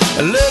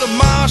 A little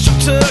Marshall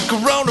Tucker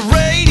on the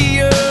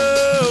radio.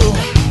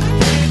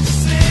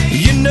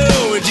 You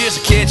know, it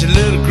just catch a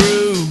little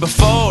groove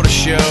before the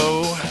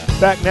show.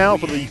 Back now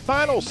for the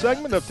final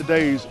segment of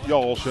today's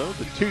Y'all Show,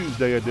 the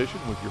Tuesday edition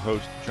with your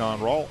host, John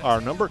Rawl.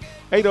 Our number,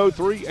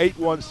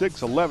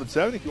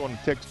 803-816-1170. If you want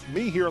to text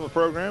me here on the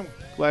program,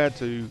 glad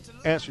to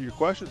answer your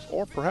questions,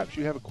 or perhaps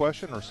you have a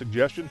question or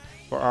suggestion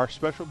for our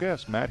special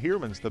guest, Matt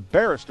Hermans, the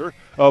barrister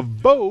of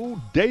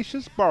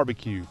Bodacious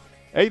Barbecue.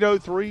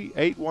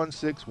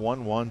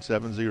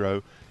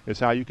 803-816-1170 is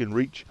how you can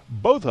reach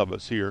both of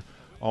us here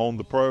on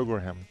the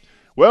program.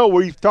 Well,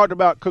 we've talked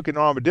about cooking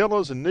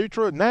armadillos and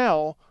Nutra.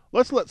 Now,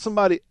 let's let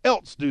somebody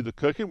else do the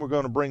cooking. We're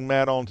going to bring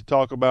Matt on to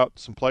talk about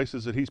some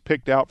places that he's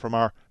picked out from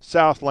our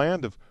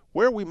Southland of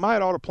where we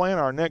might ought to plan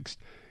our next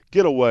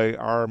getaway,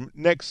 our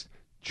next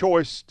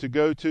choice to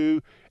go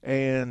to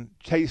and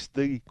taste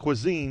the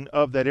cuisine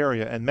of that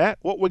area. And Matt,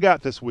 what we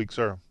got this week,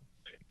 sir?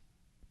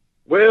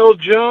 Well,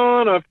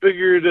 John, I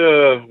figured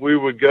we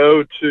would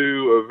go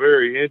to a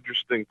very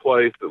interesting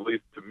place, at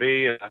least to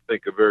me, and I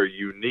think a very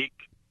unique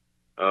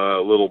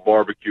little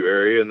barbecue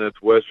area, and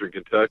that's Western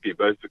Kentucky,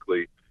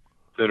 basically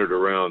centered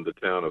around the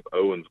town of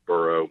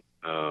Owensboro.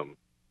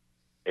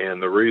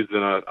 And the reason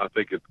I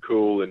think it's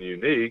cool and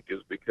unique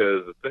is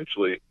because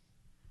essentially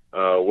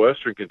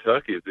Western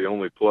Kentucky is the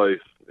only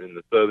place in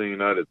the southern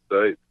United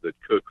States that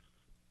cooks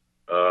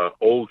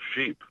old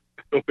sheep,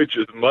 which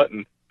is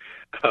mutton,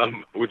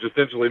 which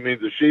essentially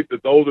means a sheep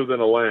that's older than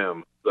a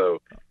lamb.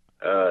 So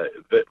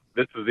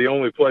this is the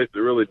only place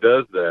that really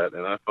does that,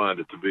 and I find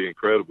it to be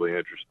incredibly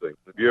interesting.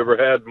 Have you ever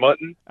had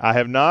mutton? I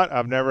have not.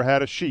 I've never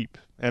had a sheep,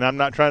 and I'm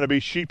not trying to be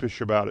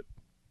sheepish about it.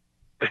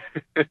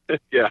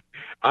 Yeah,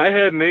 I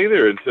hadn't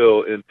either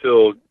until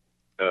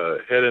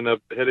heading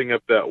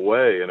up that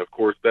way, and of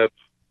course I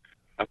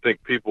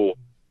think people,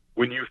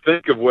 when you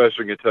think of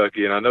Western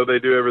Kentucky, and I know they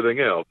do everything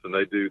else, and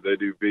they do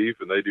beef,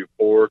 and they do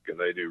pork, and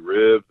they do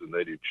ribs, and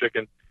they do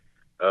chicken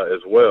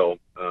as well.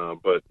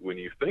 But when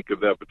you think of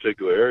that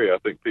particular area, I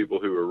think people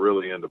who are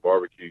really into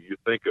barbecue, you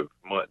think of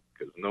mutton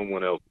because no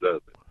one else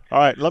does it. All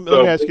right, let me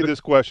ask you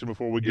this question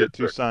before we get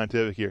too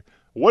scientific here.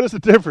 What is the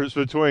difference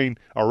between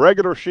a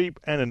regular sheep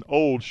and an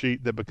old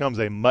sheep that becomes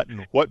a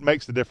mutton? What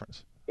makes the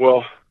difference?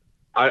 Well,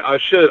 I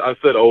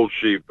said old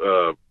sheep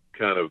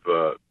kind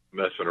of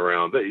messing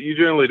around. You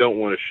generally don't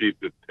want a sheep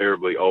that's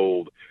terribly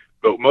old,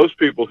 but most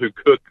people who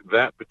cook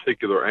that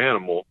particular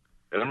animal,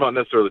 and I'm not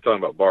necessarily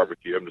talking about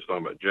barbecue, I'm just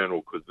talking about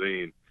general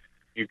cuisine,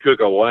 you cook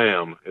a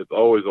lamb, it's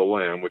always a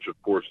lamb, which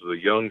of course is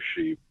a young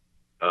sheep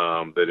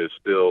that is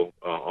still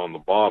on the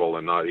bottle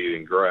and not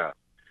eating grass.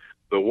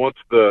 So once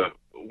the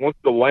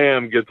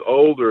lamb gets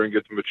older and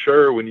gets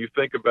mature, when you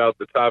think about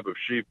the type of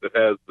sheep that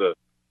has that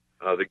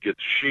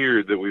gets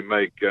sheared, that we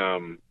make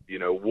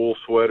wool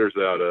sweaters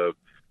out of,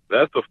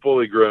 that's a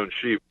fully grown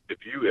sheep. If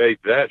you ate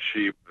that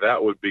sheep,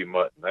 that would be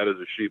mutton. That is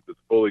a sheep that's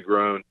fully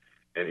grown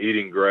and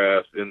eating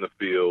grass in the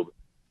field.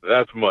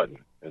 That's mutton,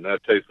 and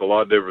that tastes a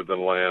lot different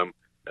than lamb,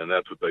 and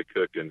that's what they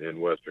cook in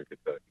Western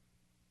Kentucky.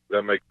 Does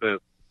that make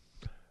sense?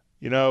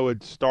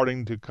 It's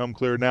starting to come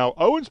clear now.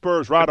 Owensboro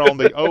is right on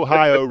the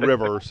Ohio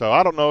River, so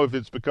I don't know if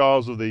it's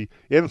because of the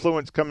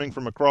influence coming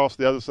from across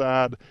the other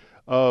side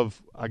of,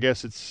 I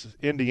guess it's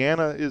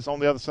Indiana is on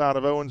the other side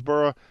of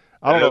Owensboro.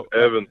 I don't know.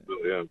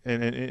 Evansville, yeah.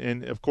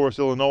 And of course,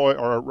 Illinois,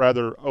 or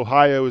rather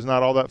Ohio, is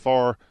not all that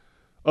far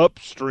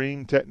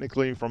upstream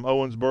technically from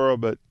Owensboro,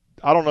 but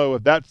I don't know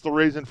if that's the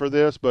reason for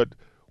this, but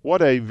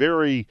what a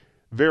very,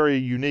 very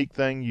unique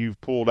thing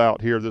you've pulled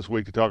out here this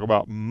week to talk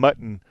about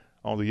mutton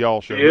on the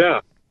Y'all Show.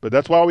 Yeah. But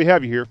that's why we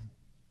have you here.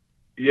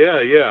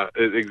 Yeah,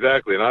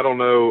 exactly. And I don't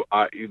know.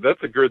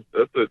 That's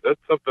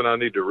something I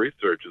need to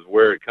research, is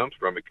where it comes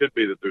from. It could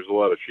be that there's a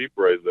lot of sheep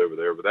raised over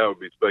there, but that would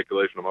be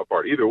speculation on my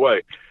part. Either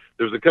way,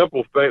 there's a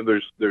couple.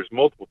 There's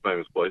multiple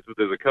famous places.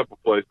 There's a couple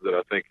places that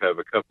I think have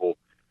a couple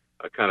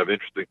kind of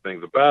interesting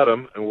things about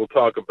them, and we'll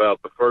talk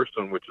about the first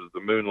one, which is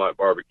the Moonlight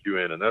Barbecue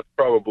Inn, and that's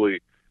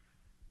probably.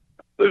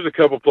 There's a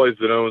couple places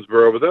in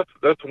Owensboro, but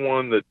that's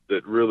one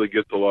that really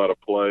gets a lot of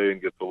play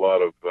and gets a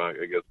lot of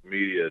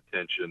media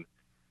attention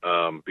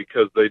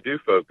because they do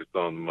focus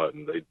on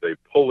mutton. They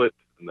pull it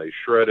and they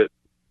shred it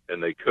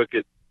and they cook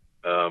it.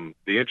 The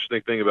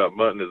interesting thing about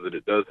mutton is that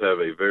it does have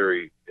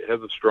it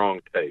has a strong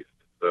taste.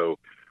 So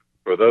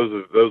for those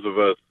of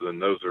us and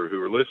those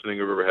who are listening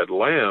who've ever had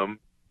lamb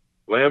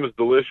is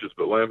delicious,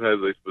 but lamb has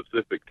a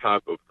specific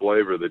type of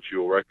flavor that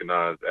you'll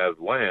recognize as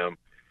lamb.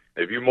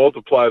 If you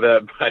multiply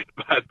that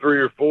by 3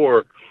 or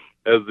 4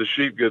 as the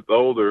sheep gets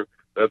older,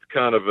 that's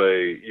kind of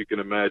you can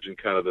imagine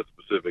kind of the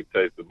specific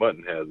taste that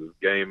mutton has. It's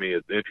gamey,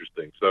 it's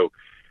interesting. So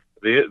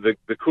the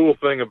cool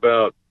thing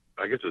about,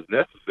 I guess it's a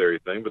necessary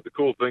thing, but the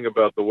cool thing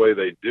about the way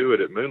they do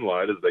it at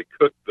Moonlight is they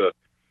cook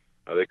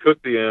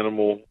the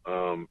animal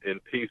in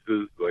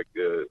pieces, like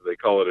they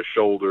call it a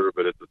shoulder,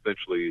 but it's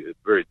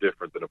very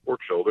different than a pork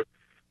shoulder.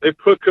 They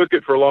cook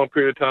it for a long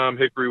period of time,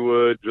 hickory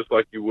wood, just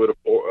like you would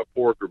a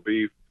pork or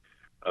beef.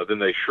 Then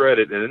they shred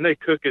it, and then they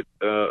cook it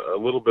a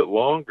little bit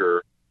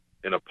longer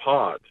in a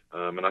pot.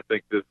 And I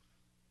think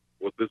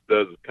what this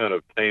does is kind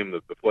of tame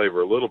the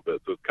flavor a little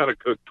bit. So it's kind of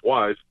cooked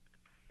twice,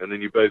 and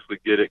then you basically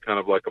get it kind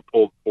of like a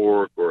pulled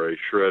pork or a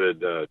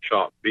shredded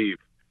chopped beef.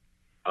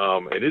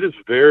 And it is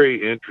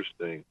very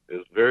interesting.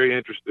 It's very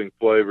interesting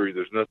flavor.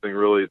 There's nothing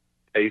really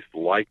tastes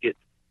like it.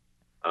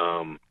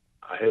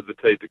 I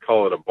hesitate to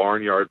call it a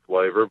barnyard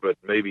flavor, but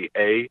maybe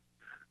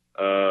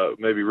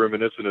maybe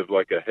reminiscent of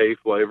like a hay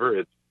flavor.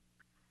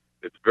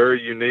 It's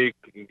very unique.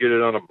 You can get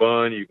it on a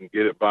bun. You can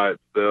get it by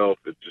itself.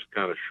 It's just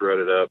kind of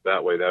shredded up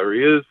that way.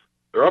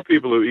 There are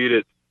people who eat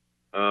it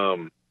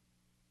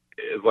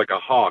as like a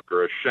hock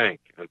or a shank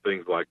and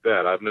things like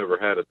that. I've never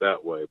had it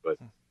that way, but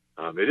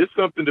it is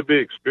something to be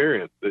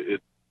experienced.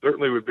 It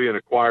certainly would be an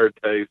acquired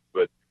taste,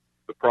 but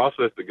the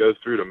process that goes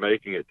through to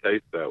making it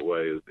taste that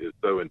way is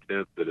so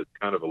intense that it's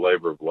kind of a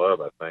labor of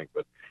love, I think.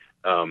 But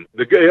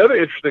the other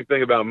interesting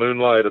thing about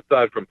Moonlight,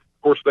 aside from,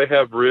 of course, they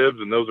have ribs,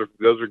 and those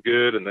are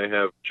good, and they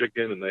have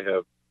chicken, and they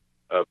have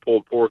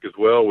pulled pork as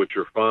well, which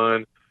are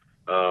fine.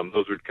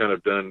 Those are kind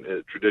of done in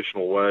a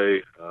traditional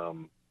way,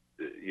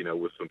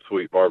 with some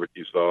sweet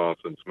barbecue sauce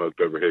and smoked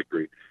over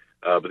hickory.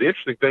 But the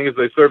interesting thing is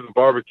they serve the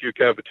barbecue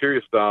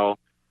cafeteria style,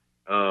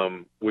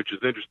 which is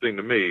interesting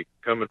to me,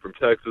 coming from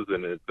Texas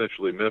and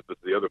essentially Memphis,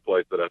 the other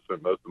place that I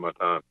spent most of my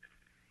time.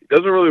 It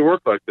doesn't really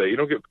work like that. You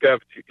don't get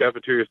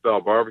cafeteria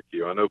style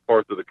barbecue. I know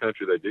parts of the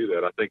country they do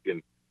that. I think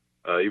in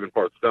even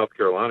parts of South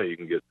Carolina you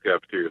can get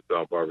cafeteria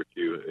style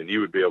barbecue, and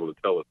you would be able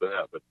to tell us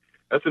that. But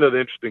that's another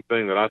interesting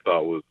thing that I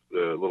thought was a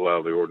little out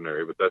of the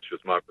ordinary, but that's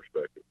just my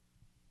perspective.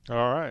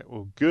 All right.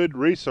 Well, good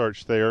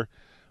research there,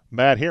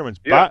 Matt Hermans.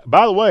 Yeah.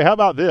 By the way, how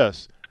about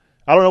this?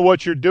 I don't know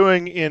what you're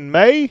doing in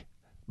May,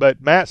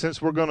 but Matt,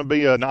 since we're going to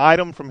be an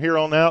item from here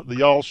on out, the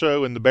Y'all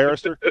Show and the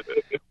Barrister,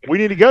 We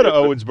need to go to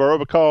Owensboro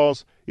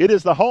because it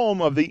is the home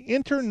of the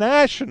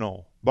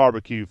International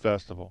Barbecue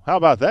Festival. How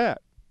about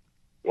that?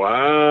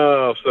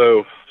 Wow.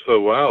 So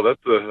wow,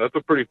 that's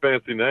a pretty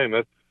fancy name.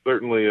 That's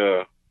certainly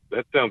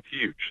that sounds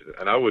huge.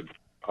 And I would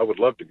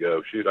love to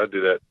go. Shoot, I'd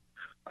do that.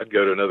 I'd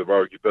go to another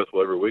barbecue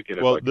festival every weekend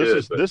if I could.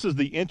 This is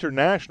the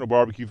International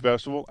Barbecue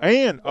Festival,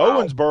 and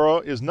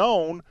Owensboro is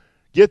known,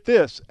 get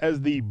this,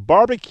 as the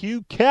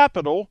barbecue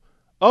capital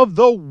of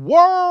the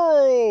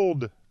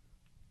world.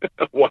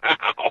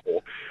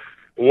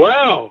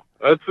 Wow,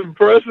 that's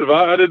impressive.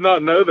 I did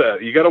not know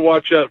that. You got to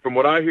watch out. From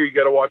what I hear, you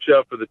got to watch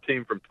out for the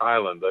team from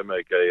Thailand. They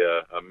make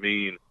a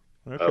mean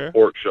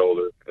pork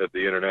shoulder at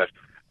the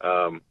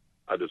International.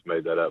 I just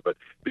made that up. But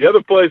the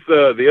other place,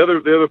 the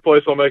other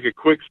place I'll make a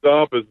quick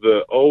stop is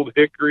the Old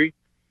Hickory,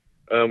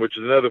 which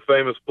is another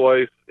famous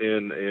place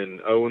in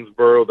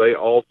Owensboro. They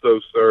also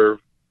serve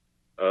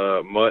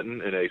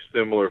mutton in a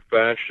similar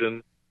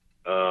fashion.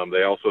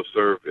 They also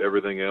serve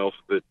everything else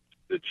that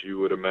you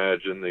would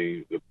imagine,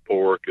 the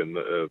pork, and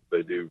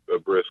they do a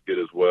brisket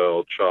as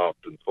well,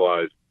 chopped and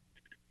sliced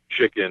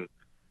chicken,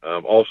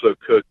 also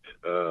cooked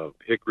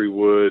hickory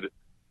wood.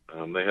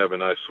 They have a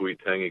nice sweet,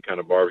 tangy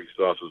kind of barbecue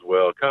sauce as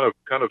well. Kind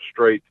of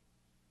straight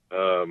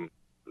down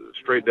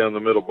the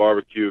middle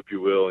barbecue, if you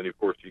will. And of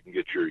course, you can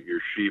get your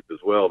sheep as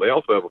well. They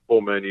also have a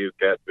full menu,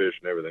 catfish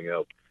and everything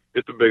else.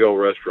 It's a big old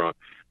restaurant.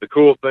 The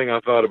cool thing I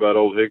thought about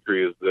Old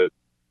Hickory is that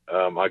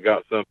I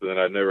got something that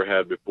I'd never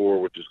had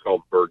before, which is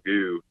called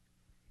burgoo.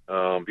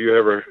 Have you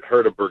ever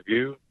heard of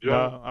burgoo,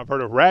 John? I've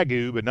heard of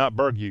ragu, but not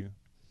burgoo.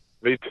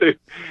 Me too.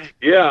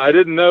 Yeah, I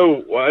didn't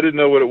know what it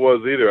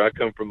was either. I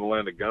come from the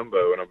land of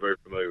gumbo, and I'm very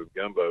familiar with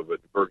gumbo. But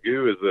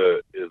burgoo is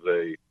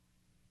a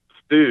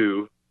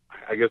stew.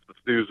 I guess the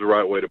stew is the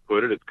right way to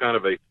put it. It's kind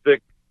of a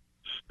thick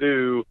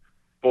stew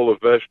full of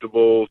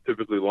vegetables,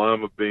 typically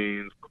lima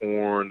beans,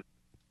 corn,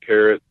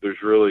 carrot. There's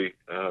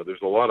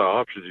a lot of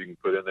options you can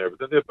put in there. But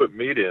then they put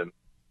meat in. And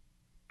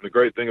the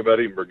great thing about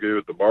eating burgoo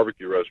at the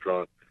barbecue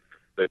restaurant,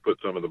 they put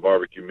some of the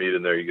barbecue meat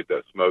in there. You get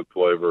that smoked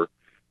flavor,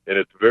 and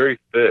it's very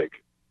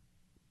thick.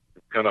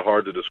 Kind of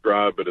hard to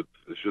describe, but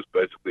it's just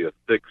basically a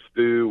thick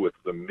stew with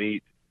some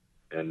meat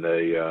and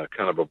a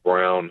kind of a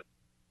brown,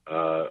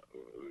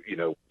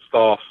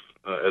 sauce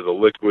as a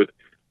liquid.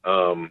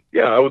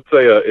 I would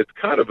say it's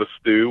kind of a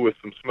stew with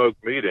some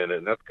smoked meat in it,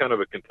 and that's kind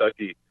of a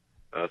Kentucky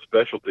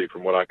specialty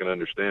from what I can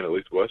understand, at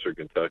least Western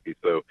Kentucky.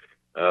 So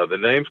the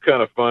name's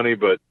kind of funny,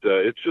 but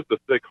it's just a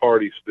thick,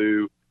 hearty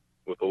stew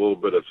with a little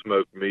bit of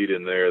smoked meat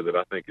in there that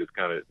I think is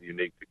kind of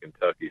unique to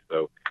Kentucky.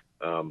 So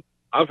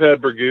I've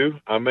had burgoo.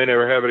 I may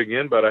never have it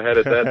again, but I had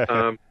it that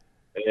time,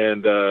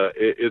 and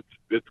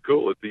it's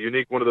cool. It's a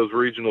unique one of those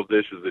regional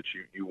dishes that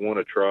you want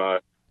to try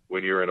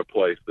when you're in a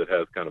place that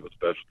has kind of a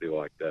specialty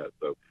like that.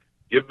 So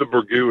give the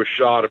burgoo a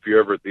shot if you're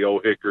ever at the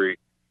Old Hickory,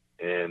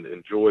 and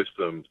enjoy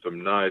some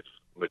nice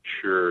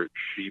mature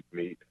sheep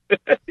meat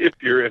if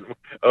you're in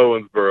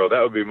Owensboro.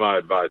 That would be my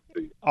advice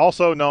to you.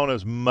 Also known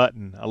as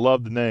mutton. I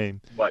love the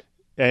name. Right.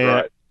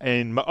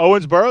 And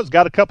Owensboro's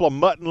got a couple of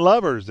mutton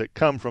lovers that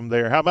come from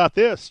there. How about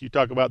this? You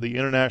talk about the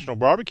International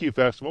Barbecue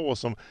Festival. Well,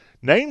 some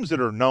names that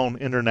are known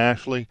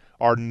internationally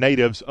are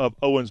natives of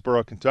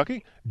Owensboro,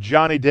 Kentucky.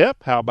 Johnny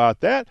Depp, how about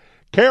that?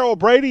 Carol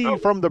Brady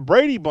from the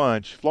Brady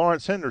Bunch.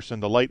 Florence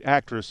Henderson, the late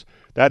actress,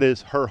 that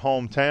is her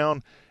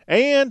hometown.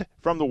 And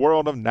from the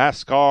world of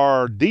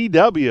NASCAR,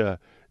 DW,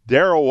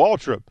 Darrell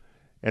Waltrip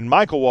and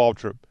Michael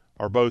Waltrip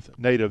are both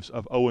natives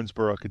of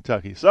Owensboro,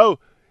 Kentucky. So,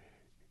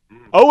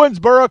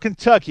 Owensboro,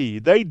 Kentucky,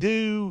 they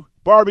do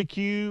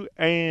barbecue,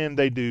 and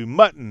they do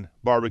mutton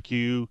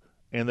barbecue,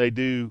 and they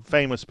do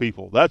famous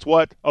people. That's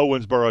what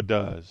Owensboro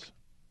does.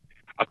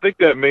 I think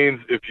that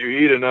means if you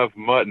eat enough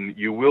mutton,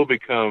 you will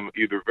become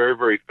either very,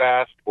 very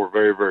fast or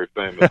very, very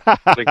famous.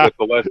 I think that's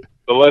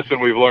the lesson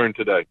we've learned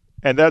today.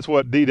 And that's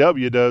what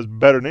DW does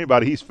better than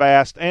anybody. He's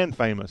fast and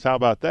famous. How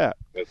about that?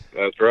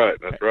 That's right.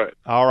 That's right.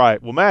 All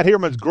right. Well, Matt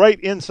Heerman's great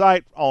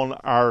insight on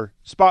our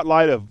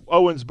spotlight of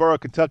Owensboro,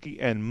 Kentucky,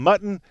 and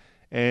mutton,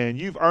 and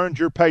you've earned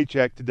your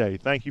paycheck today.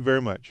 Thank you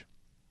very much.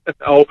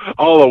 I'll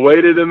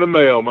await it in the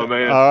mail, my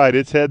man. All right.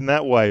 It's heading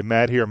that way,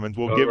 Matt Heerman.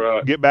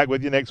 We'll get back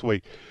with you next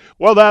week.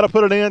 Well, that'll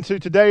put it into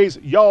today's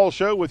Y'all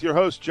Show with your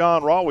host,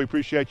 John Rawl. We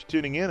appreciate you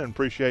tuning in and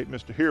appreciate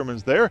Mr.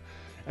 Heerman's there,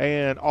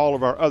 and all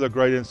of our other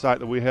great insight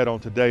that we had on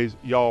today's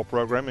Y'all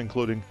program,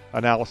 including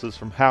analysis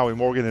from Howie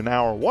Morgan in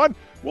Hour 1.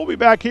 We'll be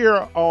back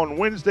here on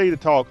Wednesday to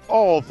talk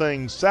all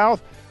things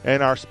South,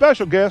 and our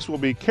special guest will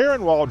be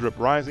Karen Waldrop,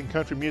 rising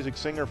country music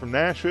singer from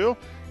Nashville,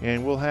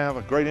 and we'll have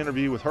a great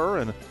interview with her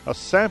and a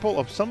sample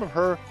of some of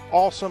her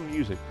awesome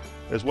music,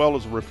 as well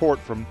as a report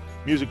from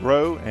Music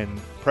Row and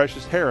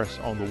Precious Harris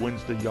on the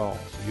Wednesday Y'all.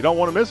 So you don't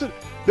want to miss it.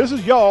 This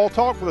is Y'all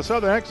Talk with a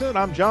Southern Accent.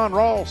 I'm John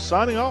Rawl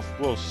signing off.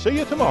 We'll see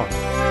you tomorrow.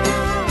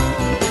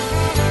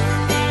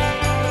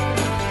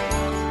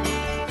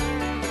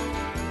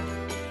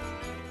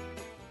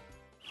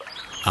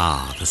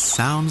 Ah, the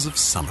sounds of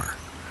summer.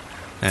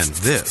 And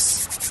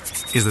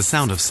this is the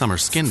sound of summer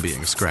skin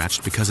being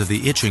scratched because of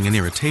the itching and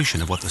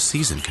irritation of what the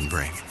season can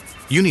bring.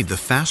 You need the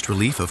fast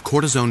relief of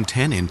Cortisone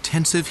 10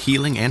 Intensive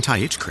Healing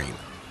Anti-Itch Cream.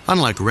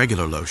 Unlike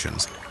regular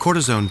lotions,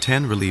 Cortisone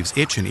 10 relieves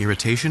itch and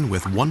irritation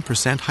with 1%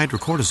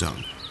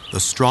 hydrocortisone,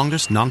 the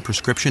strongest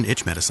non-prescription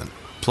itch medicine,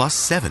 plus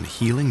 7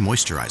 healing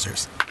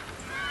moisturizers.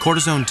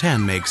 Cortisone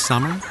 10 makes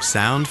summer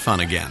sound fun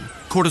again.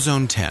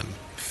 Cortisone 10.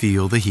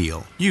 Feel the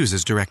heal. Use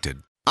as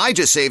directed. I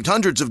just saved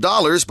hundreds of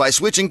dollars by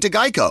switching to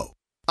Geico.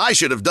 I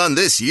should have done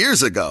this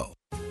years ago.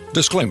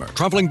 Disclaimer,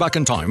 traveling back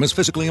in time is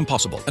physically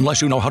impossible unless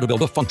you know how to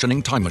build a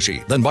functioning time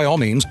machine. Then by all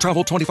means,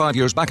 travel 25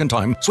 years back in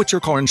time, switch your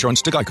car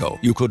insurance to Geico.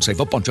 You could save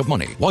a bunch of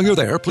money. While you're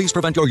there, please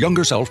prevent your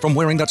younger self from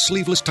wearing that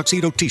sleeveless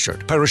tuxedo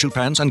t-shirt, parachute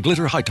pants, and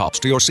glitter high tops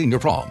to your senior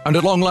prom. And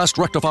at long last,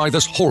 rectify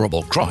this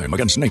horrible crime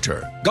against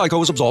nature.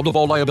 Geico is absolved of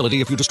all liability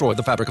if you destroy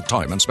the fabric of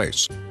time and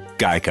space.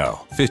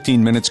 Geico.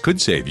 15 minutes could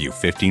save you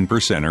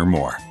 15% or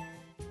more.